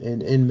out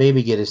and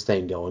maybe get his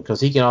thing going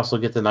because he can also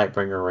get the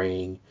Nightbringer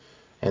ring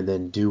and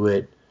then do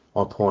it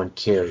on pulling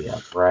carry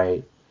up,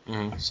 right?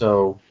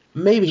 So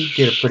maybe he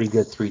can get a pretty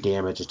good 3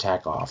 damage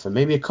attack off, and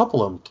maybe a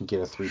couple of them can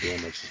get a 3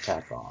 damage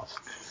attack off.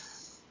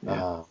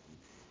 Yeah.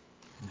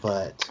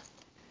 But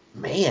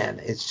man,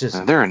 it's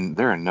just there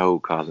are no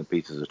cosmic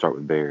pieces that start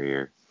with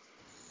barrier.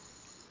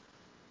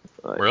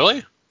 Like,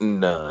 really?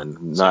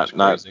 None. Seems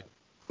crazy.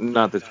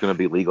 Not that's going to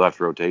be legal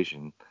after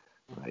rotation.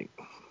 Like,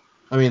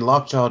 I mean,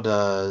 Lockjaw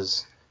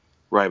does.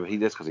 Right, but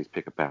that's because he's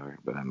pick a power.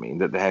 But I mean,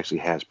 that actually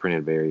has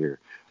printed barrier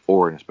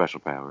or in a special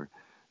power.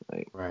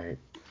 Like, Right.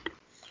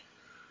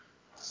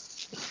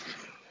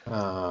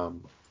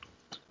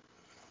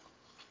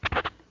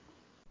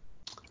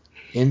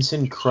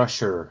 Ensign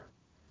Crusher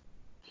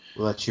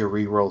lets you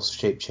reroll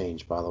shape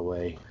change, by the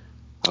way.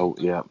 oh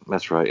yeah,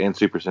 that's right, and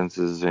super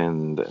senses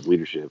and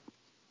leadership.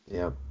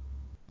 Yep.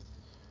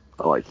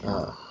 I like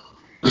him.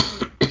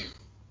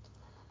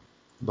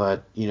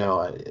 But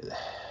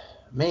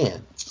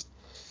man,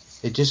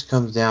 it just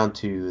comes down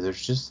to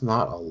there's just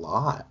not a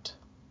lot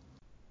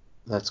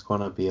that's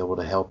going to be able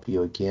to help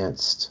you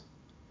against,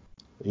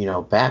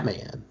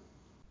 Batman.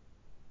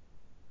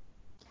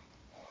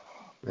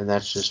 And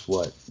that's just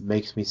what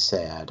makes me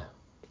sad.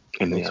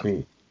 And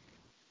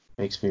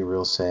Makes me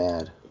real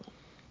sad.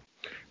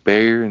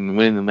 barrier and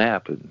winning the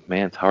map, and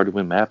man, it's hard to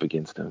win map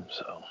against him.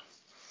 So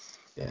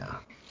Yeah.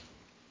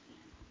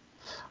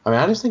 I mean,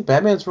 I just think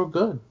Batman's real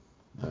good.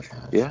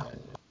 yeah,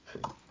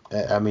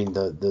 I mean,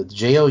 the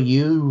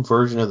JLU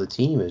version of the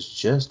team is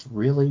just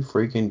really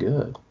freaking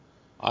good.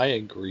 I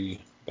agree.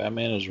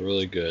 Batman is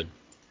really good.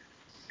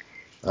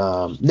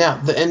 Now,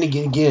 and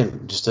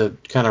again, just to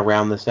kind of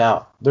round this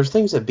out, there's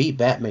things that beat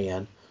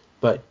Batman,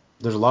 but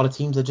there's a lot of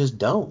teams that just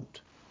don't.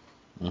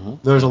 Mm-hmm.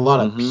 There's a lot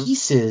of Mhm.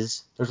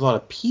 pieces. There's a lot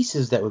of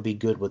pieces that would be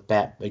good with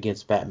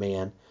against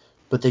Batman,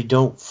 but they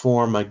don't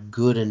form a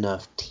good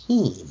enough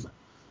team.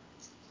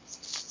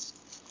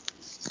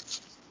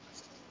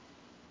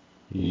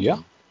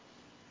 Yeah.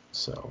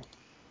 So,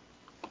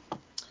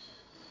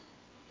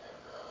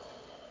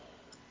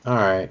 all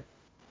right.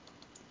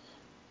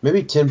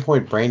 Maybe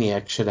 10-point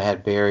Brainiac should have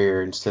had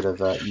barrier instead of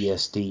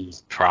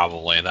ESD.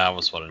 Probably. That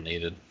was what it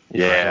needed.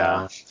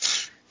 yeah,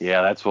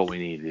 that's what we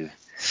needed.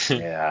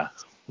 Yeah,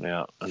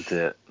 that's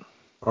it.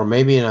 Or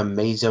maybe an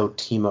Amazo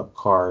team-up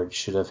card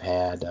should have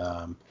had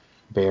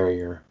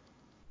barrier.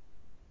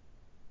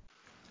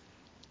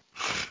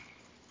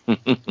 I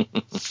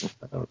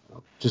don't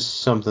know.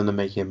 Just something to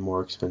make him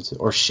more expensive.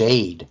 Or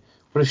Shade.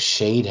 What if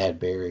Shade had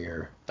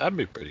barrier? That'd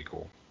be pretty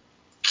cool.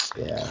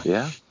 Yeah.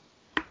 Yeah,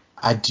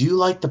 I do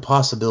like the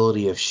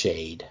possibility of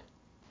Shade.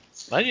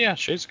 Yeah,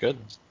 Shade's good.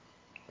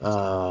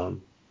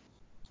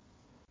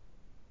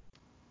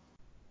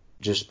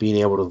 Just being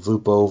able to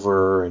voop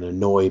over and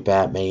annoy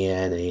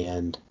Batman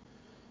and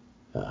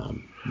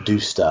do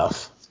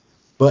stuff.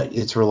 But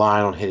it's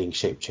relying on hitting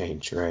shape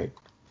change, right?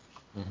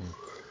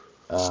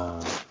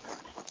 Mm-hmm.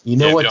 You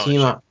know if what you don't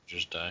team? shape,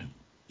 just die.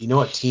 You know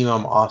what team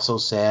I'm also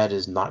sad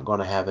is not going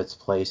to have its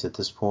place at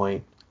this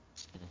point?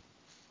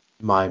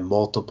 My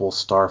multiple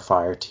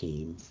Starfire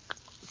team.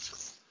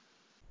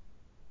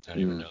 I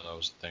didn't even know that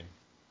was a thing.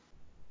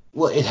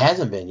 Well, it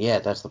hasn't been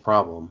yet. That's the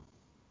problem.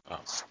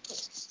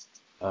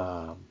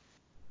 Oh.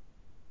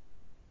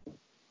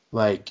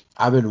 Like,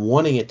 I've been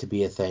wanting it to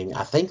be a thing.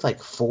 I think,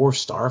 like, 4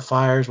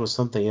 Starfires with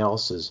something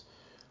else is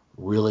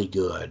really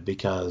good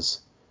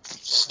because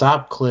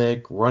stop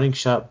click, running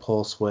shot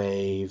pulse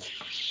wave,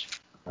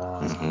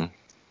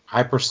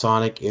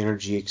 hypersonic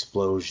energy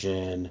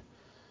explosion.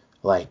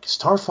 Like,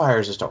 Starfire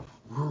is just a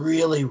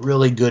really,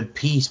 really good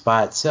piece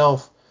by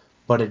itself,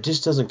 but it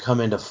just doesn't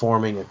come into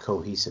forming a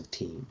cohesive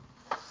team.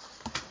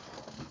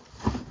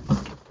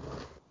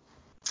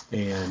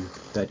 And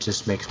that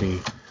just makes me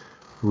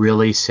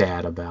really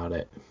sad about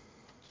it.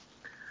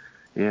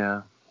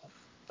 Yeah,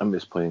 I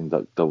miss playing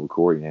double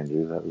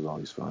Coriander. That was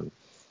always fun.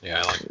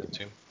 Yeah, I like that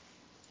too.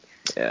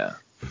 Yeah.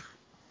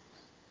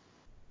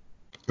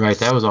 Right,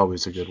 that was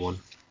always a good one.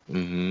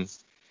 Mm-hmm.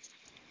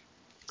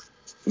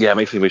 Yeah, it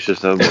makes me wish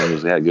this other one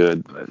was that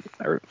good.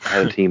 Or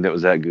had a team that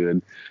was that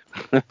good.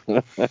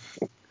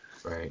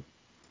 Right.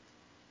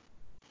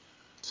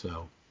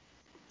 So,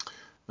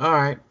 all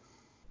right.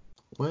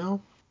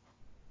 Well,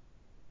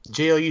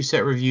 JLU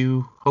set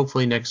review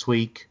hopefully next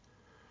week.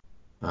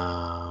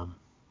 Final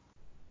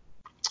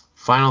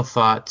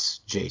thoughts,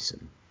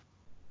 Jason.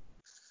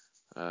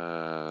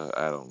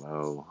 I don't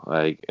know.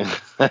 Like,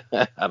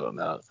 I don't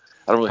know.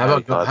 I don't really have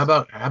any thoughts.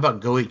 How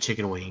about go eat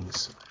chicken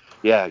wings?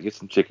 Yeah, get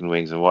some chicken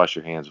wings and wash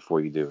your hands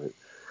before you do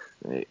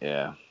it.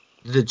 Yeah.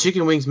 Did the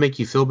chicken wings make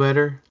you feel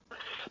better?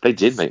 They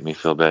did make me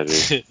feel better.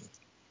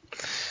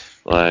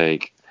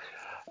 Like,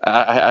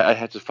 I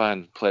have to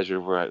find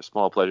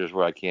small pleasures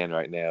where I can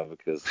right now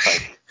because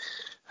like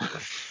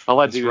all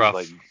I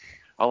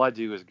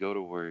do is go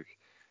to work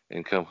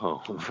and come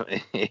home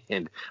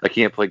and I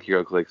can't play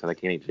Hero Clicks and I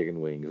can't eat chicken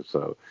wings,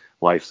 so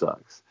life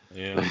sucks.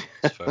 Yeah,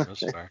 that's fair. That's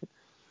fair.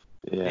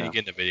 Yeah. You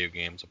get into video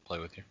games and play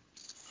with you.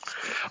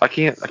 I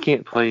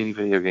can't play any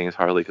video games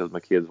hardly because my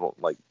kids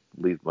won't like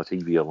leave my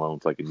TV alone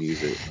so I can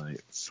use it.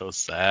 Like, So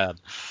sad.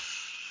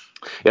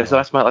 yeah, so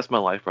that's my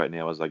life right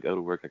now. Is I go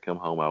to work, I come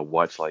home, I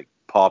watch like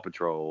Paw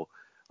Patrol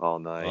all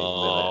night,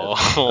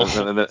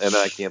 and then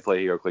I can't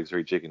play Hero Clicks or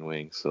eat chicken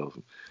wings. So,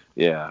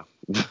 yeah.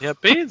 Yeah,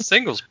 being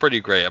single's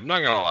pretty great. I'm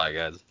not gonna lie,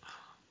 guys.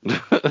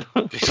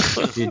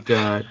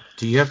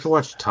 Do you have to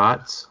watch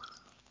Tots?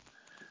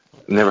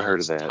 Never No, heard of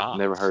it's that. Tots.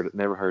 Never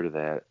heard of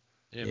that.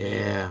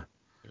 Yeah.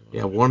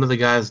 Yeah, one of the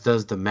guys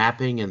does the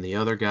mapping and the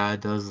other guy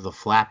does the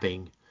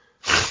flapping.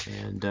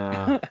 And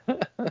you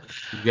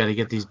got to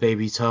get these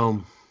babies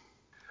home.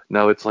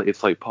 No, it's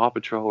like Paw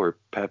Patrol or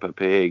Peppa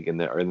Pig, and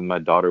then my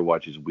daughter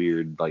watches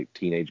weird like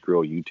teenage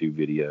girl YouTube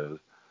videos.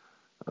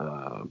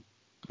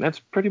 That's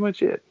pretty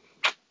much it.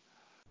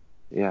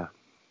 Yeah.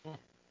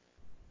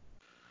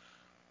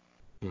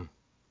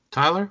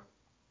 Tyler?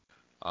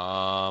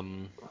 I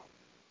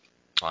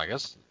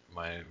guess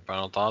my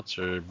final thoughts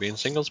are being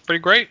single is pretty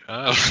great.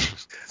 I'm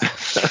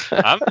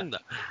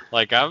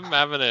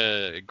having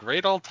a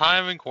great old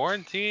time in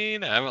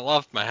quarantine. I haven't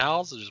left my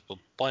house. I've just been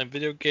playing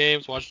video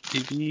games, watching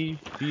TV,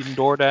 eating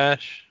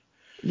DoorDash.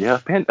 Yeah,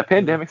 a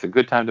pandemic's a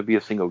good time to be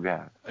a single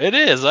guy. It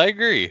is. I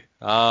agree. It's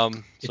So I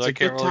a can't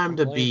good really time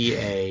to complain. be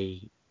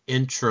a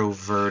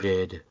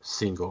introverted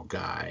single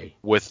guy.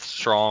 With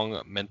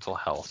strong mental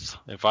health.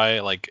 If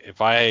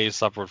I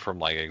suffered from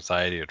like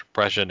anxiety or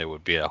depression, it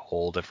would be a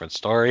whole different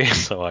story.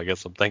 So I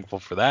guess I'm thankful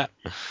for that.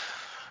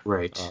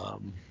 Right.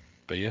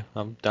 But yeah,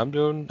 I'm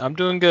doing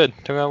good.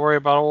 Don't gotta worry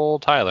about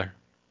old Tyler.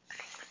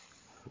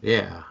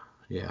 Yeah.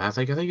 I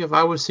think if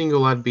I was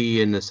single, I'd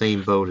be in the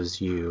same boat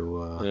as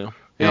you.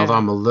 Yeah. Although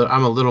I'm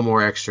a little more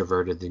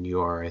extroverted than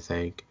you are, I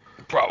think.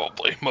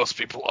 Probably most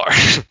people are.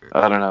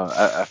 I don't know.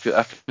 I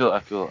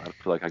feel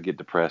like I get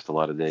depressed a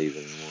lot of days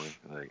anymore.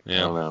 Like I Yeah.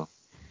 don't know.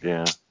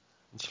 Yeah.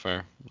 That's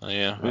fair.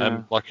 Yeah, Yeah.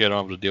 I'm lucky I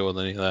don't have to deal with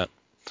any of that.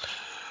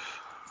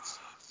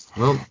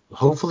 Well,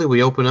 hopefully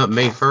we open up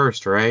May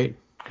 1st, right?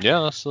 Yeah,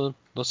 that's the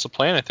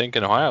plan, I think,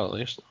 in Ohio at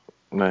least.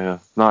 No,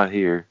 not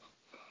here.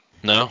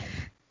 No.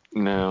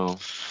 No.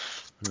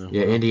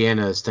 Yeah,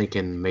 Indiana is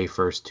thinking May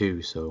 1st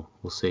too, so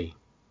we'll see.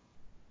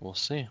 We'll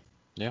see.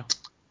 Yeah.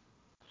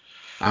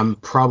 I'm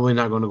probably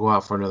not going to go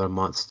out for another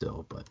month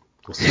still, but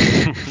we'll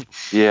see.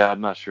 Yeah,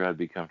 I'm not sure I'd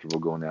be comfortable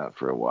going out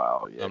for a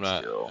while yet. I'm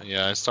not. Still.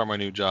 Yeah, I start my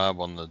new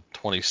job on the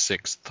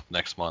 26th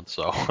next month,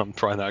 so I'm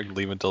probably not gonna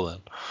leave until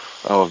then.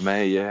 Oh,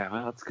 May. Yeah.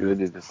 Well, that's good.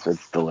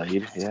 It's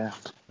delayed. Yeah.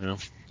 Yeah.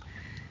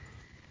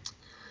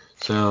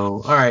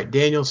 So, all right,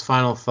 Daniel's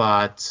final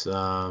thoughts.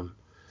 I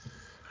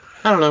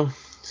don't know.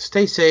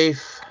 Stay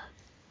safe.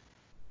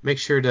 Make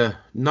sure to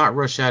not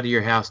rush out of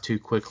your house too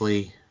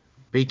quickly.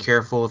 Be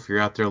careful if you're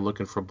out there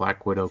looking for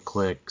Black Widow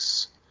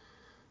clicks.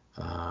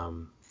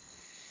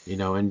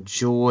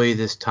 Enjoy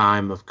this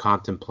time of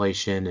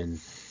contemplation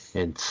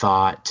and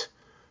thought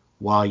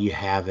while you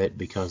have it,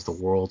 because the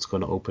world's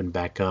going to open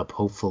back up,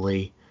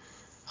 hopefully.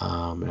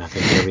 And I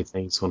think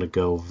everything's going to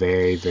go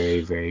very,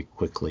 very, very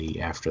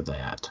quickly after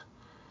that.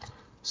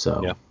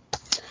 So, Yeah.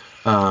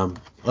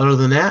 Other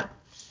than that,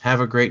 have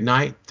a great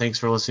night. Thanks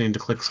for listening to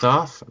Click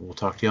Stuff, and we'll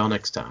talk to y'all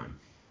next time.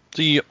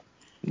 See ya.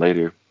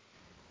 Later.